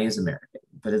you're Chinese American.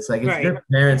 But it's like if Right. your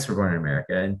parents were born in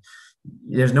America and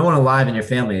there's no one alive in your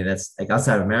family that's like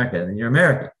outside of America, then you're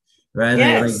American, right? Like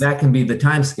Yes. that can be the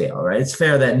time scale, right? It's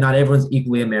fair that not everyone's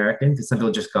equally American because some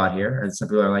people just got here and some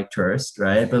people are like tourists,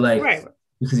 right? But like Right.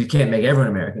 because you can't make everyone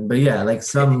American, but yeah, like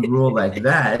some rule like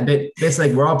that. Basically,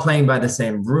 like we're all playing by the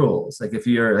same rules. Like if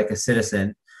you're like a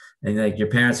citizen and like your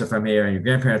parents are from here and your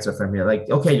grandparents are from here, like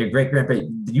okay, your great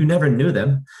grandparents, you never knew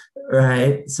them,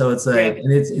 right? So it's like, Yeah.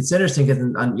 and it's interesting because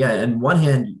on one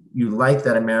hand, you like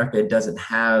that America doesn't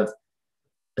have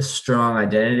a strong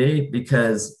identity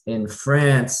because in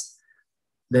France,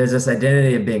 there's this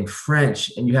identity of being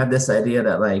French, and you have this idea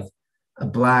that like a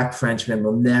black Frenchman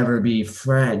will never be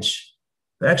French.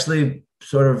 But actually,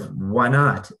 sort of, why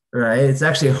not? Right? It's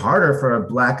actually harder for a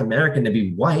black American to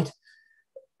be white,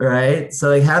 right? So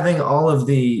like having all of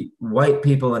the white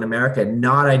people in America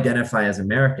not identify as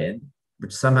American,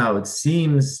 which somehow it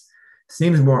seems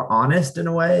more honest in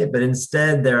a way, but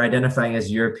instead they're identifying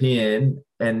as European.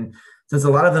 And since a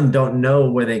lot of them don't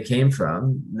know where they came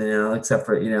from, except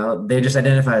for, they just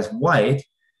identify as white.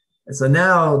 And so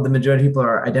now the majority of people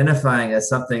are identifying as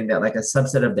something that like a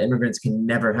subset of the immigrants can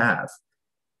never have.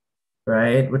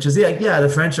 Right. Which is, yeah, the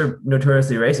French are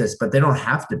notoriously racist, but they don't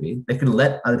have to be. They could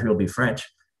let other people be French,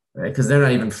 right? Because they're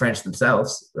not even French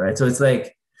themselves. Right. So it's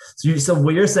like, so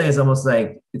what you're saying is almost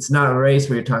like it's not race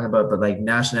what you're talking about, but like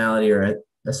nationality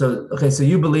okay. So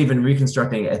you believe in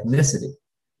reconstructing ethnicity.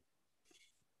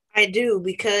 I do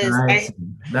because I see.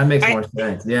 That makes more I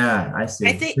sense. Yeah, I I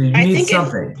see. think So you I need think it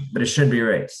something, but it should be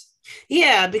race.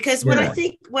 yeah, because Yeah.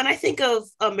 when I think of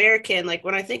American, like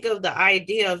when I think of the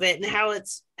idea of it and how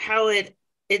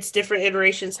its different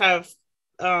iterations have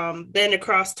been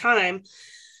across time,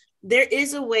 there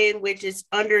is a way in which it's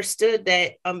understood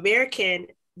that American,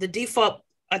 the default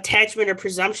attachment or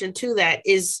presumption to that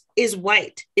is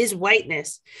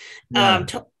whiteness. Yeah.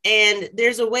 And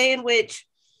there's a way in which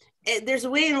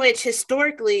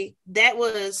historically that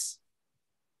was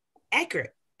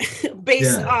accurate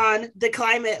based Yeah. on the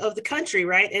climate of the country,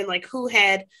 right? And like who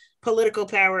had political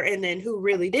power and then who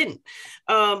really didn't.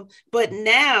 But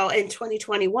now in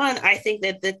 2021, I think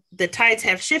that the tides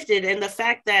have shifted, and the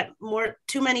fact that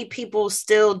too many people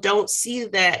still don't see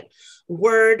that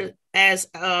word as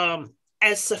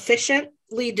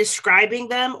sufficiently describing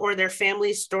them or their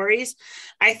family stories,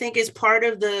 I think is part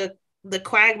of the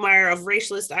quagmire of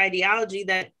racialist ideology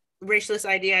that racialist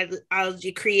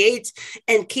ideology creates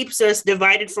and keeps us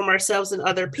divided from ourselves and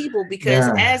other people. Because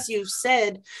Yeah. as you've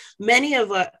said, many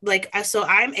of us, so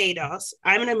I'm ADOS,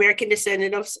 I'm an American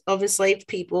descendant of enslaved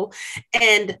people,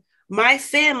 and my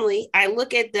family, I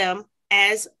look at them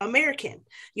as American.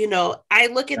 I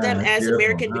look at them That's as beautiful.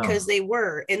 American because No.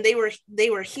 they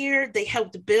were here, they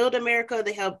helped build America,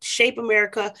 they helped shape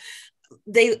America,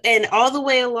 and all the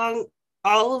way along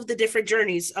all of the different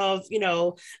journeys of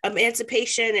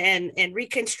emancipation and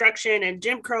reconstruction and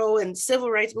Jim Crow and civil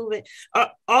rights movement,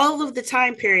 all of the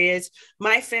time periods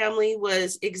my family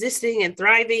was existing and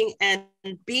thriving and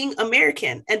being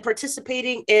American and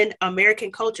participating in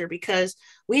American culture, because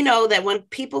we know that when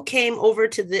people came over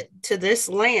to this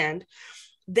land,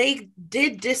 they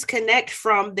did disconnect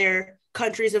from their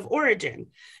countries of origin.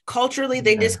 Culturally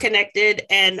they Yeah. disconnected,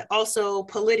 and also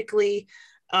politically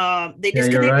they Yeah, you're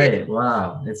disconnected. right.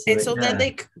 Wow. It's And so then yeah. they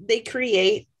And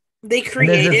there's this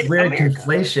created weird America.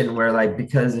 conflation where, like,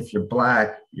 because if you're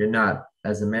black, you're not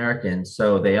as American.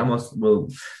 So they almost will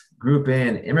group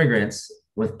in immigrants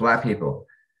with black people.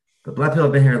 But black people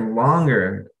have been here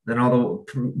longer than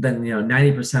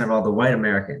 90% of all the white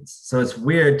Americans. So it's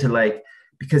weird to, like,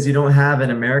 because you don't have an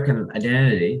American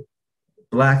identity.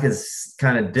 Black is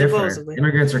kind of different. Supposedly.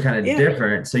 Immigrants are kind of Yeah.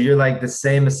 different. So you're like the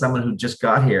same as someone who just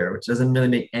got here, which doesn't really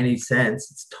make any sense.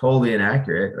 It's totally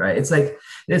inaccurate, right? It's like,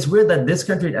 it's weird that this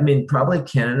country, I mean, probably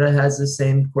Canada has the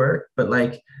same quirk, but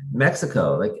like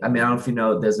Mexico, like, I mean, I don't know if you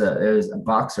know, there's a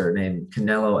boxer named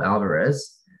Canelo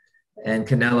Alvarez, and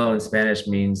Canelo in Spanish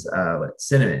means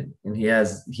cinnamon, and he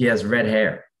has red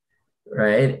hair,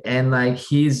 right? And like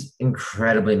he's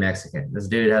incredibly Mexican. This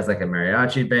dude has like a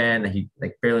mariachi band. He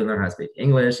like barely learned how to speak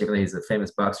English, even though he's a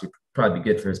famous boxer. He'd probably be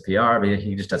good for his PR, but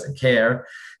he just doesn't care.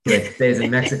 He like stays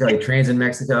in Mexico. He trains in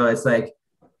Mexico. It's like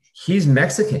he's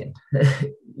Mexican,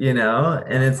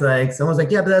 And it's like someone's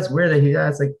like, yeah, but that's weird that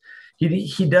it's like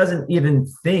he doesn't even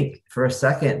think for a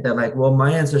second that like, well,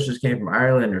 my ancestors came from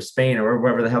Ireland or Spain or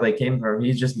wherever the hell they came from.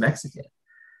 He's just Mexican.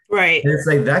 Right. And it's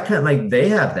like that kind of like they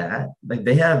have that, like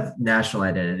they have national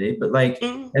identity, but like,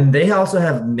 Mm-hmm. and they also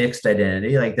have mixed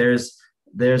identity. Like there's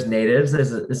natives,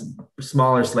 there's a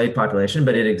smaller slave population,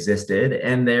 but it existed,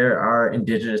 and there are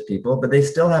indigenous people, but they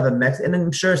still have a mix. And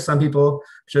I'm sure some people,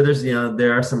 sure there's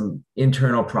there are some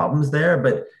internal problems there,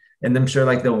 but and I'm sure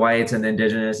like the whites and the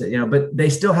indigenous, but they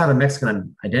still have a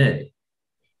Mexican identity.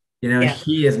 Yeah.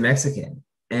 He is Mexican.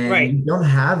 And Right. you don't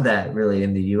have that really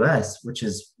in the US, which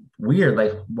is weird.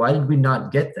 Like, why did we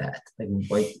not get that?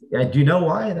 Like, yeah, do you know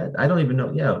why? I don't even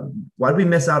know. Yeah, why did we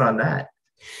miss out on that?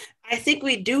 I think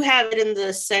we do have it in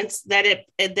the sense that it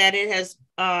has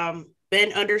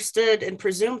been understood and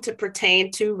presumed to pertain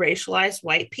to racialized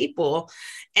white people,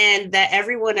 and that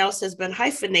everyone else has been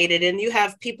hyphenated. And you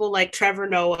have people like Trevor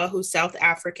Noah, who's South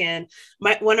African.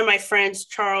 One of my friends,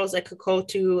 Charles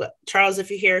Ekokotu, Charles,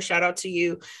 if you hear, shout out to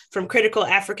you, from Critical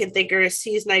African Thinkers.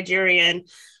 He's Nigerian.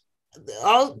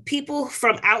 All people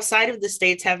from outside of the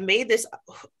States have made this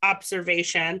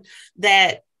observation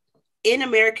that in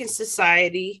American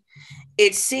society,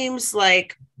 it seems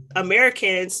like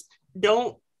Americans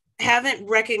haven't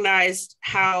recognized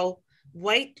how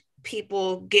white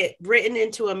people get written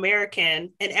into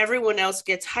American and everyone else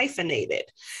gets hyphenated,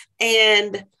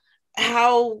 and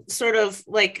how sort of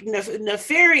like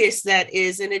nefarious that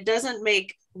is. And it doesn't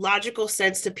make logical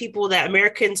sense to people that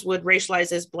Americans would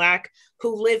racialize as Black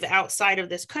who live outside of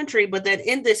this country, but then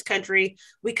in this country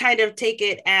we kind of take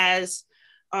it as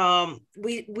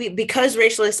we because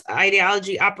racialist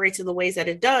ideology operates in the ways that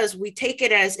it does, we take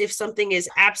it as if something is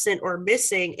absent or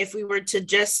missing. If we were to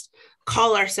just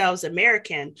call ourselves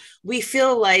American, we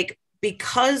feel like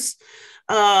because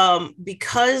of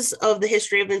the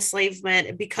history of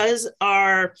enslavement, because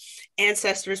our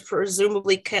ancestors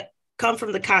presumably come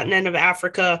from the continent of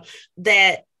Africa,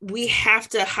 that we have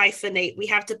to hyphenate, we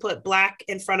have to put Black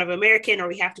in front of American, or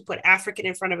we have to put African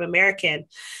in front of American.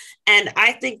 And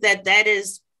I think that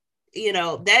is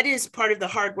part of the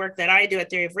hard work that I do at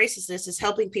Theory of Racelessness, is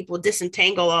helping people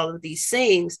disentangle all of these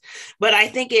things. But I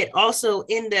think it also,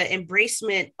 in the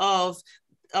embracement of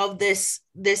this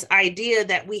idea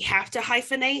that we have to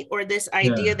hyphenate, or this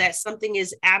idea that something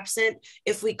is absent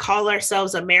if we call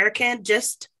ourselves American,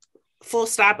 just full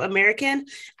stop American.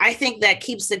 I think that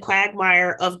keeps the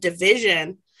quagmire of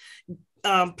division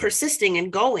persisting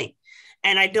and going.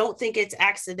 And I don't think it's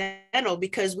accidental,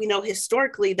 because we know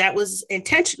historically that was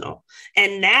intentional.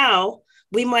 And now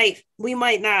we might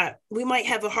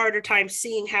have a harder time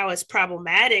seeing how it's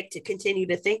problematic to continue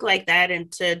to think like that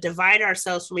and to divide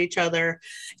ourselves from each other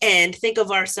and think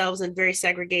of ourselves in very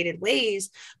segregated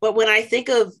ways. But when I think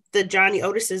of the Johnny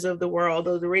Otises of the world,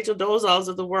 or the Rachel Dolezals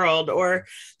of the world, or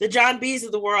the John B's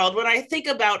of the world, when I think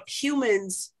about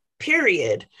humans,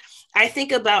 period, I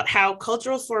think about how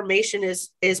cultural formation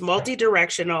is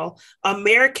multi-directional.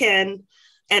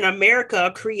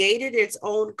 America created its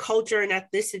own culture and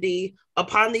ethnicity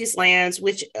upon these lands,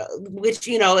 which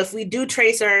if we do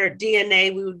trace our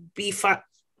DNA, we would be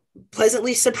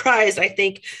pleasantly surprised, I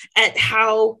think, at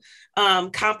how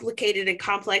complicated and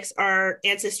complex our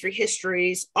ancestry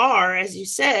histories are, as you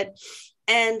said.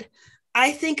 And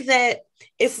I think that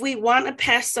if we want to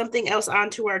pass something else on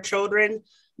to our children,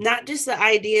 not just the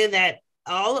idea that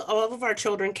all of our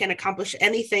children can accomplish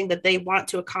anything that they want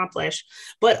to accomplish,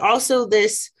 but also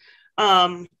this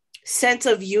sense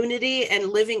of unity and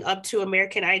living up to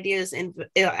American ideas and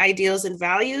ideals and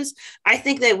values. I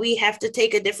think that we have to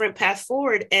take a different path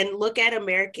forward and look at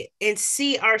America and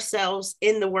see ourselves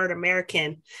in the word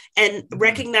American, and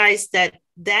recognize that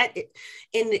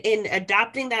in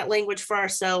adopting that language for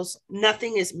ourselves,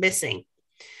 nothing is missing,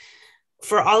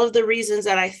 for all of the reasons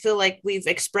that I feel like we've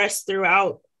expressed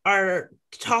throughout our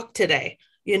talk today,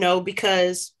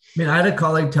 because... I had a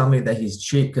colleague tell me that he's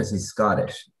cheap because he's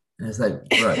Scottish. And it's like,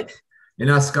 bro, you're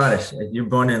not Scottish. You're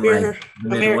born in the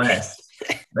Midwest.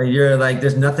 Like, you're like,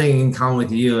 there's nothing in common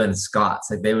with you and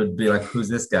Scots. Like, they would be like, who's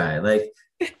this guy? Like,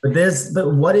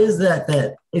 but what is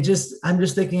that I'm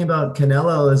just thinking about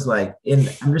Canelo is like,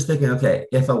 I'm just thinking, okay,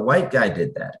 if a white guy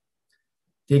did that,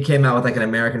 he came out with like an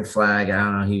American flag, I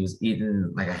don't know, he was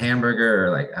eating like a hamburger,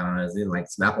 or like, I don't know, he was eating like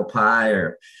some apple pie,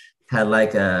 or had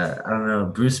like I don't know,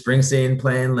 Bruce Springsteen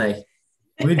playing, like,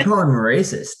 we'd call him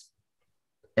racist.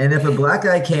 And if a black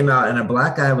guy came out and a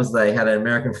black guy was like, had an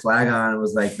American flag on, and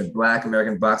was like the black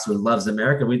American boxer who loves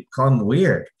America, we'd call him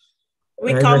weird.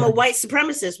 We'd call him a white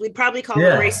supremacist. We'd probably call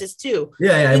him a racist too.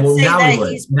 Yeah. Well, now we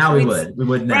would. Now we would. We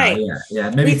would now. Right. Yeah.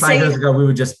 Maybe 5 years ago, we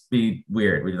would just be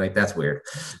weird. We'd be like, that's weird.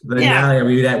 But now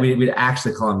we'd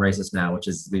actually call him racist now, which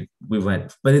is we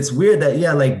went. But it's weird that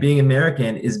like being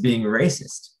American is being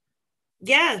racist.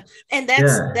 Yeah, and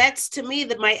that's to me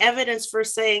my evidence for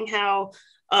saying how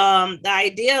the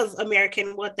idea of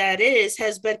American, what that is,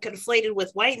 has been conflated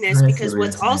with whiteness, because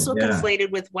what's also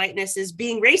conflated with whiteness is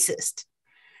being racist.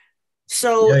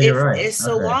 So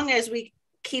long as we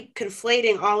keep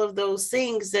conflating all of those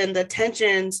things, then the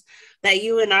tensions that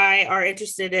you and I are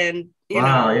interested in,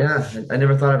 yeah, I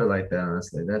never thought of it like that,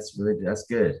 honestly. That's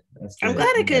good. I'm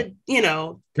glad I could,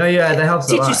 No, yeah, that helps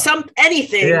teach you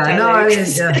anything. Yeah, no,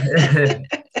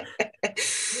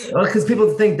 Well, because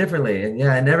people think differently, and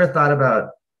I never thought about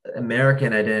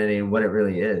American identity and what it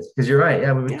really is. Because you're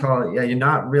right, we would call it. You're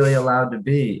not really allowed to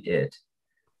be it.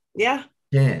 Yeah.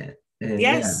 Yeah.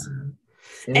 Yes.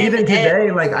 And even today,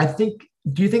 like, I think,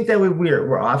 do you think that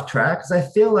we're off track? Because I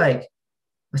feel like I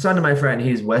was talking to my friend,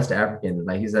 he's West African,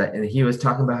 like and he was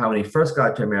talking about how when he first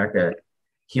got to America,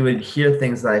 he would hear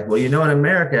things like, well, in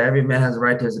America, every man has a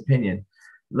right to his opinion.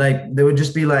 Like, there would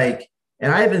just be like,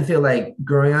 and I even feel like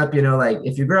growing up, like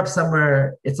if you grew up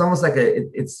somewhere, it's almost like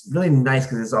it's really nice,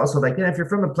 because it's also like, if you're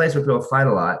from a place where people fight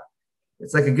a lot,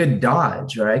 it's like a good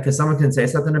dodge, right? Because someone can say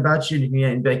something about you, and you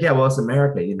can be like, yeah, well, it's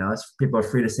America, people are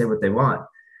free to say what they want.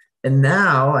 And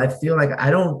now I feel like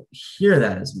I don't hear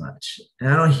that as much. And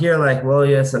I don't hear like, well,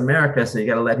 it's America, so you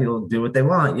got to let people do what they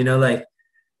want. Like,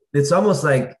 it's almost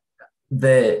like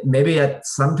maybe at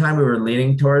some time we were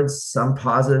leaning towards some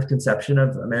positive conception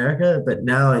of America, but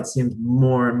now it seems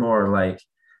more and more like,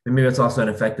 and maybe it's also an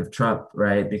effect of Trump,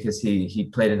 right? Because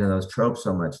he played into those tropes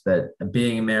so much, that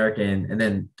being American, and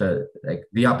then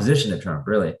the opposition to Trump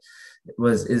really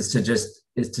is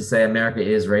to say America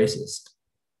is racist.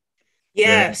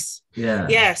 Yes. Yeah.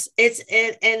 Yes. It's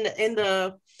and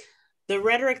the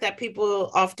rhetoric that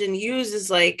people often use is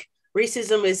like,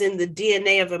 racism is in the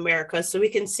DNA of America. So we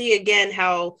can see again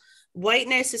how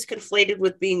whiteness is conflated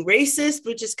with being racist,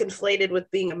 which is conflated with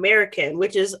being American,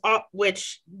 which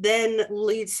then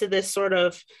leads to this sort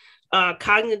of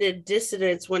cognitive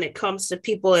dissonance when it comes to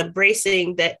people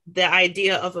embracing the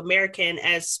idea of American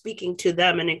as speaking to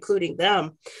them and including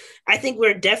them. I think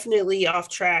we're definitely off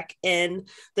track, and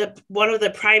one of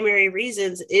the primary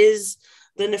reasons is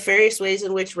the nefarious ways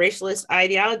in which racialist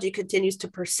ideology continues to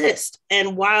persist.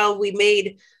 And while we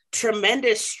made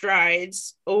tremendous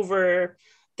strides over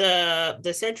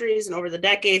the centuries and over the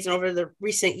decades and over the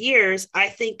recent years, I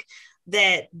think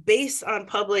that based on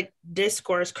public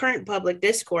discourse, current public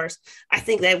discourse, I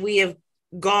think that we have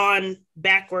gone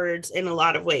backwards in a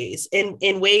lot of ways,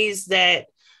 in ways that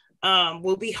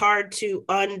will be hard to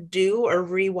undo or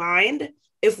rewind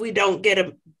if we don't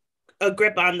get a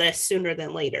grip on this sooner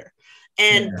than later.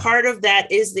 And part of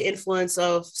that is the influence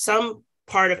of some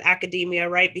part of academia,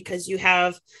 right? Because you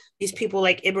have these people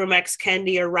like Ibram X.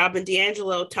 Kendi or Robin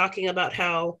DiAngelo talking about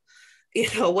how,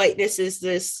 whiteness is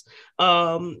this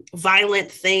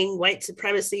violent thing, white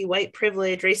supremacy, white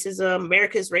privilege, racism,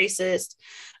 America's racist.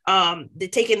 They're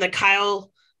taking the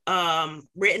Kyle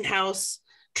Rittenhouse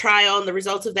trial and the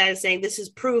results of that and saying this is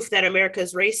proof that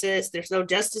America's racist. There's no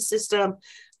justice system.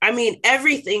 I mean,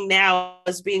 everything now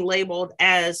is being labeled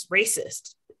as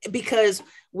racist because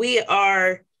we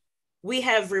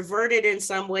have reverted in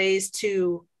some ways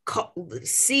to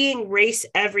seeing race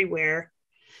everywhere,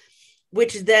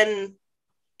 which then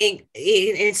it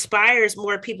inspires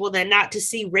more people than not to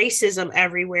see racism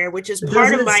everywhere, which is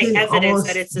part of my evidence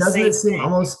that it's the same thing. Doesn't it seem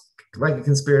almost like a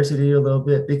conspiracy to you a little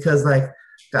bit? Because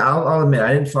I'll admit,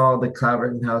 I didn't follow the Kyle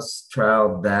Rittenhouse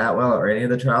trial that well or any of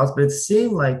the trials, but it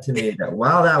seemed like to me that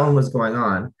while that one was going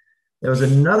on, there was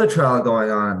another trial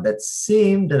going on that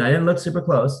seemed, and I didn't look super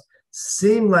close,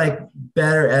 seemed like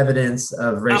better evidence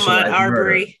of racialized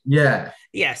murder. Yeah.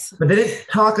 Yes. But they didn't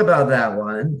talk about that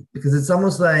one because it's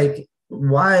almost like,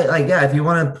 why, if you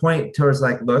want to point towards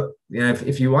look,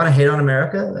 if you want to hate on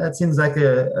America, that seems like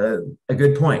a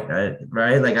good point,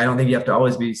 right? I don't think you have to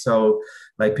always be so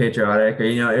patriotic or,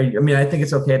 I think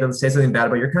it's okay to say something bad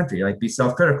about your country, be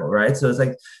self-critical, right? So it's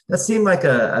that seemed like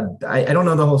I don't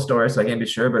know the whole story, so I can't be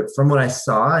sure, but from what I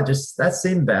saw, that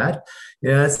seemed bad.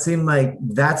 It seemed like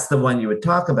that's the one you would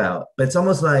talk about, but it's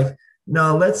almost like,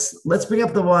 no, let's bring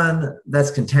up the one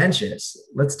that's contentious.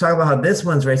 Let's talk about how this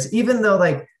one's racist, even though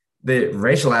the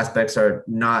racial aspects are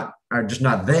just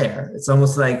not there. It's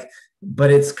almost but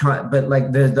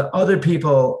the other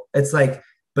people, it's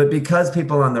but because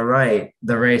people on the right,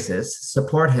 the racists,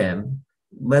 support him,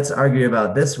 let's argue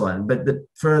about this one. But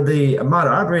for the Ahmaud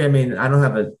Arbery, I don't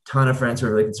have a ton of friends who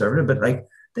are really conservative, but I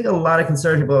think a lot of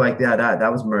conservative people are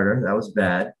that was murder, that was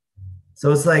bad.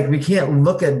 So it's we can't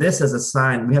look at this as a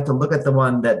sign. We have to look at the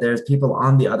one that there's people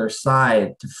on the other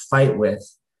side to fight with.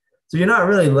 So you're not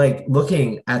really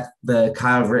looking at the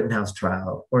Kyle Rittenhouse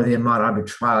trial or the Ahmaud Arbery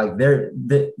trial.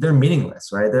 They're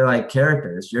meaningless, right? They're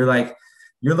characters.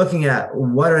 You're looking at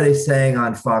what are they saying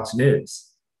on Fox News,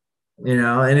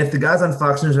 and if the guys on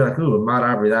Fox News are ooh, Ahmaud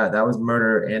Arbery, that was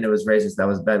murder and it was racist, that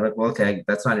was bad. Well, okay,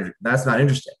 that's not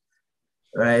interesting,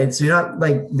 right? So you're not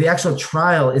the actual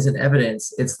trial isn't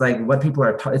evidence. It's what people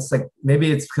are. It's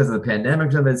maybe it's because of the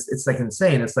pandemic. It's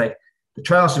insane. It's the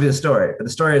trial should be the story, but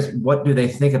the story is what do they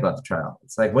think about the trial?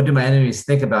 It's what do my enemies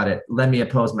think about it? Let me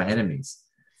oppose my enemies.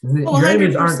 Your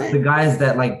enemies aren't the guys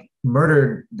that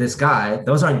murdered this guy.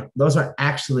 Those aren't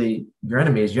actually your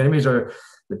enemies. Your enemies are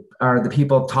the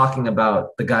people talking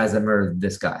about the guys that murdered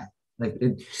this guy.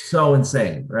 It's so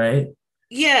insane, right?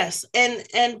 Yes, and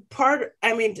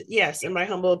yes, in my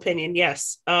humble opinion,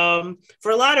 yes.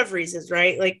 For a lot of reasons,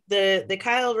 right? The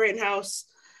Kyle Rittenhouse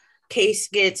case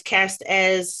gets cast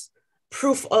as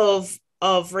proof of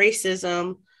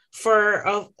racism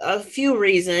for a few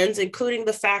reasons, including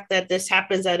the fact that this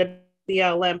happens at a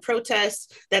BLM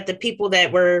protest, that the people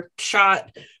that were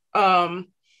shot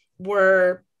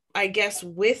were, I guess,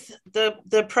 with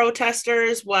the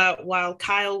protesters while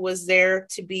Kyle was there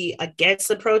to be against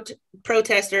the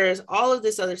protesters, all of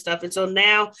this other stuff. And so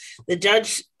now the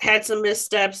judge had some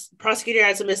missteps, prosecutor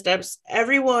had some missteps,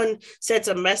 everyone said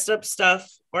some messed up stuff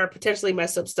or potentially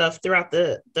messed up stuff throughout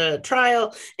the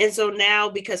trial. And so now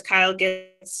because Kyle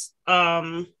gets,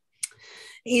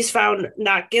 he's found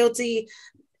not guilty,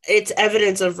 it's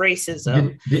evidence of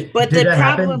racism. Did the problem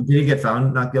happen? Did he get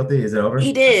found not guilty? Is it over?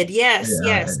 He did. Yes. Yeah,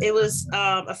 yes. Okay. It was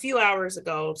a few hours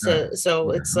ago.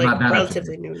 So it's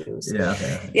relatively new news. Yeah.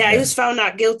 Okay. Yeah. He was found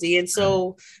not guilty. And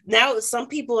so now some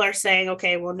people are saying,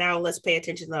 okay, well, now let's pay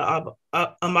attention to the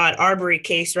Ahmaud Arbery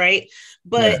case. Right.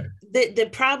 But the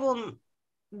problem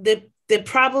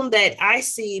that I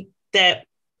see that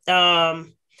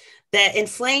that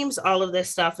inflames all of this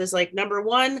stuff is number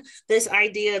one, this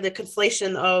idea, the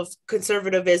conflation of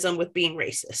conservatism with being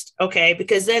racist. Okay.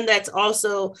 Because then that's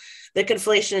also the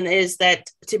conflation is that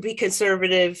to be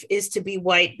conservative is to be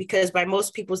white, because by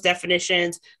most people's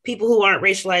definitions, people who aren't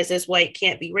racialized as white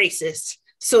can't be racist.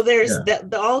 So there's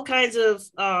all kinds of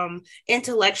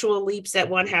intellectual leaps that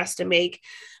one has to make.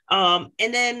 And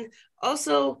then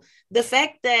also the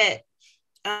fact that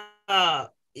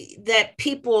that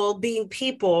people being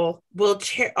people will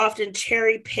often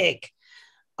cherry pick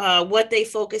what they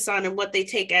focus on and what they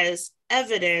take as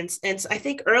evidence. And so I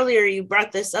think earlier you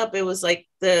brought this up. It was like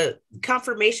the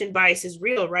confirmation bias is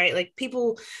real, right? Like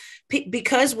people,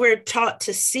 because we're taught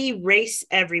to see race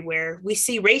everywhere, we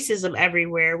see racism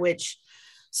everywhere, which,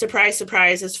 surprise,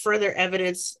 surprise, is further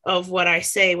evidence of what I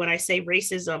say when I say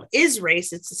racism is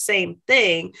race. It's the same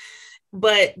thing.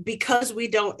 But because we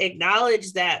don't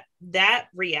acknowledge that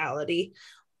reality,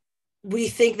 we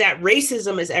think that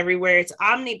racism is everywhere. It's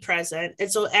omnipresent.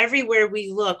 And so everywhere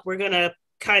we look, we're going to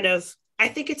kind of, I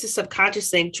think it's a subconscious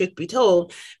thing, truth be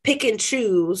told, pick and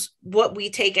choose what we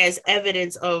take as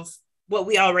evidence of what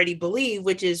we already believe,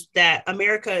 which is that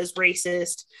America is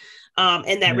racist,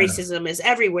 and that racism is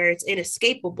everywhere. It's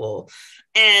inescapable.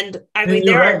 And I mean,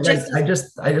 you're there right. are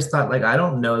just, Like, I just thought, like, I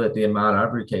don't know that the Ahmaud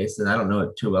Arbery case, and I don't know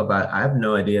it too well, but I have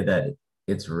no idea that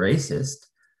it's racist.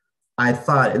 I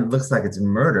thought it looks like it's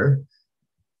murder,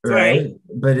 right? right,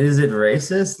 But is it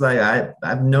racist? Like, I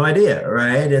have no idea,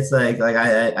 right? It's like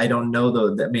I don't know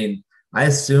though. I mean, I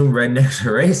assume rednecks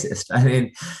are racist. I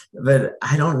mean, but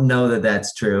I don't know that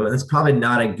that's true. And it's probably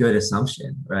not a good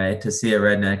assumption, right? To see a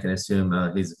redneck and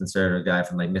assume he's a conservative guy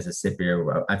from like Mississippi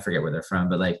or I forget where they're from,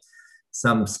 but like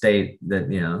some state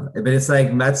that, you know, but it's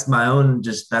like, that's my own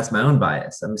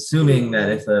bias. I'm assuming that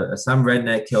if some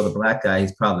redneck killed a black guy,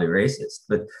 he's probably racist,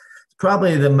 but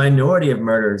probably the minority of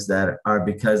murders that are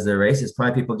because they're racist,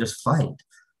 probably people just fight.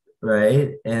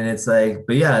 Right. And it's like,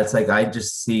 but yeah, it's like, I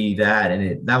just see that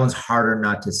and that one's harder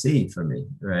not to see for me.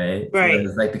 Right. right,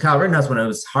 Whereas like the Kyle Rittenhouse one, it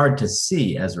was hard to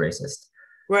see as racist.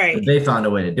 But right. they found a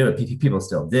way to do it. People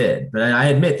still did. But I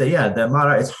admit that, yeah,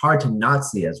 it's hard to not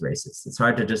see as racist. It's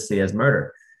hard to just see as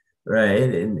murder.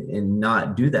 Right. And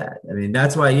not do that. I mean,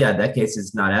 that's why, yeah, that case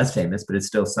is not as famous, but it's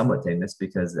still somewhat famous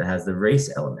because it has the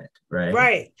race element. Right.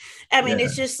 Right. I mean, Yeah.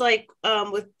 it's just like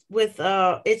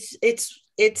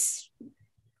it's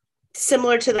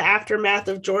similar to the aftermath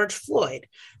of George Floyd,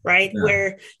 right? Yeah.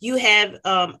 Where you have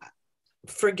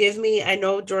forgive me, I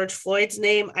know George Floyd's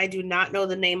name. I do not know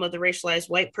the name of the racialized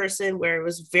white person where it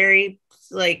was very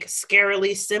like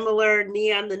scarily similar,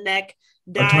 knee on the neck,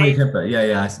 Oh, Tony died. Timpa. Yeah,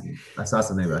 yeah. I saw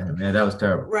something about him. Yeah, that was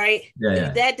terrible. Right. Yeah,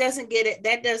 yeah, That doesn't get it.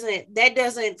 That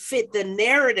doesn't fit the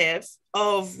narrative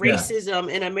of yeah,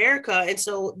 racism in America. And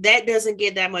so that doesn't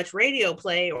get that much radio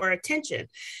play or attention.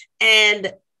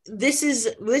 And this is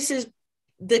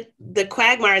the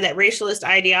quagmire that racialist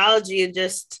ideology and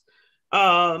just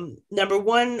number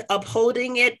one,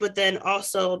 upholding it, but then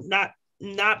also not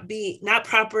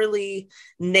properly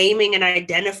naming and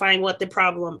identifying what the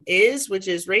problem is, which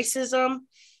is racism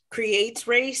creates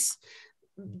race.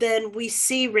 Then we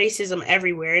see racism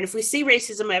everywhere. And if we see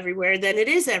racism everywhere, then it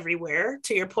is everywhere.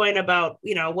 To your point about,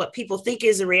 what people think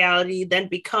is a reality then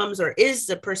becomes or is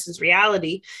the person's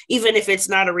reality, even if it's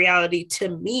not a reality to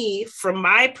me from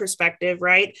my perspective,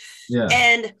 right? yeah,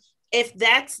 And if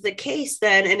that's the case,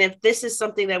 then, and if this is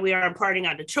something that we are imparting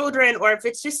onto children, or if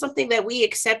it's just something that we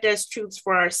accept as truths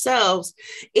for ourselves,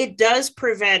 it does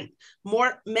prevent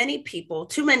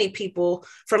too many people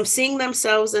from seeing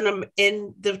themselves in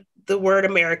the word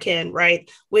American, right?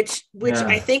 Which I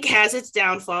yeah, think has its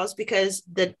downfalls because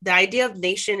the idea of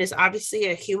nation is obviously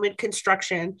a human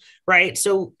construction, right?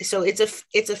 So it's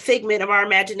a figment of our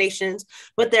imaginations,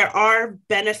 but there are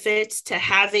benefits to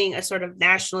having a sort of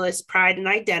nationalist pride and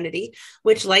identity,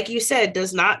 which, like you said,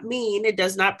 does not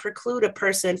preclude a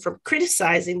person from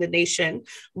criticizing the nation,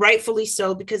 rightfully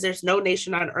so, because there's no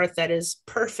nation on earth that is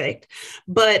perfect.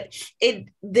 But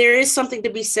there is something to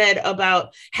be said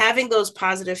about having those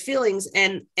positive feelings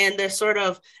and the sort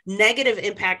of negative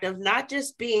impact of not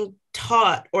just being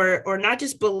taught or not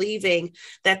just believing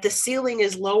that the ceiling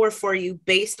is lower for you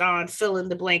based on fill in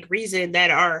the blank reason that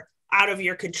are out of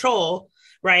your control,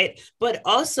 right? But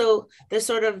also the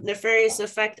sort of nefarious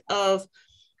effect of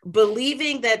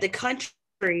believing that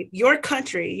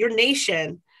your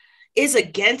nation is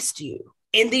against you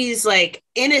in these like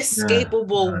yeah.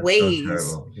 inescapable It's so ways.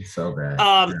 terrible. It's so bad.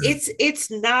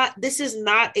 Yeah, This is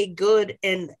not a good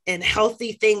and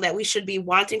healthy thing that we should be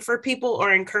wanting for people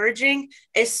or encouraging.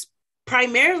 It's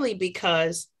primarily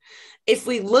because if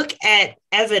we look at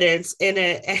evidence in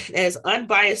as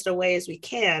unbiased a way as we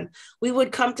can, we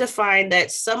would come to find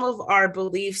that some of our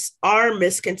beliefs are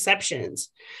misconceptions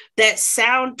that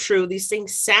sound true. These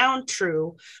things sound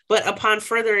true, but upon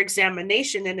further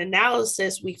examination and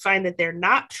analysis, we find that they're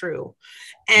not true.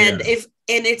 yeah, And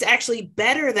it's actually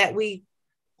better that we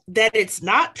that it's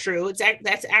not true.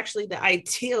 That's actually the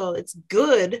ideal. It's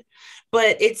good,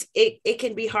 but it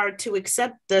can be hard to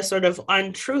accept the sort of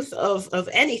untruth of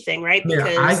anything, right? I mean,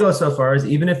 I Because go so far as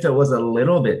even if it was a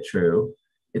little bit true,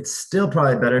 it's still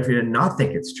probably better for you to not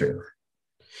think it's true.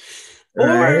 or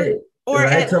Right. or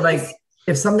Right. at So like least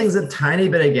if something's if a tiny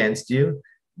bit against you,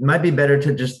 it might be better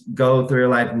to just go through your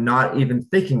life not even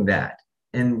thinking that.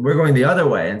 And we're going the other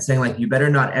way and saying like you better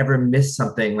not ever miss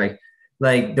something, like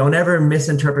don't ever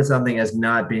misinterpret something as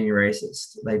not being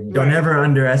racist. Like don't right, ever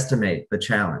underestimate the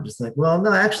challenge. It's like, well, no,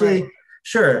 right, actually,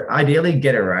 sure, ideally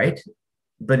get it right,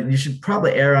 but you should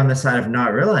probably err on the side of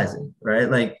not realizing, right?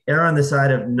 Like err on the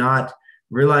side of not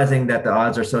realizing that the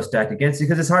odds are so stacked against you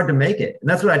because it's hard to make it. And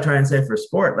that's what I try and say for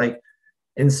sport. Like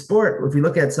in sport, if you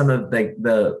look at some of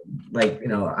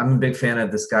I'm a big fan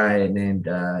of this guy named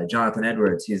Jonathan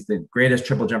Edwards. He's the greatest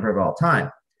triple jumper of all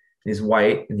time. He's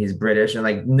white and he's British, and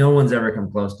like no one's ever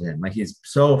come close to him. Like he's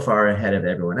so far ahead of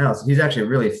everyone else. He's actually a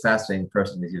really fascinating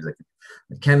person. He was like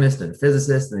a chemist and a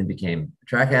physicist, and he became a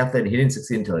track athlete. He didn't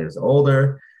succeed until he was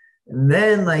older. And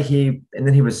then he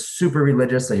was super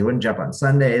religious, so he wouldn't jump on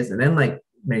Sundays. And then like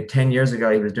maybe 10 years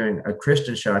ago, he was doing a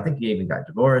Christian show. I think he even got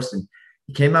divorced. And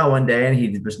he came out one day and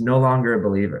he was no longer a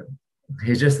believer.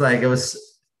 He's just like, it was,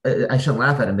 I shouldn't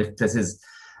laugh at him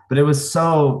but it was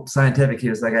so scientific. He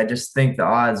was like, I just think the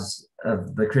odds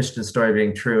of the Christian story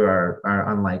being true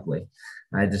are unlikely.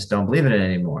 I just don't believe in it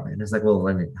anymore. And it's like, well,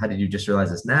 I mean, how did you just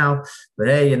realize this now? But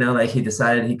hey, like he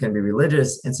decided he can be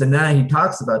religious. And so now he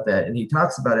talks about that. And he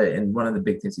talks about it. And one of the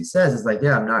big things he says is like,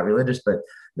 yeah, I'm not religious, but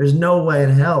there's no way in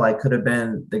hell I could have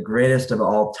been the greatest of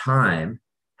all time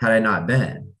had I not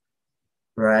been.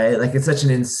 Right. Like it's such an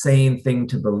insane thing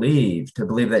to believe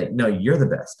that, no, you're the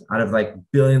best out of like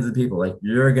billions of people, like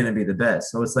you're going to be the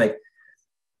best. So it's like,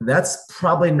 that's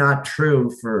probably not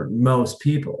true for most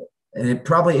people. And it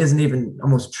probably isn't even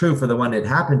almost true for the one it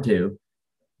happened to,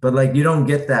 but like you don't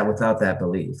get that without that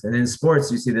belief. And in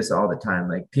sports, you see this all the time.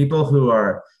 Like people who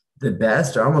are the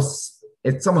best are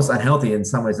it's almost unhealthy in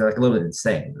some ways. They're like a little bit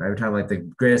insane, right? We're talking like the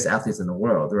greatest athletes in the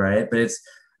world, right? But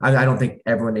I don't think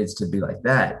everyone needs to be like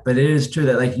that. But it is true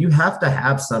that like you have to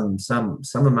have some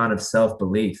amount of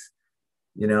self-belief,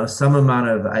 some amount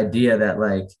of idea that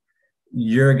like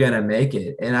you're gonna make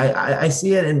it. And I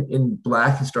see it in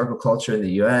Black historical culture in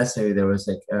the US. Maybe there was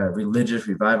like a religious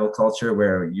revival culture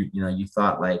where you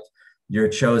thought like you're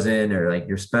chosen or like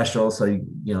you're special, so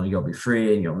you'll be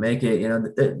free and you'll make it.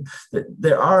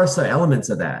 There are some elements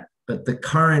of that, but the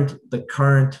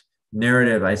current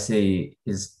narrative I see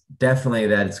is definitely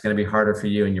that it's going to be harder for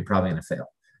you and you're probably going to fail.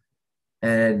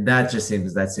 And that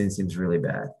seems really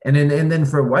bad. And then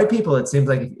for white people, it seems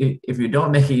like if you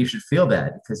don't make it, you should feel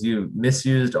bad because you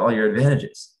misused all your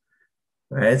advantages,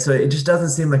 right? So it just doesn't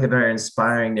seem like a very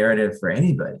inspiring narrative for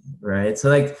anybody, right? So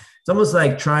like it's almost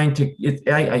like trying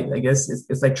to, I guess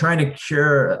it's like trying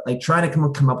to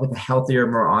come up with a healthier,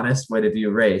 more honest way to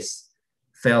view race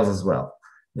fails as well.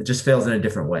 It just fails in a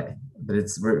different way. But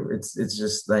it's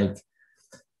just like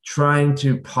trying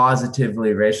to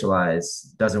positively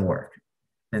racialize doesn't work.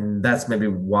 And that's maybe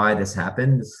why this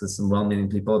happened. Because some well-meaning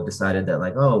people have decided that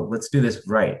like, oh, let's do this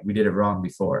right. We did it wrong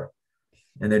before.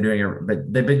 And they're doing it,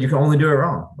 but you can only do it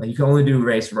wrong. Like you can only do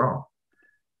race wrong.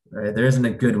 Right? There isn't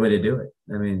a good way to do it.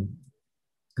 I mean,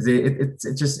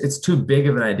 because it's too big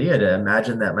of an idea to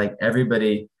imagine that like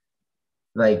everybody,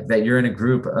 like that you're in a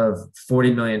group of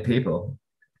 40 million people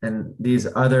and these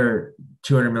other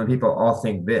 200 million people all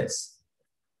think this.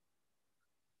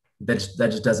 That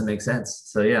just doesn't make sense.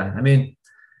 So yeah, I mean,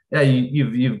 yeah,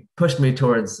 you've pushed me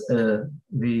towards the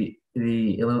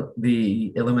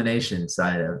illumination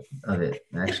side of it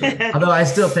actually. Although I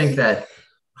still think that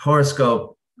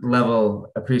horoscope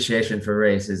level appreciation for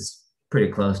race is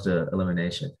pretty close to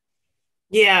illumination.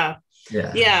 yeah,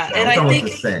 Yeah, yeah, so and it's I almost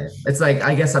think the same. It's like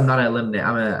I guess I'm not an eliminate.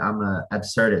 I'm a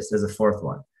absurdist. There's a fourth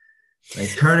one. Like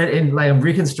turn it in. Like I'm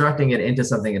reconstructing it into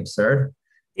something absurd.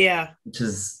 yeah, Which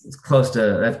is close to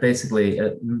that's basically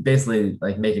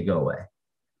like make it go away.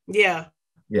 yeah.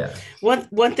 Yeah.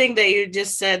 One thing that you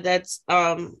just said that's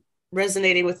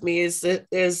resonating with me is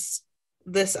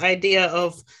this idea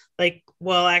of like,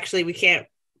 well, actually, we can't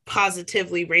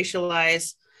positively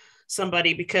racialize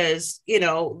somebody because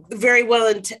very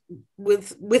well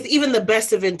with even the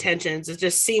best of intentions, it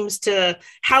just seems to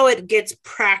how it gets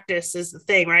practiced is the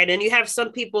thing, right? And you have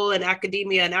some people in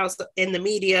academia and out in the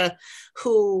media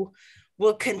who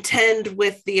will contend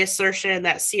with the assertion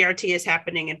that CRT is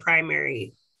happening in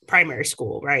primary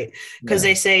school, right? Because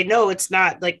they say no, it's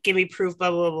not, like give me proof,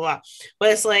 blah blah blah blah.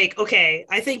 But it's like, okay,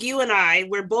 I think you and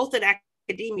we're both in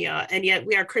academia, and yet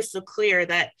we are crystal clear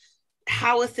that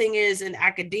how a thing is in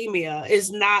academia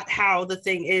is not how the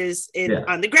thing is Yeah.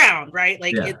 on the ground, right?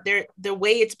 Like Yeah. the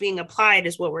way it's being applied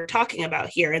is what we're talking about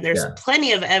here. And there's Yeah.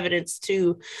 plenty of evidence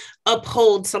to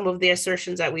uphold some of the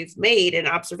assertions that we've made and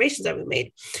observations that we've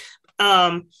made.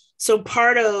 So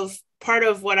part of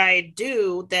what I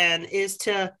do then is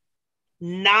to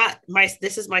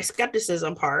this is my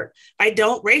skepticism part. I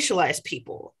don't racialize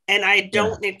people, and I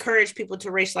don't encourage people to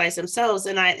racialize themselves.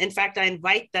 And in fact, I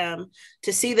invite them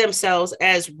to see themselves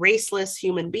as raceless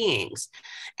human beings.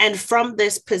 And from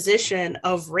this position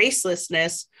of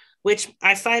racelessness, which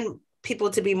I find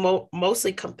people to be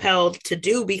mostly compelled to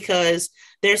do because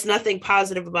there's nothing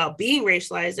positive about being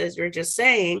racialized, as you're just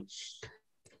saying,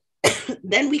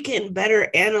 then we can better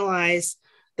analyze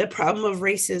the problem of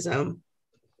racism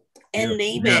and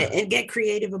name it and get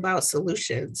creative about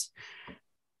solutions.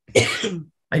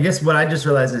 I guess what I just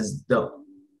realized is the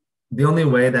only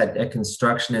way that a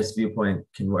constructionist viewpoint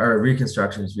can, or a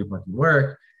reconstructionist viewpoint can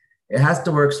work, it has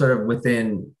to work sort of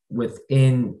within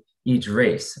each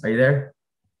race. Are you there?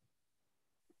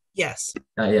 Yes.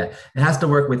 Yeah, it has to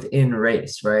work within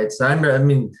race, right? So I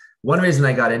mean, one reason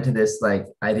I got into this like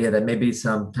idea that maybe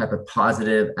some type of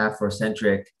positive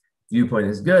Afrocentric viewpoint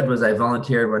is good was I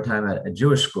volunteered one time at a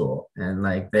Jewish school, and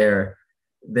like their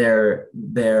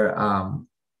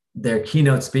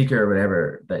keynote speaker or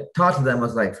whatever that taught to them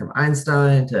was like from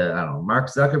Einstein to, I don't know, Mark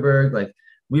Zuckerberg. Like,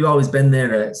 we've always been there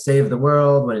to save the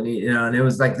world when and it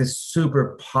was like this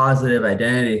super positive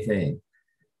identity thing.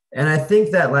 And I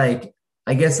think that, like,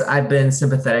 I guess I've been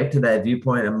sympathetic to that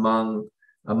viewpoint among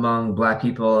Black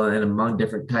people and among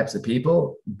different types of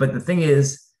people. But the thing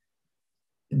is,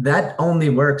 that only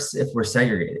works if we're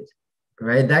segregated,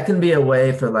 right? That can be a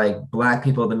way for like Black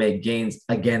people to make gains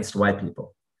against white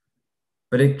people,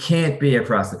 but it can't be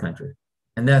across the country.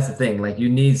 And that's the thing, like, you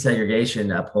need segregation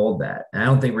to uphold that. And I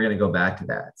don't think we're going to go back to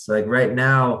that. So like right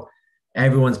now,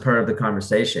 everyone's part of the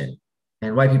conversation,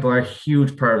 and white people are a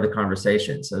huge part of the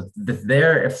conversation. So if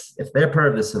they're part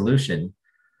of the solution,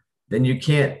 then you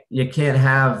can't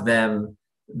have them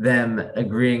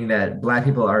agreeing that Black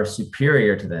people are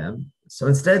superior to them. So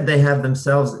instead, they have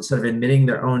themselves sort of admitting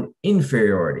their own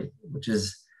inferiority, which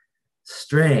is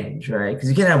strange, right? Because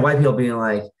you can't have white people being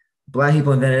like, Black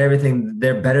people invented everything,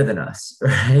 they're better than us,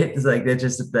 right? It's like, that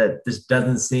just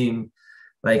doesn't seem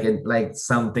like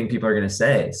something people are going to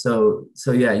say. So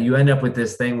yeah, you end up with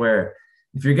this thing where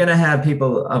if you're going to have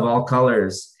people of all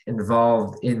colors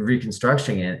involved in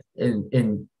reconstructing it,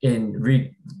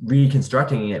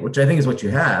 reconstructing it, which I think is what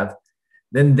you have,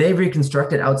 then they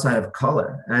reconstruct it outside of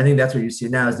color. And I think that's what you see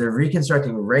now is they're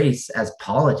reconstructing race as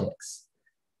politics,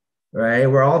 right?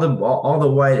 Where all the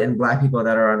white and Black people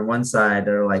that are on one side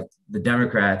that are like the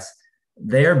Democrats,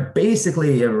 they're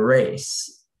basically a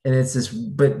race. And it's this,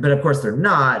 but of course they're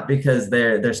not, because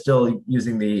they're still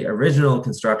using the original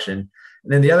construction.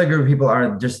 And then the other group of people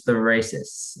are just the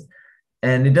racists.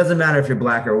 And it doesn't matter if you're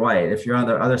Black or white. If you're on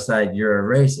the other side, you're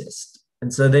a racist.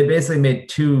 And so they basically made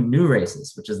two new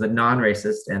races, which is the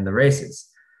non-racist and the racist.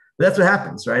 But that's what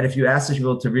happens, right? If you ask the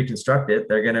people to reconstruct it,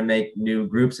 they're going to make new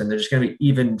groups, and they're just going to be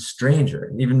even stranger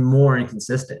and even more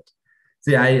inconsistent. So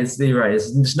yeah, you're right.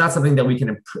 It's just not something that we can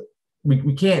improve.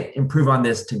 We can't improve on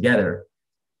this together,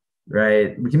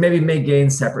 right? We can maybe make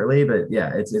gains separately, but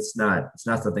yeah, it's not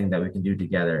something that we can do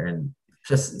together. And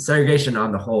just segregation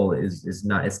on the whole is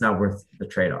not worth the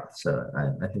trade-off. So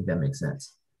I think that makes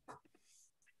sense.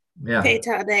 Yeah. Okay,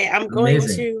 Tade, I'm going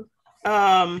to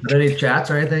Are there any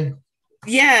chats or anything?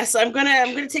 Yes, I'm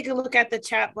gonna take a look at the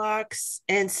chat box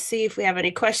and see if we have any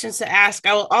questions to ask.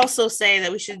 I will also say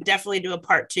that we should definitely do a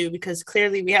part 2 because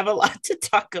clearly we have a lot to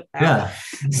talk about. Yeah.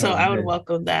 So I would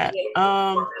welcome that.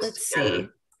 Let's see.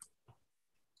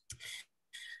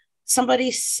 Somebody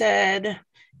said,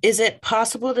 is it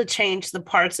possible to change the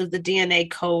parts of the DNA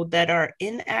code that are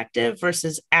inactive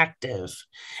versus active?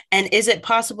 And is it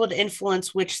possible to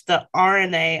influence which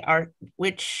RNA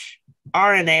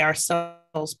our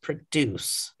cells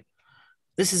produce?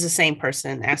 This is the same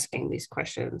person asking these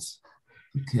questions.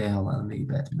 Okay, hold on, let me get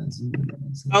back to my Zoom.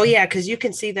 Oh yeah, because you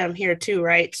can see them here too,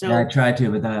 right? So yeah, I tried to,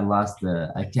 but then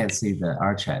I can't see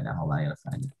our chat now. Hold on, I gotta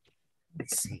find it.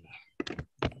 Let's see.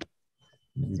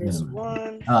 There's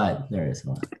one. There it is.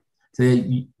 Hold on. So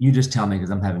you just tell me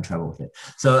because I'm having trouble with it.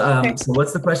 So okay. So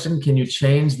what's the question? Can you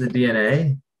change the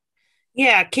DNA?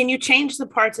 Yeah, can you change the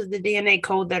parts of the DNA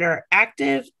code that are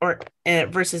active or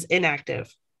versus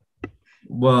inactive?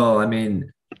 Well, I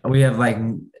mean, we have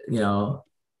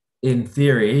in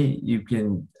theory, you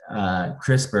can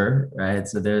CRISPR, right?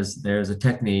 So there's a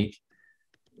technique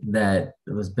that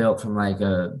was built from like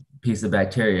a piece of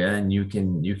bacteria, and you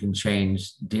can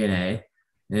change DNA.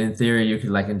 And in theory, you could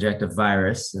like inject a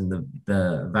virus, and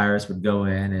the virus would go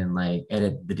in and like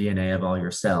edit the DNA of all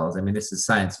your cells. I mean, this is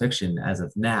science fiction as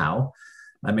of now.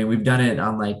 I mean, we've done it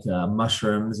on like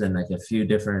mushrooms and like a few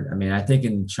different. I mean, I think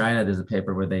in China there's a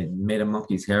paper where they made a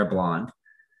monkey's hair blonde.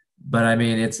 But I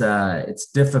mean, it's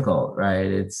difficult,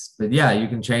 right? But yeah, you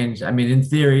can change. I mean, in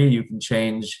theory, you can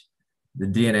change the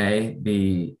DNA.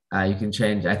 You can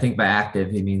change. I think by active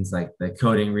he means like the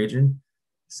coding region.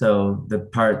 So the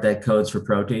part that codes for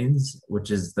proteins,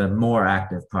 which is the more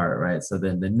active part, right? So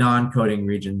then the non-coding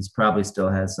regions probably still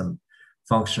has some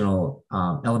functional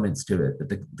elements to it, but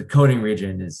the coding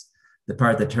region is the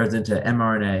part that turns into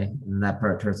mRNA, and that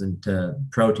part turns into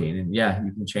protein. And yeah,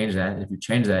 you can change that. If you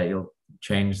change that, you'll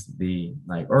change the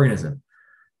like organism.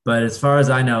 But as far as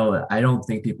I know, I don't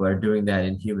think people are doing that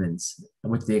in humans,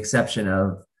 with the exception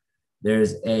of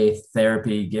there's a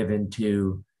therapy given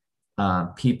to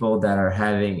people that are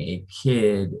having a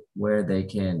kid where they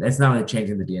can, it's not only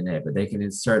changing the DNA, but they can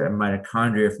insert a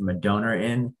mitochondria from a donor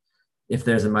in if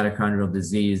there's a mitochondrial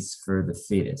disease for the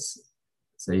fetus.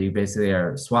 So you basically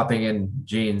are swapping in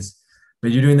genes,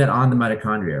 but you're doing that on the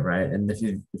mitochondria, right? And if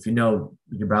you know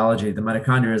your biology, the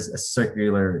mitochondria is a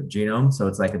circular genome, so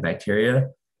it's like a bacteria,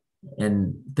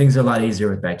 and things are a lot easier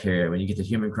with bacteria. When you get to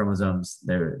human chromosomes,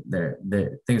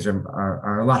 things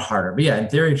are a lot harder. But yeah, in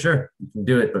theory, sure, you can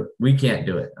do it, but we can't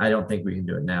do it. I don't think we can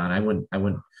do it now, and I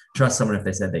wouldn't trust someone if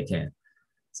they said they can.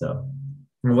 So,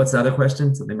 what's the other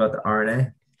question? Something about the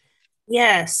RNA?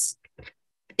 Yes.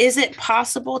 Is it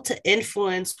possible to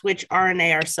influence which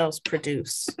RNA our cells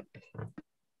produce?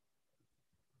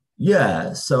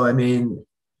 Yeah. So I mean,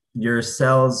 your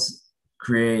cells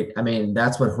create. I mean,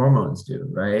 that's what hormones do,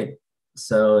 right?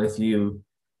 So if you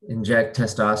inject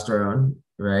testosterone,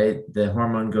 right, the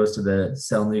hormone goes to the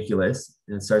cell nucleus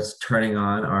and it starts turning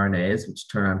on RNAs, which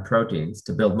turn on proteins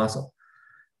to build muscle,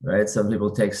 right? Some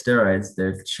people take steroids;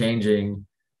 they're changing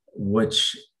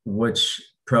which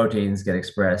proteins get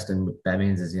expressed, and what that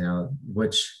means is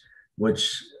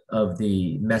which of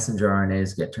the messenger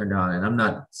RNAs get turned on. And I'm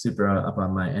not super up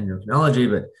on my endocrinology,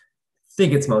 but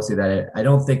think it's mostly that. I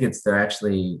don't think they're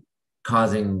actually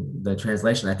causing the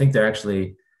translation. I think they're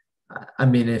actually, I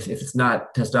mean, if it's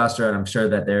not testosterone, I'm sure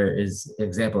that there is an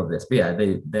example of this. But yeah,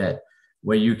 that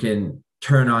where you can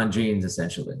turn on genes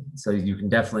essentially. So you can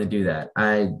definitely do that.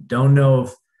 I don't know if,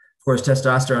 of course,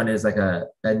 testosterone is like a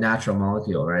natural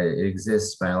molecule, right? It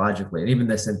exists biologically. And even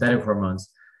the synthetic hormones,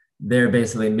 they're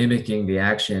basically mimicking the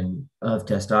action of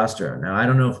testosterone. Now, I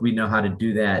don't know if we know how to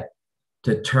do that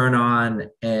to turn on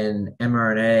an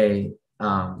mRNA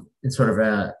in sort of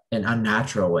an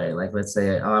unnatural way. Like, let's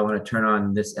say, oh, I want to turn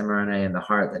on this mRNA in the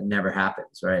heart. That never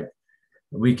happens, right?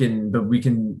 But we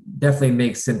can definitely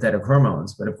make synthetic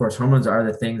hormones. But of course, hormones are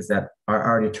the things that are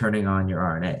already turning on your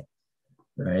RNA,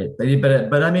 right?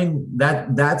 But I mean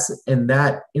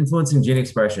that influencing gene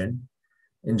expression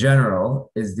in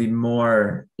general is the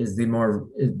more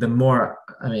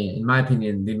I mean, in my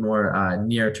opinion, the more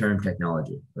near term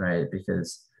technology, right?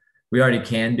 Because we already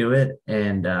can do it,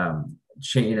 and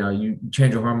you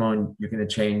change a hormone, you're going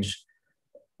to change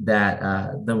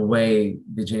that the way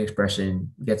the gene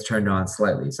expression gets turned on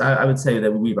slightly. So I would say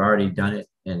that we've already done it,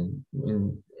 and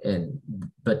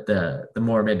but the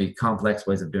more maybe complex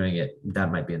ways of doing it,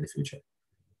 that might be in the future.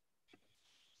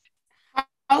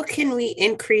 How can we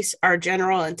increase our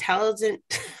general intelligence?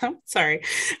 I'm sorry.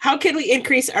 How can we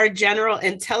increase our general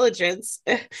intelligence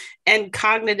and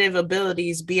cognitive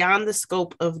abilities beyond the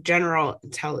scope of general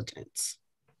intelligence?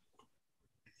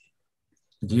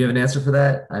 Do you have an answer for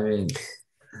that? I mean,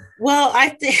 well, I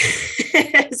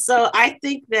think so. I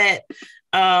think that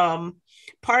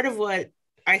part of what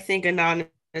I think Anon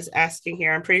is asking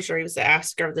here, I'm pretty sure he was the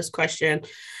asker of this question.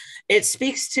 It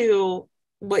speaks to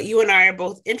what you and I are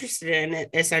both interested in,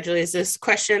 essentially, is this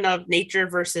question of nature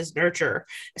versus nurture.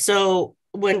 So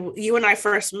when you and I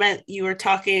first met, you were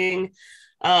talking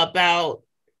about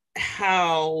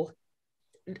how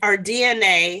our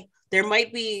DNA, there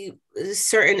might be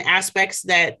certain aspects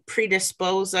that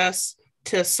predispose us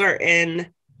to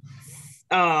certain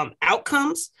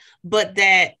outcomes, but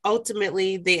that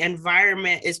ultimately the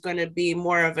environment is going to be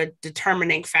more of a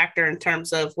determining factor in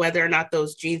terms of whether or not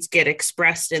those genes get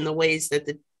expressed in the ways that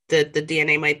the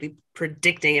DNA might be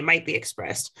predicting it might be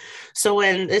expressed. So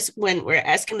when we're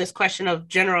asking this question of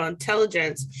general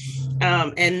intelligence,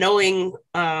 and knowing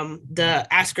the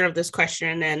asker of this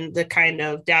question and the kind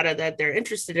of data that they're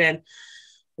interested in,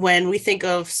 when we think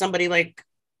of somebody like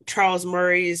Charles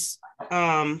Murray's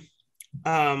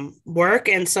work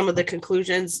and some of the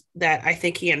conclusions that I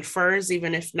think he infers,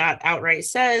 even if not outright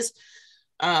says,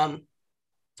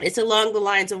 It's along the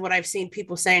lines of what I've seen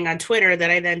people saying on Twitter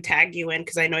that I then tag you in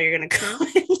because I know you're going to come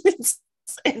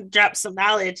and drop some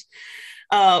knowledge,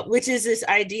 which is this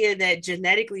idea that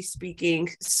genetically speaking,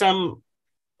 some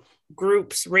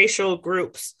groups, racial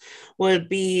groups, would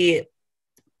be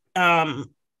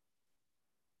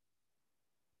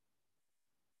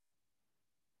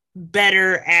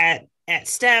better at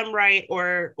STEM, right,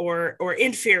 or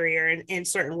inferior in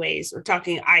certain ways. We're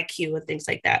talking IQ and things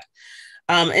like that.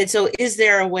 And so, is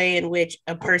there a way in which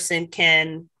a person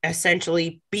can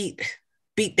essentially beat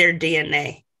their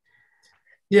DNA?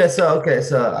 Yeah. So okay.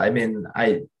 So I mean,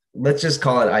 I let's just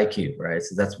call it IQ, right?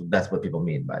 So that's what people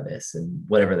mean by this, and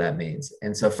whatever that means.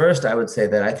 And so first, I would say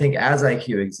that I think as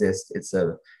IQ exists,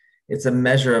 it's a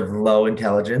measure of low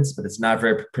intelligence, but it's not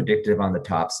very predictive on the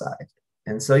top side.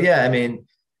 And so yeah, I mean,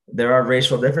 there are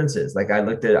racial differences. Like I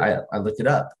looked it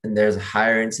up, and there's a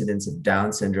higher incidence of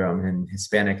Down syndrome in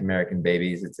Hispanic American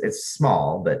babies. It's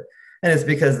small, but and it's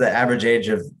because the average age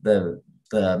of the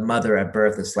mother at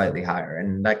birth is slightly higher,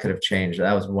 and that could have changed.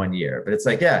 That was 1 year, but it's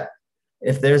like yeah,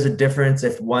 if there's a difference,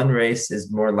 if one race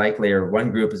is more likely or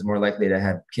one group is more likely to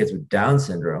have kids with Down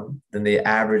syndrome, then the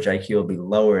average IQ will be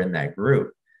lower in that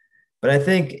group. But I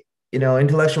think,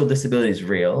 intellectual disability is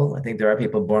real. I think there are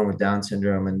people born with Down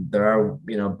syndrome, and there are,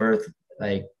 birth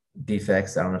like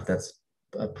defects. I don't know if that's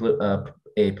a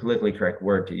politically correct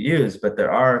word to use, but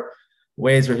there are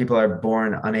ways where people are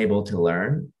born unable to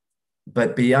learn.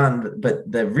 But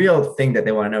the real thing that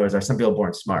they want to know is, are some people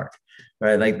born smart?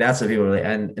 Right? Like that's what people really,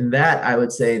 and that I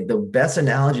would say the best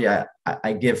analogy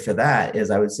I give for that is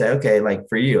I would say, okay, like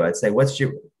for you, I'd say, what's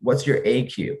your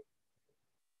AQ?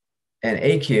 And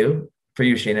AQ for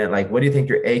you, Sheena, like, what do you think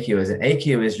your AQ is? And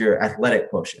AQ is your athletic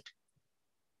quotient.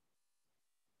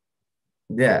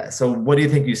 Yeah. So what do you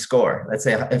think you score? Let's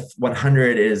say if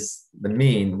 100 is the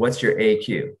mean, what's your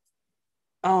AQ?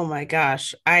 Oh my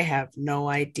gosh, I have no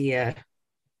idea.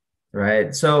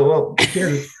 Right. So, well,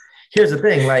 here's the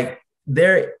thing. Like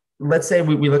let's say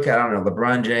we look at, I don't know,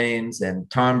 LeBron James and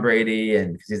Tom Brady,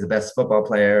 and because he's the best football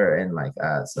player. And like,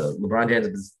 so LeBron James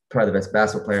is probably the best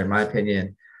basketball player in my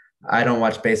opinion. I don't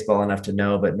watch baseball enough to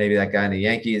know, but maybe that guy in the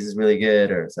Yankees is really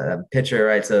good, or it's a pitcher,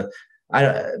 right? So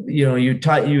you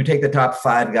take the top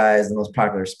five guys in the most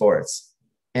popular sports,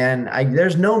 and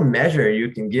there's no measure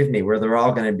you can give me where they're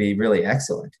all going to be really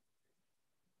excellent,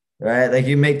 right? Like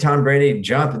you make Tom Brady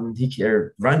jump and he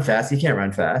can run fast, he can't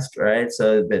run fast, right?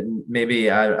 So, but maybe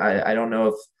I don't know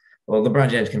if well, LeBron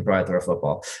James can probably throw a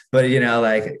football, but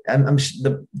like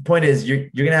the point is you're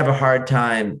gonna have a hard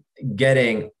time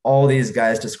getting all these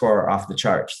guys to score off the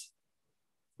charts,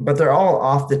 but they're all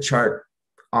off the chart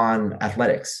on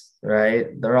athletics, right?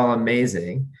 They're all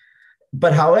amazing,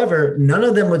 but however, none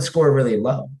of them would score really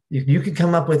low. You could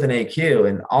come up with an AQ,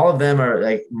 and all of them are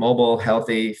like mobile,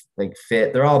 healthy, like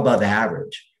fit. They're all above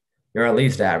average, or at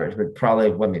least average, but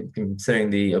probably, I mean, considering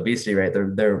the obesity rate,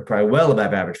 they're probably well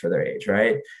above average for their age,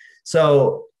 right?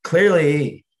 So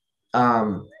clearly,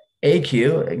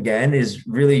 AQ again is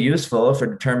really useful for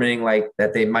determining like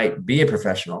that they might be a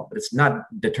professional. But it's not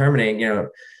determining,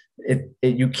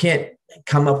 you can't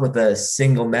come up with a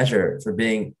single measure for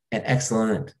being an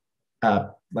excellent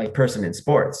like person in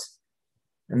sports.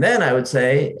 And then I would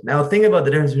say, now think about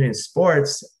the difference between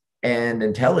sports and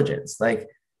intelligence. Like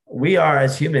we are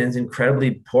as humans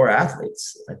incredibly poor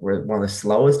athletes. Like we're one of the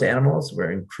slowest animals.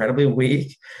 We're incredibly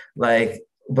weak.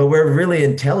 But we're really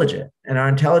intelligent, and our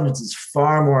intelligence is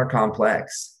far more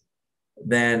complex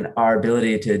than our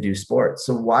ability to do sports.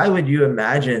 So why would you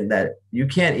imagine that you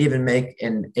can't even make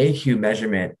an AQ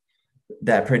measurement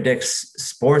that predicts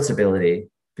sports ability,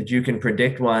 but you can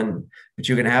predict one, but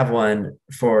you can have one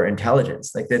for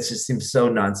intelligence? Like that just seems so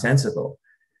nonsensical.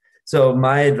 So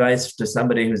my advice to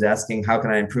somebody who's asking, how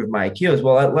can I improve my IQ is,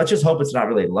 well, let's just hope it's not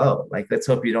really low. Like, let's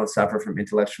hope you don't suffer from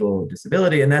intellectual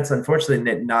disability. And that's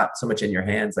unfortunately not so much in your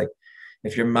hands. Like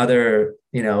if your mother,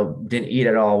 didn't eat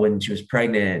at all when she was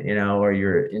pregnant, or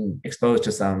you're exposed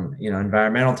to some,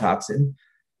 environmental toxin,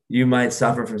 you might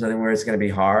suffer from something where it's going to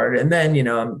be hard. And then,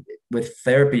 with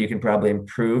therapy, you can probably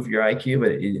improve your IQ,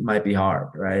 but it might be hard.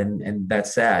 Right. And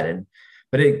that's sad.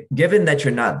 Given that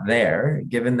you're not there,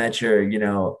 given that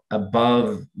you're,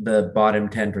 above the bottom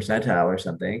 10 percentile or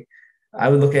something, I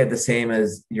would look at it the same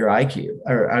as your IQ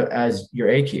or as your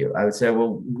AQ. I would say,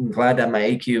 well, I'm glad that my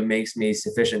AQ makes me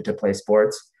sufficient to play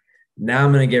sports. Now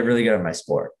I'm going to get really good at my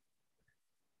sport.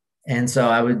 And so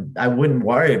I wouldn't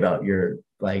worry about your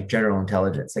like general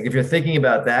intelligence. Like if you're thinking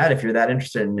about that, if you're that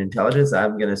interested in intelligence,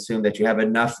 I'm going to assume that you have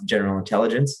enough general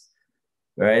intelligence,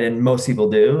 right? And most people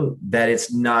do, that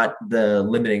it's not the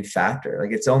limiting factor.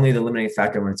 Like it's only the limiting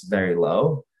factor when it's very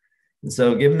low. And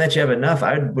so given that you have enough,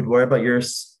 I would worry about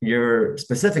your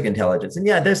specific intelligence. And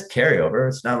yeah, there's carryover.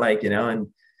 It's not like, and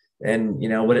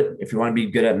if you want to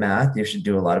be good at math, you should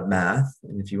do a lot of math.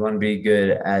 And if you want to be good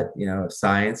at,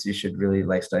 science, you should really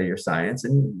like study your science.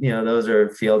 And, those are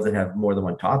fields that have more than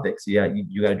one topic. So yeah,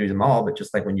 you got to do them all. But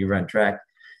just like when you run track,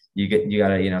 you got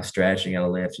to, stretch, you got to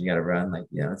lift, you got to run, like,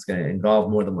 it's going to involve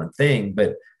more than one thing.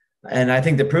 And I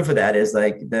think the proof of that is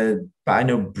like I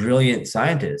know brilliant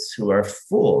scientists who are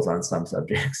fools on some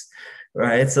subjects,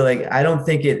 right? So like,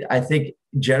 I think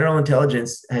general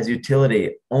intelligence has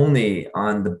utility only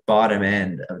on the bottom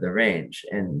end of the range.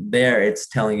 And there it's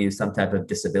telling you some type of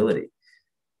disability.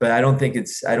 But I don't think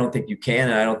you can,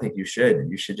 and I don't think you should.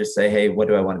 You should just say, hey, what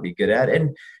do I want to be good at?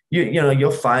 And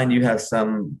you'll find you have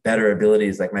some better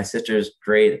abilities. Like my sister's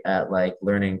great at like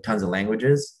learning tons of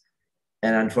languages.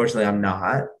 And unfortunately, I'm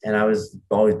not. And I was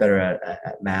always better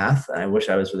at math. And I wish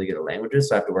I was really good at languages.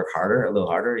 So I have to work harder, a little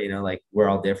harder, like we're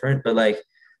all different. But like,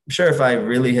 I'm sure if I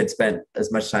really had spent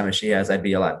as much time as she has, I'd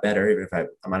be a lot better, even if I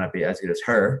might not be as good as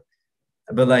her.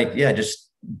 But like, yeah, just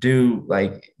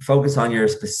focus on your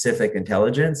specific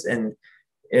intelligence, and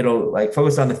it'll like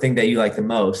focus on the thing that you like the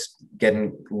most,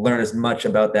 learn as much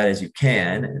about that as you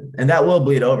can. And that will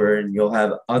bleed over, and you'll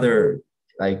have other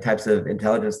like types of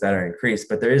intelligence that are increased,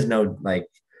 but there is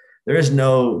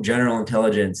no general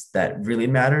intelligence that really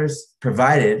matters,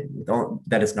 provided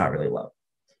that it's not really low.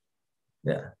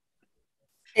 Yeah.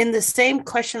 In the same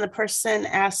question, the person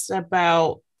asked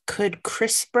about, could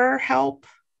CRISPR help?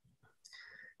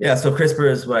 Yeah, so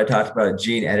CRISPR is what I talked about,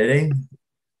 gene editing.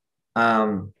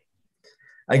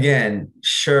 Again,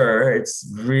 sure, it's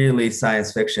really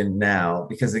science fiction now,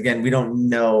 because again, we don't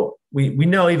know, we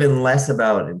know even less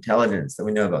about intelligence than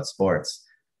we know about sports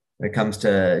when it comes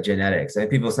to genetics. And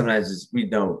people sometimes we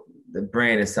know the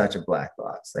brain is such a black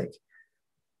box. Like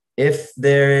if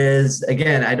there is,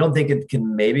 again, I don't think it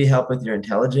can maybe help with your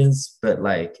intelligence, but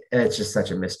like, it's just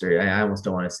such a mystery. I almost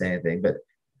don't want to say anything, but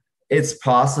it's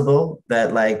possible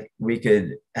that like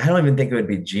I don't even think it would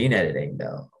be gene editing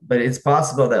though, but it's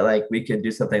possible that like we could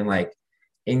do something like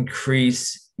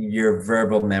increase your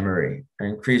verbal memory or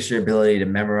increase your ability to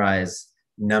memorize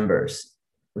numbers,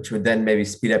 which would then maybe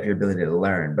speed up your ability to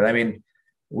learn. But I mean,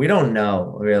 we don't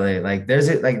know really. Like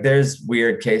there's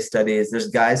weird case studies. There's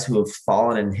guys who have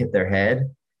fallen and hit their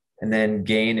head and then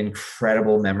gain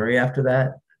incredible memory after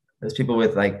that. There's people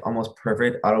with like almost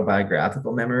perfect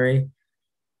autobiographical memory.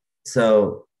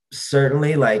 So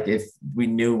certainly, like if we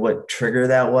knew what trigger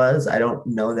that was, I don't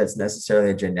know that's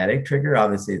necessarily a genetic trigger.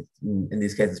 Obviously, in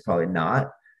these cases, probably not.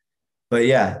 But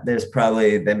yeah, there's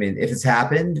probably, I mean, if it's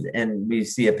happened and we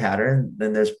see a pattern,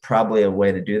 then there's probably a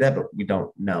way to do that, but we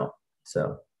don't know.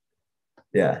 So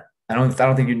yeah, I don't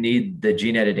think you need the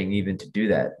gene editing even to do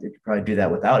that. You could probably do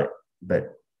that without it.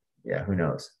 But yeah, who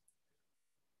knows?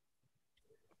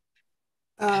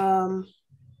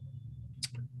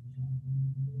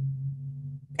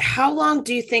 How long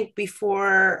do you think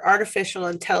before artificial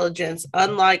intelligence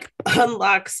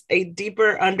unlocks a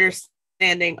deeper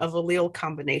understanding of allele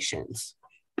combinations?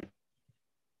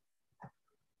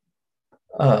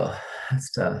 Oh,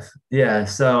 that's tough. Yeah.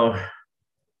 So,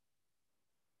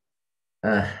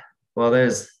 so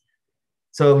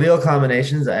allele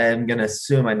combinations. I'm going to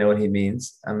assume I know what he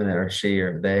means. Or she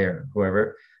or they or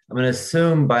whoever. I'm going to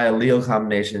assume by allele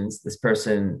combinations, this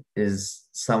person is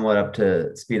somewhat up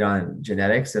to speed on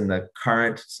genetics, and the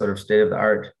current sort of state of the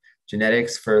art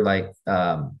genetics for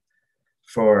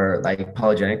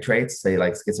polygenic traits, say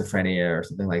like schizophrenia or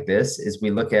something like this, is we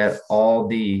look at all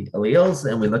the alleles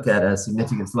and we look at a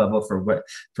significance level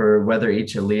for whether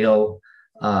each allele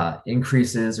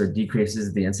increases or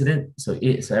decreases the incident. So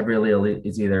every allele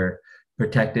is either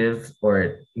protective or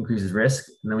it increases risk,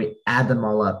 and then we add them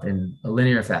all up in a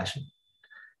linear fashion.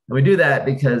 And we do that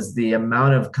because the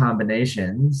amount of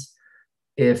combinations,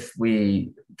 if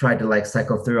we tried to like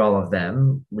cycle through all of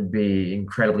them, would be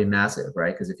incredibly massive,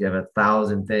 right? Because if you have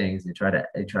 1,000 things, you try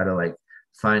to like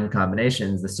find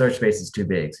combinations, the search space is too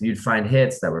big. So you'd find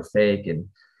hits that were fake, and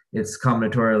it's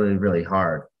combinatorially really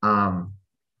hard.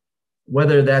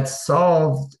 Whether that's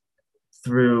solved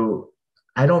through,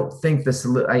 I don't think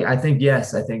I think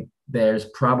yes, I think there's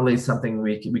probably something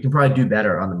we can probably do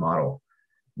better on the model.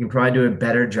 You can probably do a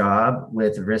better job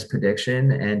with risk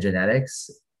prediction and genetics.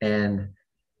 And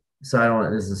so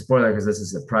this is a spoiler because this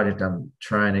is a project I'm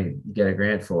trying to get a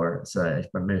grant for. So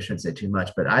I maybe shouldn't say too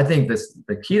much, but I think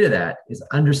the key to that is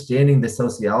understanding the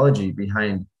sociology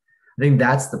behind. I think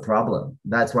that's the problem.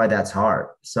 That's why that's hard.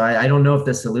 So I don't know if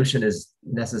the solution is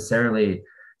necessarily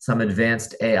some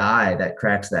advanced AI that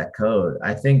cracks that code.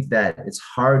 I think that it's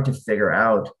hard to figure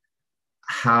out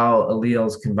how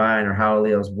alleles combine or how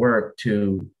alleles work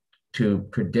to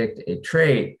predict a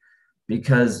trait,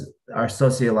 because our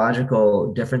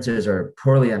sociological differences are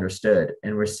poorly understood.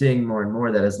 And we're seeing more and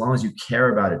more that as long as you care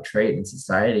about a trait in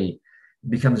society, it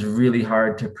becomes really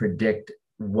hard to predict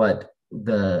what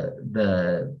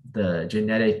the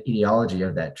genetic etiology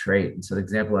of that trait. And so the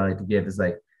example I like to give is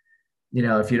like,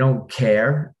 if you don't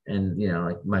care, and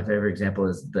like my favorite example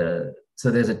is so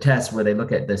there's a test where they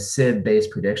look at the SIB-based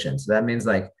prediction. So that means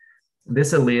like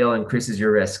this allele increases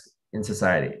your risk in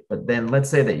society. But then let's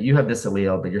say that you have this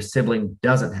allele, but your sibling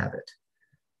doesn't have it.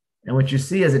 And what you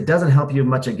see is it doesn't help you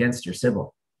much against your sibling.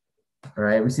 All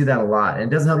right. We see that a lot. And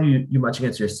it doesn't help you much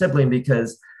against your sibling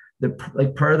because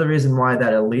part of the reason why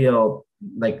that allele,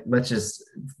 like, let's just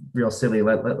real silly,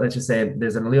 let's just say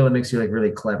there's an allele that makes you like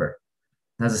really clever,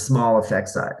 has a small effect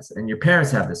size, and your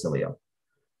parents have this allele.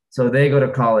 So they go to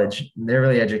college, and they're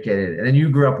really educated, and then you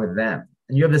grew up with them,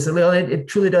 and you have this allele, and it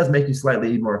truly does make you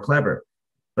slightly more clever.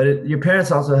 But your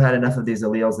parents also had enough of these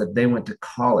alleles that they went to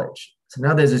college. So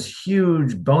now there's this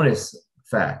huge bonus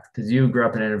fact because you grew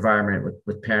up in an environment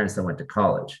with parents that went to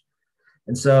college.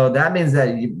 And so that means that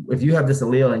if you have this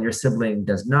allele and your sibling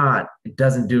does not, it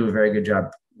doesn't do a very good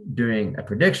job doing a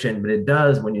prediction, but it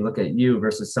does when you look at you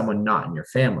versus someone not in your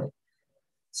family.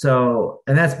 So,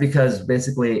 and that's because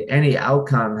basically any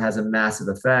outcome has a massive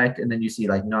effect. And then you see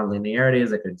like nonlinearity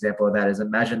is like an example of that is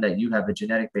imagine that you have a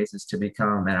genetic basis to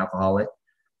become an alcoholic,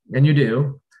 and you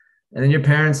do. And then your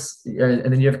parents, and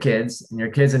then you have kids, and your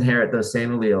kids inherit those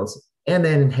same alleles, and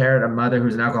then inherit a mother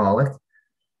who's an alcoholic,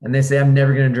 and they say, I'm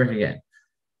never going to drink again.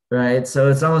 Right. So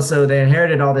it's almost so they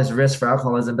inherited all this risk for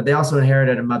alcoholism, but they also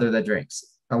inherited a mother that drinks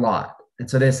a lot. And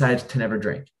so they decided to never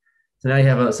drink. So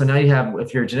now you have,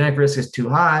 if your genetic risk is too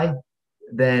high,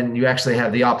 then you actually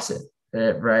have the opposite,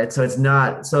 right? So it's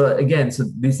not, so again, so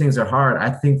these things are hard. I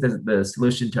think that the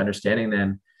solution to understanding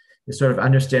them is sort of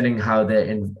understanding how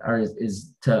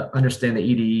is to understand the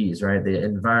EDEs, right? The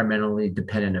environmentally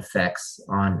dependent effects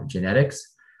on genetics.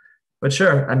 But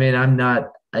sure, I mean, I'm not,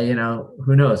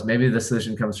 who knows? Maybe the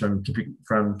solution comes from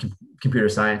computer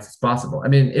science. It's possible. I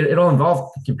mean, it'll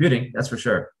involve computing, that's for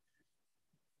sure.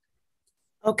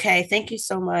 Okay, thank you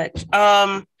so much.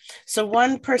 So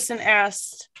one person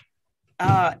asked,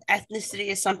 ethnicity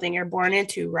is something you're born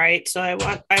into, right? So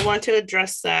I want to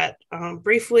address that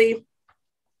briefly.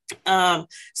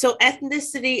 So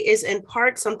ethnicity is in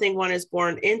part something one is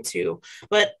born into,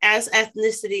 but as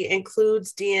ethnicity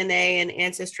includes DNA and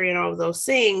ancestry and all of those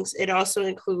things, it also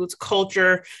includes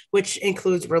culture, which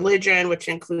includes religion, which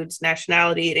includes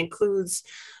nationality. It includes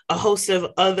a host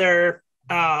of other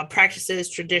practices,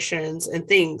 traditions, and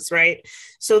things, right?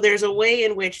 So there's a way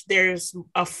in which there's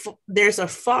a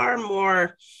far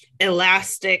more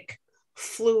elastic,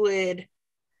 fluid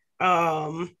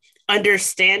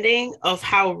understanding of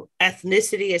how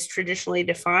ethnicity is traditionally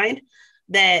defined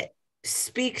that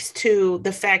speaks to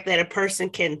the fact that a person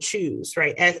can choose,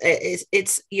 right?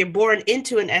 It's you're born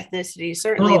into an ethnicity.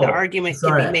 Certainly, the argument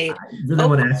can be made. I really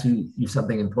want to ask you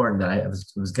something important that I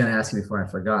was going to ask you before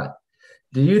I forgot.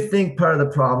 Do you think part of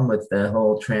the problem with the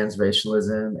whole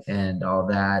transracialism and all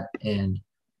that, and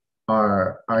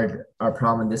our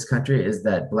problem in this country is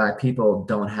that Black people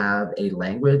don't have a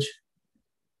language?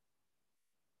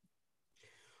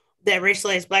 That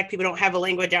racialized Black people don't have a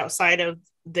language outside of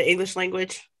the English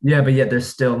language? Yeah, but yet they're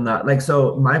still not like,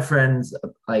 so my friends,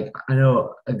 like I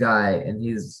know a guy and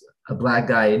he's a Black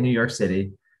guy in New York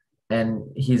City, and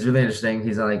he's really interesting.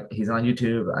 He's on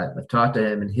YouTube. I've talked to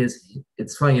him, and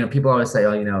it's funny, people always say,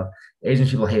 oh, Asian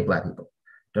people hate Black people.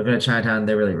 Don't go to Chinatown,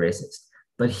 they're really racist.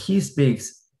 But he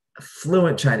speaks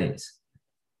fluent Chinese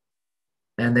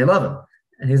and they love him.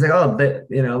 And he's like, oh,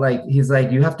 he's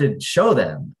like, you have to show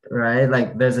them, right?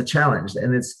 Like there's a challenge.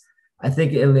 And I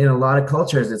think in a lot of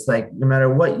cultures, it's like, no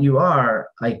matter what you are,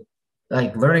 like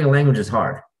learning a language is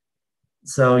hard.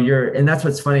 So and that's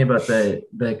what's funny about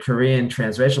the Korean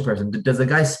transracial person. Does the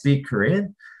guy speak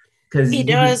Korean? Because he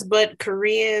does, but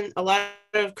a lot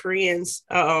of Koreans,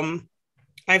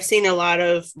 I've seen a lot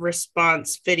of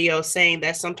response videos saying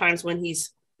that sometimes when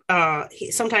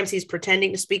sometimes he's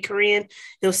pretending to speak Korean,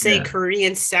 he'll say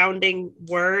Korean sounding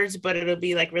words, but it'll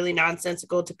be like really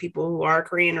nonsensical to people who are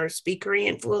Korean or speak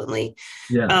Korean fluently.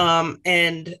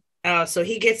 So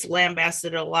he gets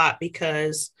lambasted a lot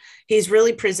because he's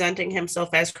really presenting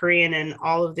himself as Korean in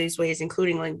all of these ways,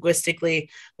 including linguistically,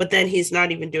 but then he's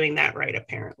not even doing that right,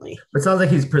 apparently. It sounds like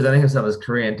he's presenting himself as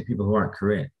Korean to people who aren't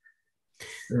Korean,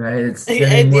 right? It's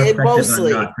getting more effective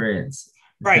mostly on not Koreans.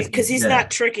 Right, because he's not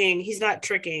tricking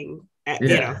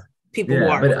people who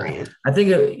are Korean. I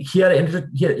think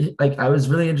I was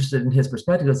really interested in his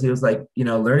perspective because he was like,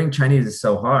 learning Chinese is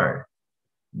so hard.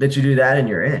 that you do that and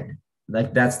you're in.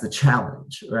 Like that's the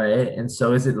challenge, right? And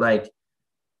so is it like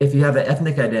if you have an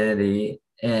ethnic identity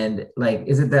and like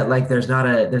is it that like there's not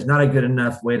a good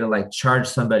enough way to like charge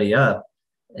somebody up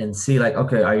and see like,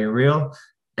 okay, are you real?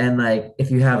 And like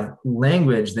if you have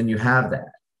language, then you have that.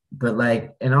 But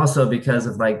like, and also because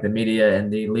of like the media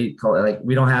and the elite culture, like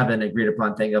we don't have an agreed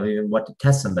upon thing of even what to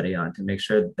test somebody on to make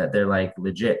sure that they're like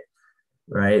legit,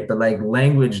 right? But like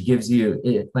language gives you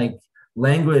it, like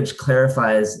language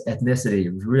clarifies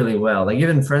ethnicity really well. Like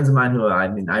even friends of mine who I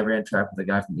mean, I ran track with a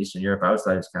guy from Eastern Europe. I always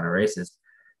thought he was kind of racist.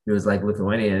 He was like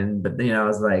Lithuanian, but you know, I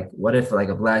was like, what if like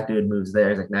a black dude moves there?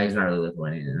 He's like, nah, he's not really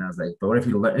Lithuanian. And I was like, but what if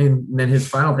he learn? And then his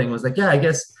final thing was like, yeah, I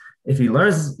guess if he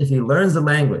learns the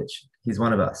language, he's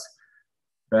one of us,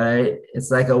 right?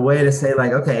 It's like a way to say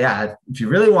like, okay, yeah, if you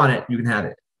really want it, you can have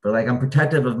it. But like I'm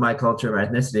protective of my culture, my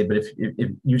ethnicity. But if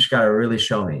you just gotta really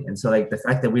show me. And so like the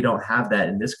fact that we don't have that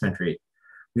in this country,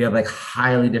 we have like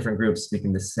highly different groups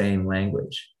speaking the same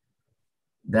language.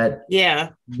 That Yeah.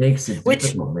 makes it Which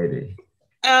difficult, maybe.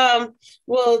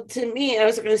 well, to me, I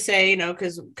was going to say,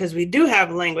 because we do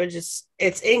have language,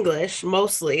 it's English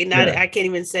mostly. Not, Yeah. I can't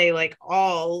even say like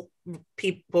all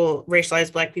people,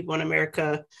 racialized Black people in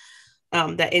America,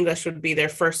 that English would be their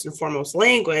first and foremost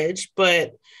language.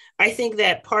 But I think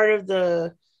that part of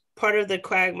the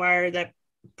quagmire that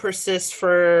persists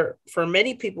for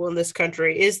many people in this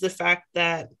country is the fact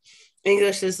that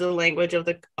English is the language of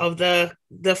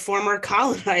the former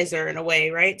colonizer in a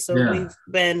way, right? So Yeah. we've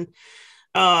been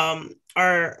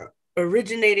our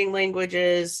originating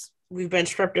languages, we've been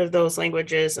stripped of those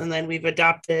languages, and then we've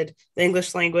adopted the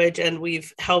English language, and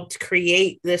we've helped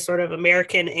create this sort of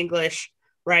American English,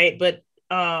 right? But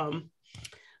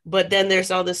then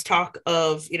there's all this talk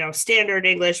of standard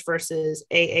English versus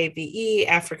AAVE,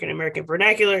 African American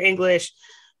Vernacular English.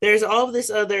 There's all of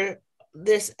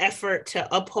this effort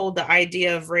to uphold the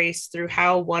idea of race through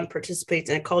how one participates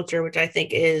in a culture, which I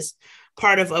think is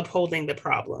part of upholding the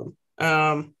problem.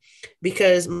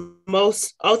 Because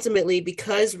most ultimately,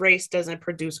 because race doesn't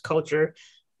produce culture,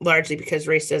 largely because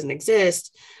race doesn't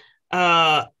exist,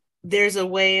 there's a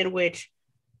way in which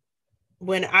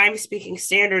when I'm speaking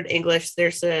standard English,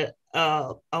 there's a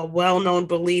well-known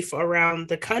belief around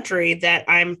the country that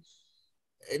I'm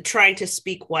trying to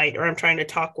speak white, or I'm trying to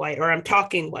talk white, or I'm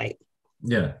talking white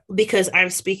Yeah. because I'm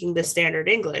speaking the standard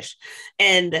English.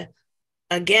 And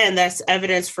again, that's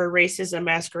evidence for racism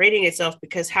masquerading itself,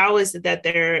 because how is it that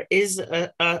there is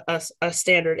a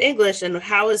standard English, and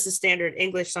how is the standard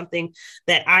English something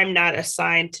that I'm not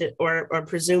assigned to or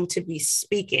presumed to be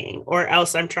speaking, or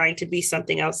else I'm trying to be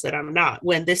something else that I'm not,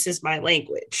 when this is my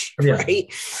language, Yeah.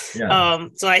 right? Yeah.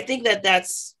 So I think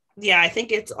that's yeah, I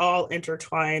think it's all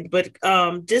intertwined. But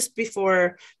just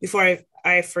before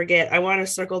I forget, I want to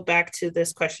circle back to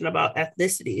this question about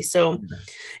ethnicity. So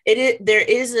there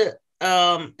is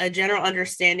a general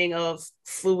understanding of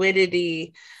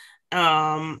fluidity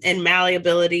and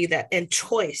malleability and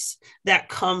choice that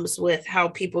comes with how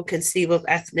people conceive of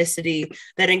ethnicity,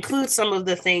 that includes some of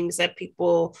the things that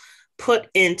people put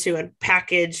into and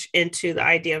package into the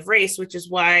idea of race, which is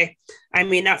why, I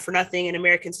mean, not for nothing, in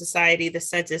American society, the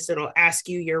census, it'll ask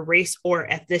you your race or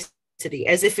ethnicity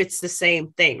as if it's the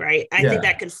same thing, right? I think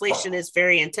Yeah. that conflation is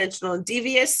very intentional and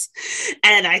devious,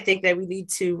 and I think that we need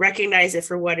to recognize it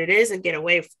for what it is and get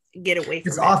away from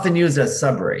It's it. often used as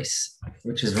subrace,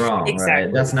 which is wrong, right?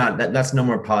 Exactly. That's no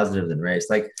more positive than race.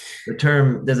 Like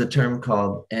there's a term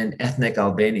called an ethnic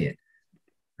Albanian.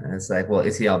 And it's like, well,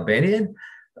 is he Albanian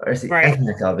or is he Right.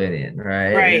 ethnic Albanian?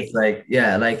 Right. And it's Right. like,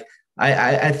 yeah, like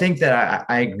I think that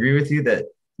I agree with you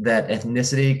that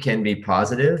ethnicity can be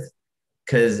positive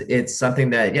because it's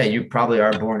something that, yeah, you probably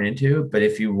are born into, but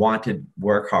if you want to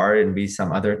work hard and be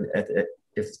some other,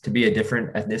 if to be a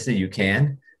different ethnicity, you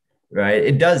can, right?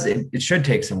 It should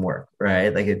take some work,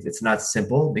 right? Like it's not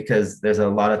simple because there's a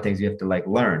lot of things you have to like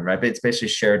learn, right? But it's basically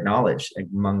shared knowledge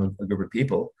among a group of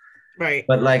people. Right.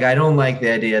 But like, I don't like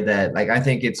the idea that like, I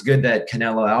think it's good that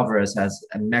Canelo Alvarez has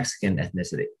a Mexican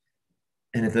ethnicity.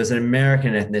 And if there's an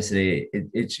American ethnicity,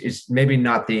 it's maybe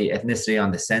not the ethnicity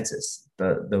on the census,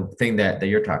 the thing that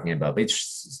you're talking about. But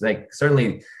it's like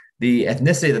certainly the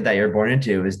ethnicity that you're born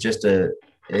into is just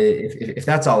if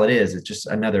that's all it is, it's just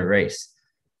another race.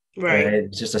 Right? Right.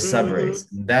 It's just a sub Mm-hmm. race.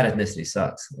 That ethnicity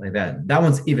sucks. Like that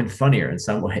one's even funnier in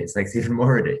some ways. Like it's even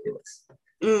more ridiculous.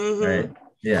 Right? Mm-hmm.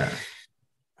 Yeah.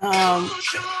 Um,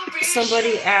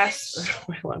 somebody asked,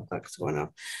 what the fuck's going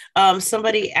on?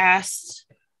 Somebody asked,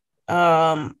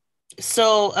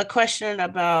 so a question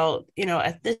about,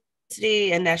 ethnicity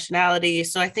and nationality.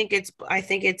 So I think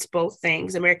it's both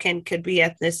things. American could be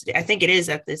ethnicity. I think it is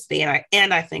ethnicity,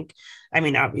 and I think, I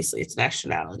mean, obviously it's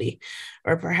nationality,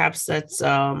 or perhaps that's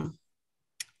a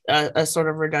sort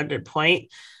of redundant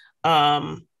point.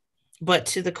 Um, but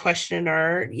to the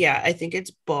questioner, yeah, I think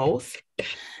it's both.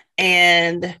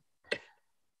 And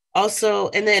also,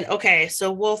 and then, okay,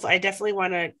 so Wolf, I definitely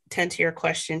want to tend to your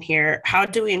question here. How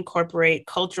do we incorporate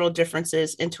cultural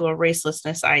differences into a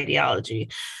racelessness ideology?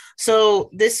 So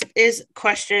this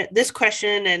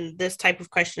question and this type of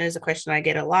question is a question I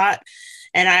get a lot.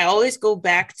 And I always go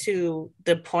back to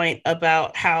the point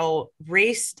about how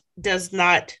race does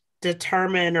not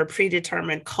determine or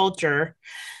predetermine culture.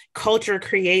 Culture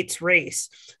creates race.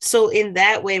 So in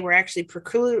that way, we're actually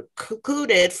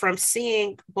precluded from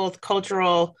seeing both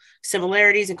cultural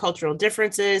similarities and cultural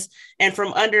differences, and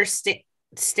from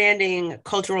understanding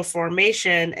cultural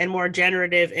formation in more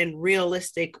generative and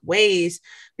realistic ways,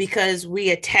 because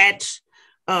we attach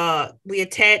and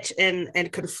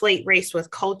conflate race with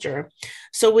culture.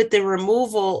 So with the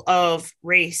removal of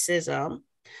racism,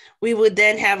 we would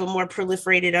then have a more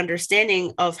proliferated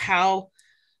understanding of how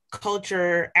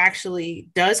culture actually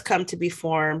does come to be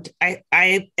formed.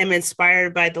 I am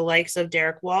inspired by the likes of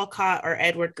Derek Walcott or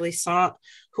Edward Glissant,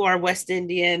 who are West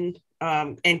Indian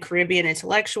and Caribbean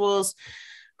intellectuals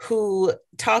who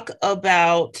talk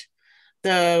about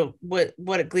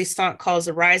what Glissant calls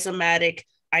a rhizomatic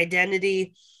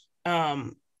identity.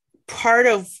 Part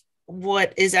of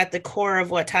what is at the core of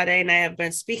what Tade and I have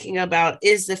been speaking about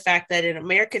is the fact that in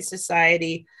American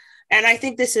society, and I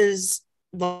think this is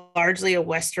largely a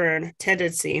Western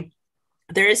tendency,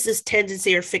 there is this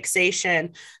tendency or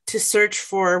fixation to search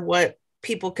for what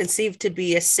people conceive to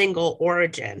be a single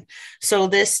origin. So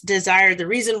this desire, the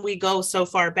reason we go so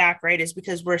far back, right, is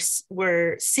because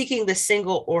we're seeking the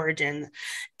single origin.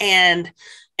 And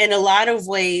in a lot of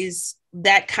ways,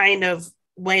 that kind of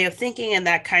way of thinking and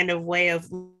that kind of way of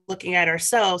looking at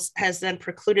ourselves has then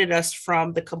precluded us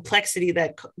from the complexity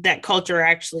that culture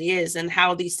actually is, and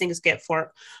how these things get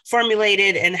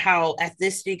formulated and how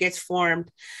ethnicity gets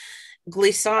formed.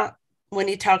 Glissant, when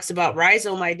he talks about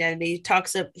rhizome identity,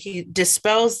 he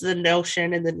dispels the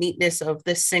notion and the neatness of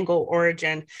this single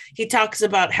origin. He talks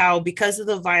about how, because of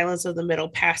the violence of the Middle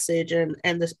Passage and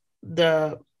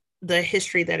the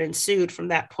history that ensued from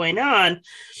that point on,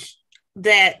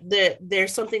 that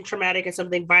there's something traumatic and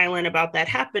something violent about that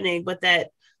happening, but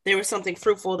that there was something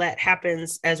fruitful that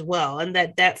happens as well. And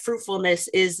that fruitfulness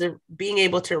is the being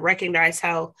able to recognize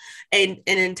how an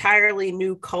entirely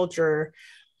new culture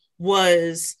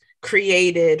was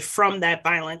created from that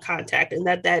violent contact, and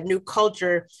that new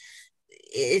culture,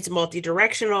 it's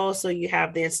multi-directional. So you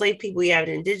have the enslaved people, you have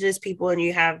the indigenous people, and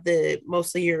you have the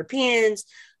mostly Europeans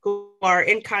who are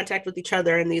in contact with each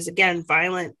other in these, again,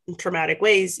 violent and traumatic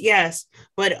ways, yes,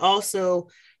 but also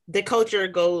the culture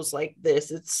goes like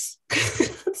this.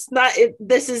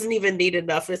 This isn't even neat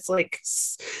enough. It's like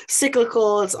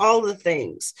cyclical, it's all the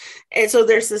things. And so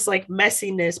there's this like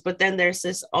messiness, but then there's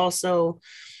this also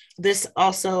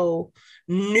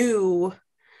new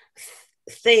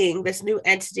thing, this new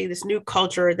entity, this new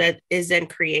culture that is then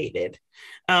created.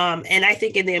 And I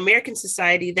think in the American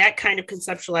society, that kind of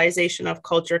conceptualization of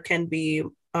culture can be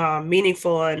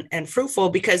meaningful and fruitful,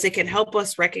 because it can help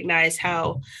us recognize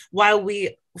how, while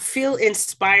we feel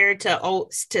inspired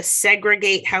to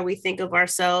segregate how we think of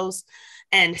ourselves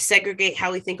and segregate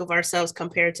how we think of ourselves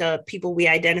compared to people we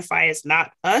identify as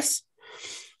not us,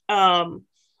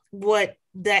 what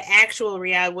the actual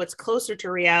reality, what's closer to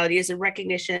reality, is a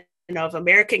recognition of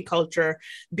American culture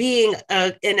being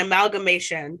an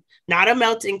amalgamation, not a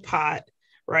melting pot,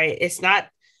 right? It's not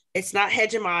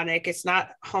hegemonic, it's not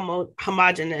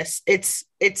homogenous. It's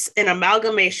an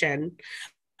amalgamation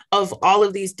of all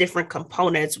of these different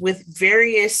components with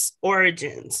various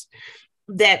origins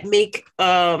that make,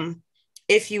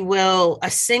 if you will, a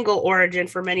single origin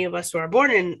for many of us who are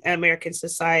born in American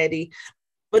society.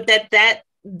 But that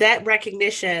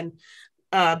recognition,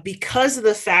 because of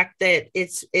the fact that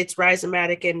it's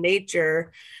rhizomatic in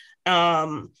nature,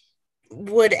 it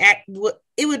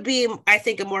would be, I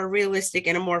think, a more realistic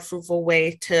and a more fruitful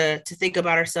way to think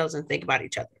about ourselves and think about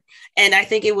each other. And I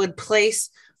think it would place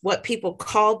what people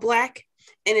call Black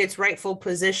in its rightful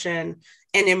position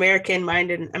in the American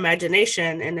mind and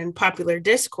imagination and in popular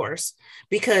discourse,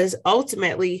 because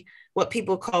ultimately what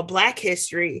people call Black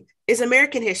history is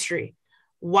American history.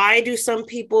 Why do some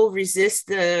people resist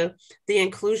the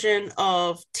inclusion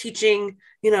of teaching,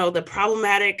 the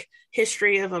problematic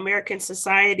history of American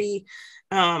society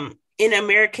in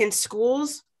American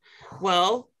schools?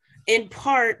 Well, in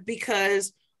part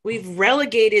because we've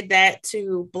relegated that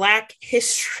to Black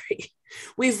history.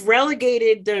 We've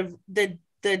relegated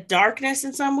the darkness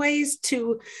in some ways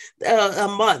to a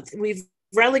month. We've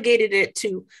relegated it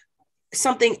to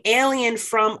something alien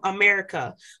from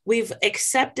America. We've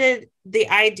accepted the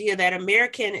idea that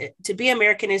to be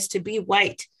American is to be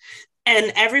white,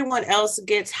 and everyone else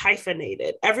gets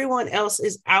hyphenated. Everyone else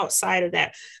is outside of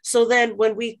that. So then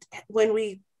when we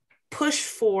push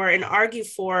for and argue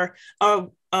for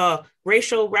a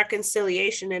racial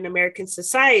reconciliation in American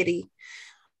society,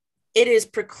 it is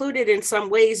precluded in some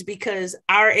ways because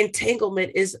our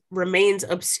entanglement remains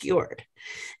obscured.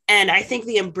 And I think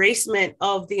the embracement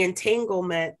of the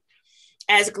entanglement,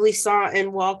 as Glissant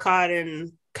and Walcott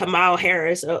and Kamau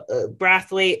Harris,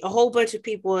 Brathwaite, a whole bunch of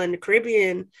people in the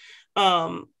Caribbean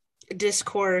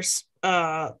discourse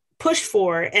push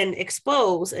for and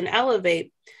expose and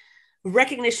elevate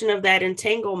recognition of that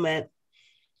entanglement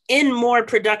in more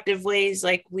productive ways,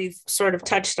 like we've sort of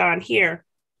touched on here,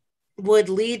 would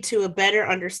lead to a better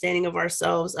understanding of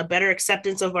ourselves, a better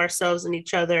acceptance of ourselves and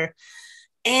each other,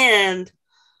 and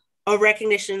a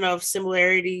recognition of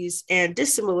similarities and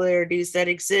dissimilarities that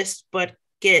exist but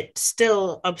get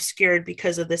still obscured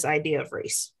because of this idea of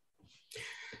race.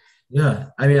 Yeah,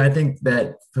 I mean, I think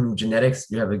that from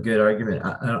genetics, you have a good argument.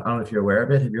 I don't know if you're aware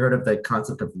of it. Have you heard of the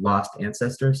concept of lost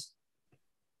ancestors?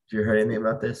 Have you heard anything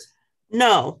about this?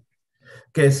 No.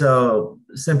 Okay, so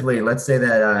simply, let's say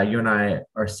that you and I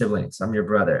are siblings. I'm your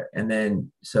brother, and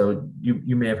then so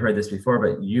you may have heard this before,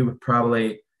 but you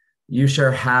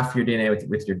share half your DNA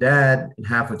with your dad and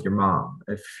half with your mom.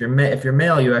 If you're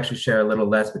male, you actually share a little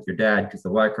less with your dad because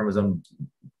the Y chromosome,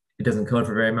 it doesn't code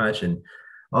for very much, and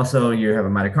also you have a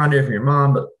mitochondria from your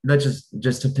mom. But that's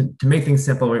just to make things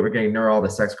simple. We're getting all the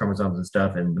sex chromosomes and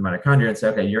stuff and the mitochondria, and say,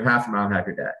 okay, you're half your mom, half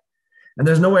your dad. And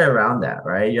there's no way around that,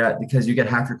 right? Yeah, because you get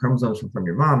half your chromosomes from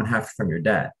your mom and half from your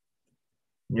dad.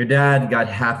 And your dad got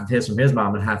half of his from his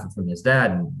mom and half from his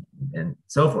dad, and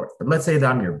so forth. But let's say that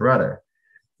I'm your brother.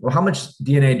 Well, how much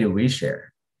DNA do we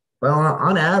share? Well,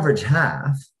 on average,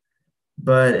 half.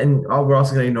 And we're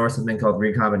also going to ignore something called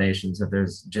recombination. So if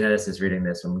there's geneticists reading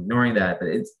this, I'm ignoring that, but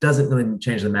it doesn't really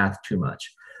change the math too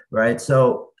much, right?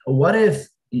 So what if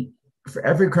for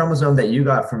every chromosome that you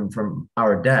got from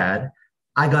our dad,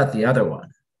 I got the other one.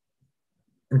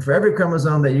 And for every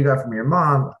chromosome that you got from your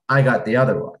mom, I got the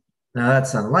other one. Now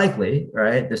that's unlikely,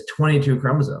 right? There's 22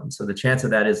 chromosomes. So the chance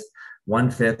of that is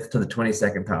 1/5 to the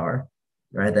 22nd power,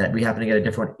 right? That we happen to get a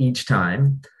different one each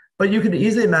time. But you could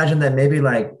easily imagine that maybe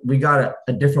like we got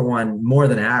a different one more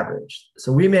than average.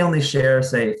 So we may only share,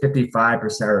 say,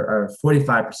 55% or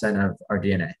 45% of our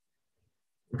DNA.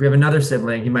 If we have another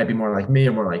sibling, he might be more like me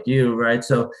or more like you, right?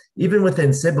 So even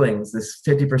within siblings, this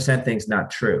 50% thing's not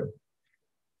true,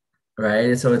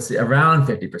 right? So it's around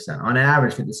 50%, on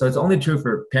average 50. So it's only true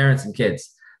for parents and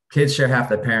kids. Kids share half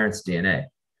their parents' DNA,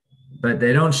 but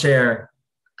they don't share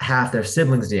half their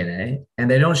siblings' DNA, and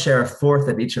they don't share 1/4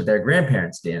 of each of their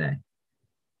grandparents' DNA,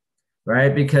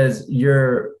 right? Because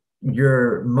your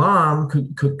mom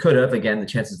could have, again, the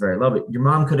chance is very low, but your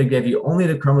mom could have gave you only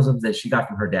the chromosomes that she got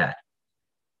from her dad.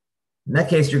 In that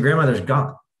case, your grandmother's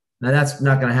gone. Now that's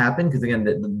not going to happen because, again,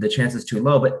 the chance is too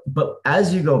low. But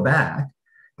as you go back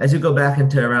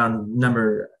into around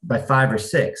number by 5 or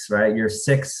 6, right? Your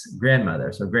 6th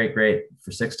grandmother, so great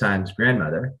for 6 times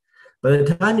grandmother. By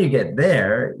the time you get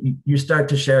there, you start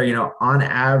to share, on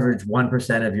average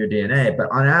 1% of your DNA, but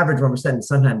on average 1% and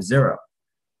sometimes 0.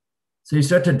 So you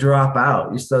start to drop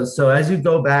out. So as you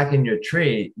go back in your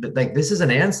tree, like this is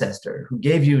an ancestor who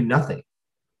gave you nothing.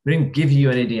 We didn't give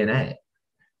you any DNA,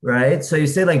 right? So you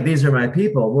say like, these are my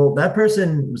people. Well, that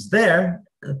person was there.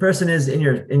 The person is in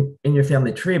your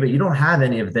family tree, but you don't have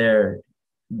any of their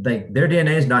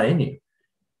DNA is not in you.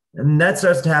 And that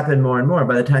starts to happen more and more.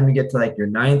 By the time you get to like your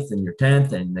 9th and your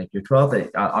 10th and like your 12th,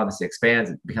 it obviously expands.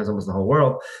 It becomes almost the whole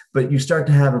world, but you start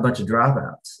to have a bunch of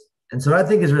dropouts. And so what I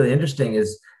think is really interesting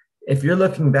is if you're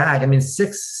looking back, I mean,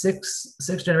 six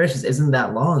generations isn't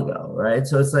that long ago, right?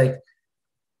 So it's like,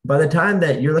 by the time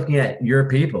that you're looking at your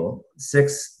people,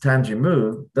 6 times you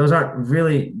move, those aren't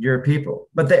really your people,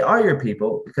 but they are your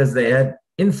people because they had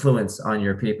influence on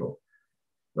your people,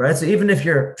 right? So even if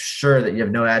you're sure that you have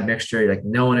no admixture, like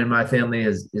no one in my family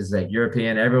is like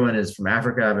European, everyone is from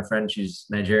Africa. I have a friend, she's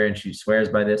Nigerian, she swears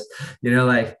by this,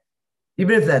 like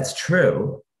even if that's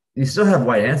true, you still have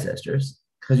white ancestors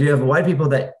because you have white people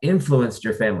that influenced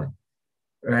your family,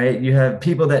 right? You have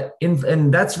people that,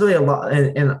 and that's really a lot,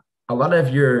 and a lot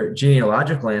of your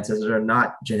genealogical ancestors are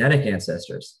not genetic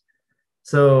ancestors.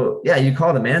 So yeah, you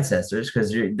call them ancestors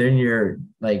because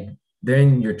they're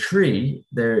in your tree,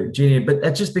 they're gene, but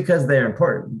that's just because they're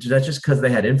important. That's just because they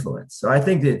had influence. So I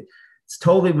think that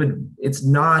it's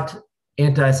not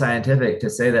anti-scientific to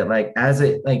say that, like, as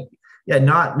it, like, yeah,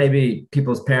 not maybe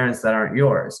people's parents that aren't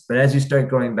yours, but as you start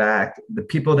going back, the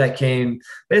people that came,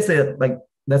 basically, like,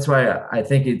 that's why I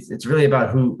think it's really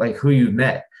about who you've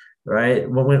met, right?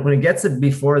 When it gets to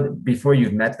before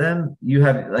you've met them, you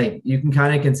have, like, you can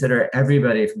kind of consider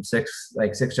everybody from six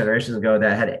generations ago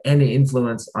that had any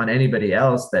influence on anybody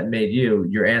else that made you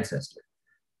your ancestor,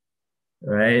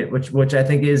 right? Which I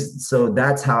think is, so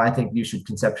that's how I think you should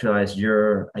conceptualize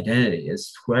your identity,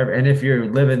 is whoever. And if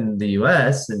you live in the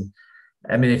US, and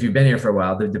I mean, if you've been here for a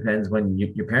while, it depends when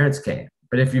your parents came.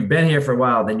 But if you've been here for a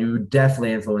while, then you're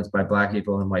definitely influenced by Black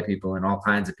people and white people and all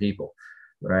kinds of people,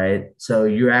 right? So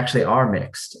you actually are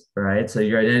mixed, right? So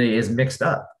your identity is mixed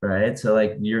up, right? So,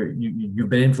 like, you've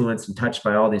been influenced and touched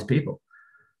by all these people.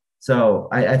 So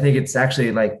I think it's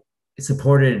actually, like,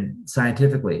 supported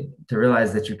scientifically to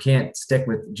realize that you can't stick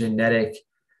with a genetic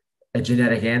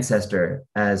ancestor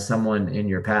as someone in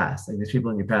your past. Like, there's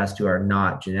people in your past who are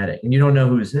not genetic, and you don't know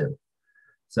who's who.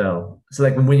 So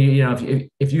like, when you know,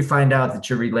 if you find out that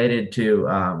you're related to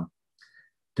I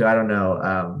don't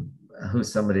know,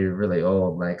 who's somebody really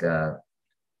old, like, I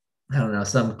don't know,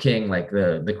 some king, like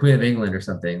the Queen of England or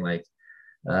something, like,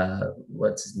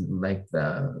 what's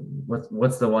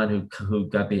the one who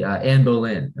got the Anne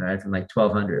Boleyn, right, from like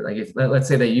 1200. Like, if let's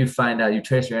say that you find out, you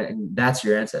trace and that's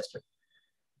your ancestor,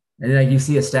 and like you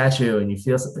see a statue and you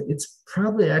feel something, it's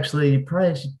probably actually,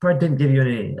 she probably didn't give you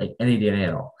any DNA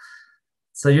at all.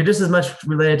 So you're just as much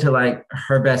related to, like,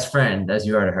 her best friend as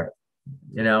you are to her,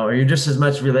 you know, or you're just as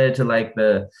much related to, like,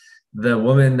 the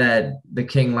woman that the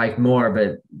king liked more,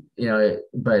 but, you know,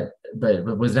 but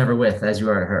was never with, as you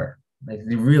are to her. Like,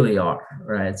 you really are,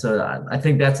 right? So I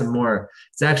think that's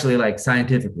it's actually, like,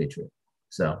 scientifically true.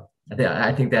 So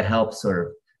I think that helps sort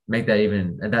of make that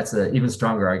even, and that's an even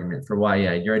stronger argument for why,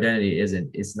 yeah, your identity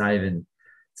it's not even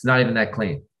that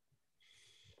clean.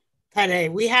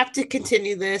 Tade, we have to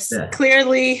continue this. Yeah.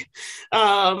 Clearly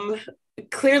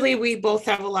we both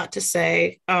have a lot to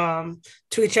say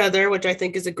to each other, which I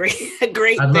think is a great thing.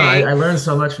 I learned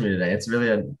so much from you today. It's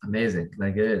really amazing.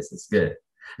 Like, it's good.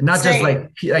 And not Same. just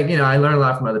like, you know, I learn a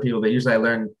lot from other people, but usually I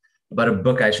learn about a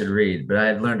book I should read, but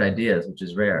I've learned ideas, which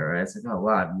is rare, right? It's like, oh,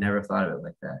 wow, I've never thought of it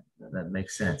like that. That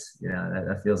makes sense. You know,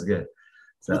 that feels good.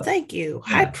 So, well, thank you.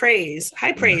 Yeah.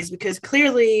 High praise, because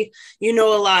clearly you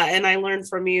know a lot, and I learn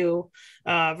from you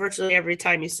virtually every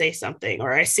time you say something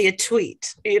or I see a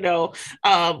tweet, you know,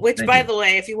 which, by the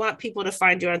way, if you want people to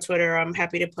find you on Twitter, I'm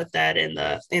happy to put that in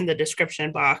the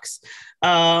description box.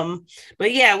 But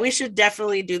yeah, we should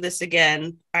definitely do this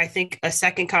again. I think a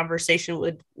second conversation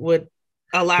would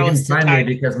allow us to find talk. me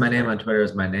because my name on Twitter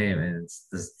is my name, and it's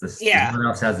this yeah, no one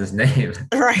else has this name.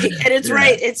 Right, and it's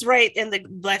Yeah. It's right in the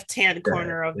left-hand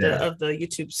corner of the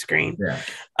YouTube screen. Yeah.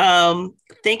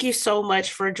 Thank you so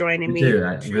much for joining me.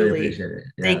 I really appreciate it.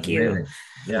 Yeah, thank you. Amazing.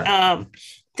 Yeah.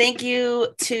 Thank you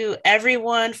to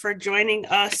everyone for joining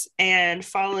us and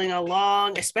following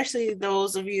along, especially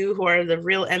those of you who are the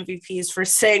real MVPs for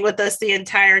staying with us the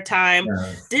entire time.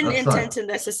 Yeah, didn't intend to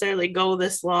necessarily go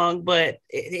this long, but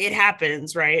it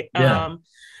happens, right? Yeah.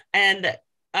 And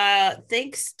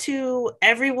thanks to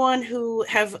everyone who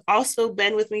have also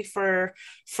been with me for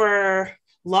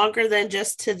longer than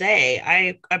just today.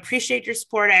 I appreciate your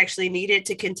support. I actually needed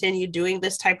to continue doing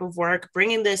this type of work,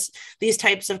 bringing these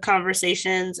types of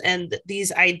conversations and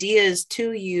these ideas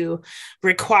to you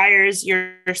requires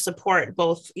your support,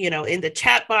 both, you know, in the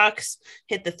chat box.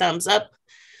 Hit the thumbs up,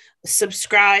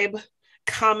 subscribe,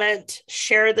 comment,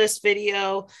 share this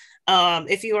video.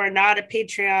 If you are not a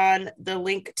Patreon, the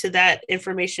link to that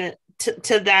information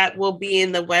to that will be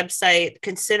in the website.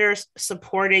 Consider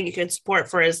supporting. You can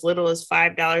support for as little as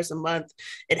 $5 a month.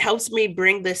 It helps me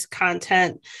bring this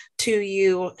content to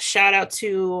you. Shout out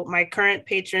to my current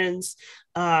patrons,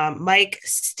 Mike,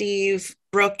 Steve,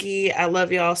 Brookie. I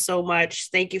love you all so much.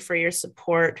 Thank you for your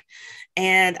support.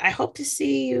 And I hope to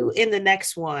see you in the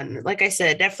next one. Like I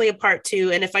said, definitely a part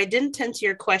 2. And if I didn't tend to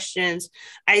your questions,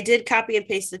 I did copy and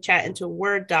paste the chat into a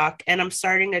Word doc, and I'm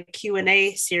starting a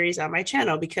Q&A series on my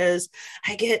channel because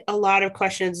I get a lot of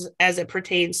questions as it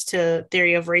pertains to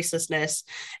theory of racelessness.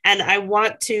 And I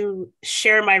want to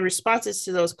share my responses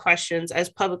to those questions as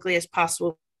publicly as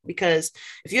possible, because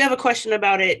if you have a question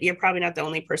about it, you're probably not the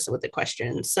only person with a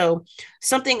question. So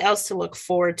something else to look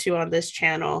forward to on this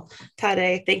channel.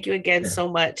 Tade, thank you again so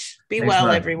much. Be well,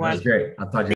 everyone. That was great. I'll talk to you.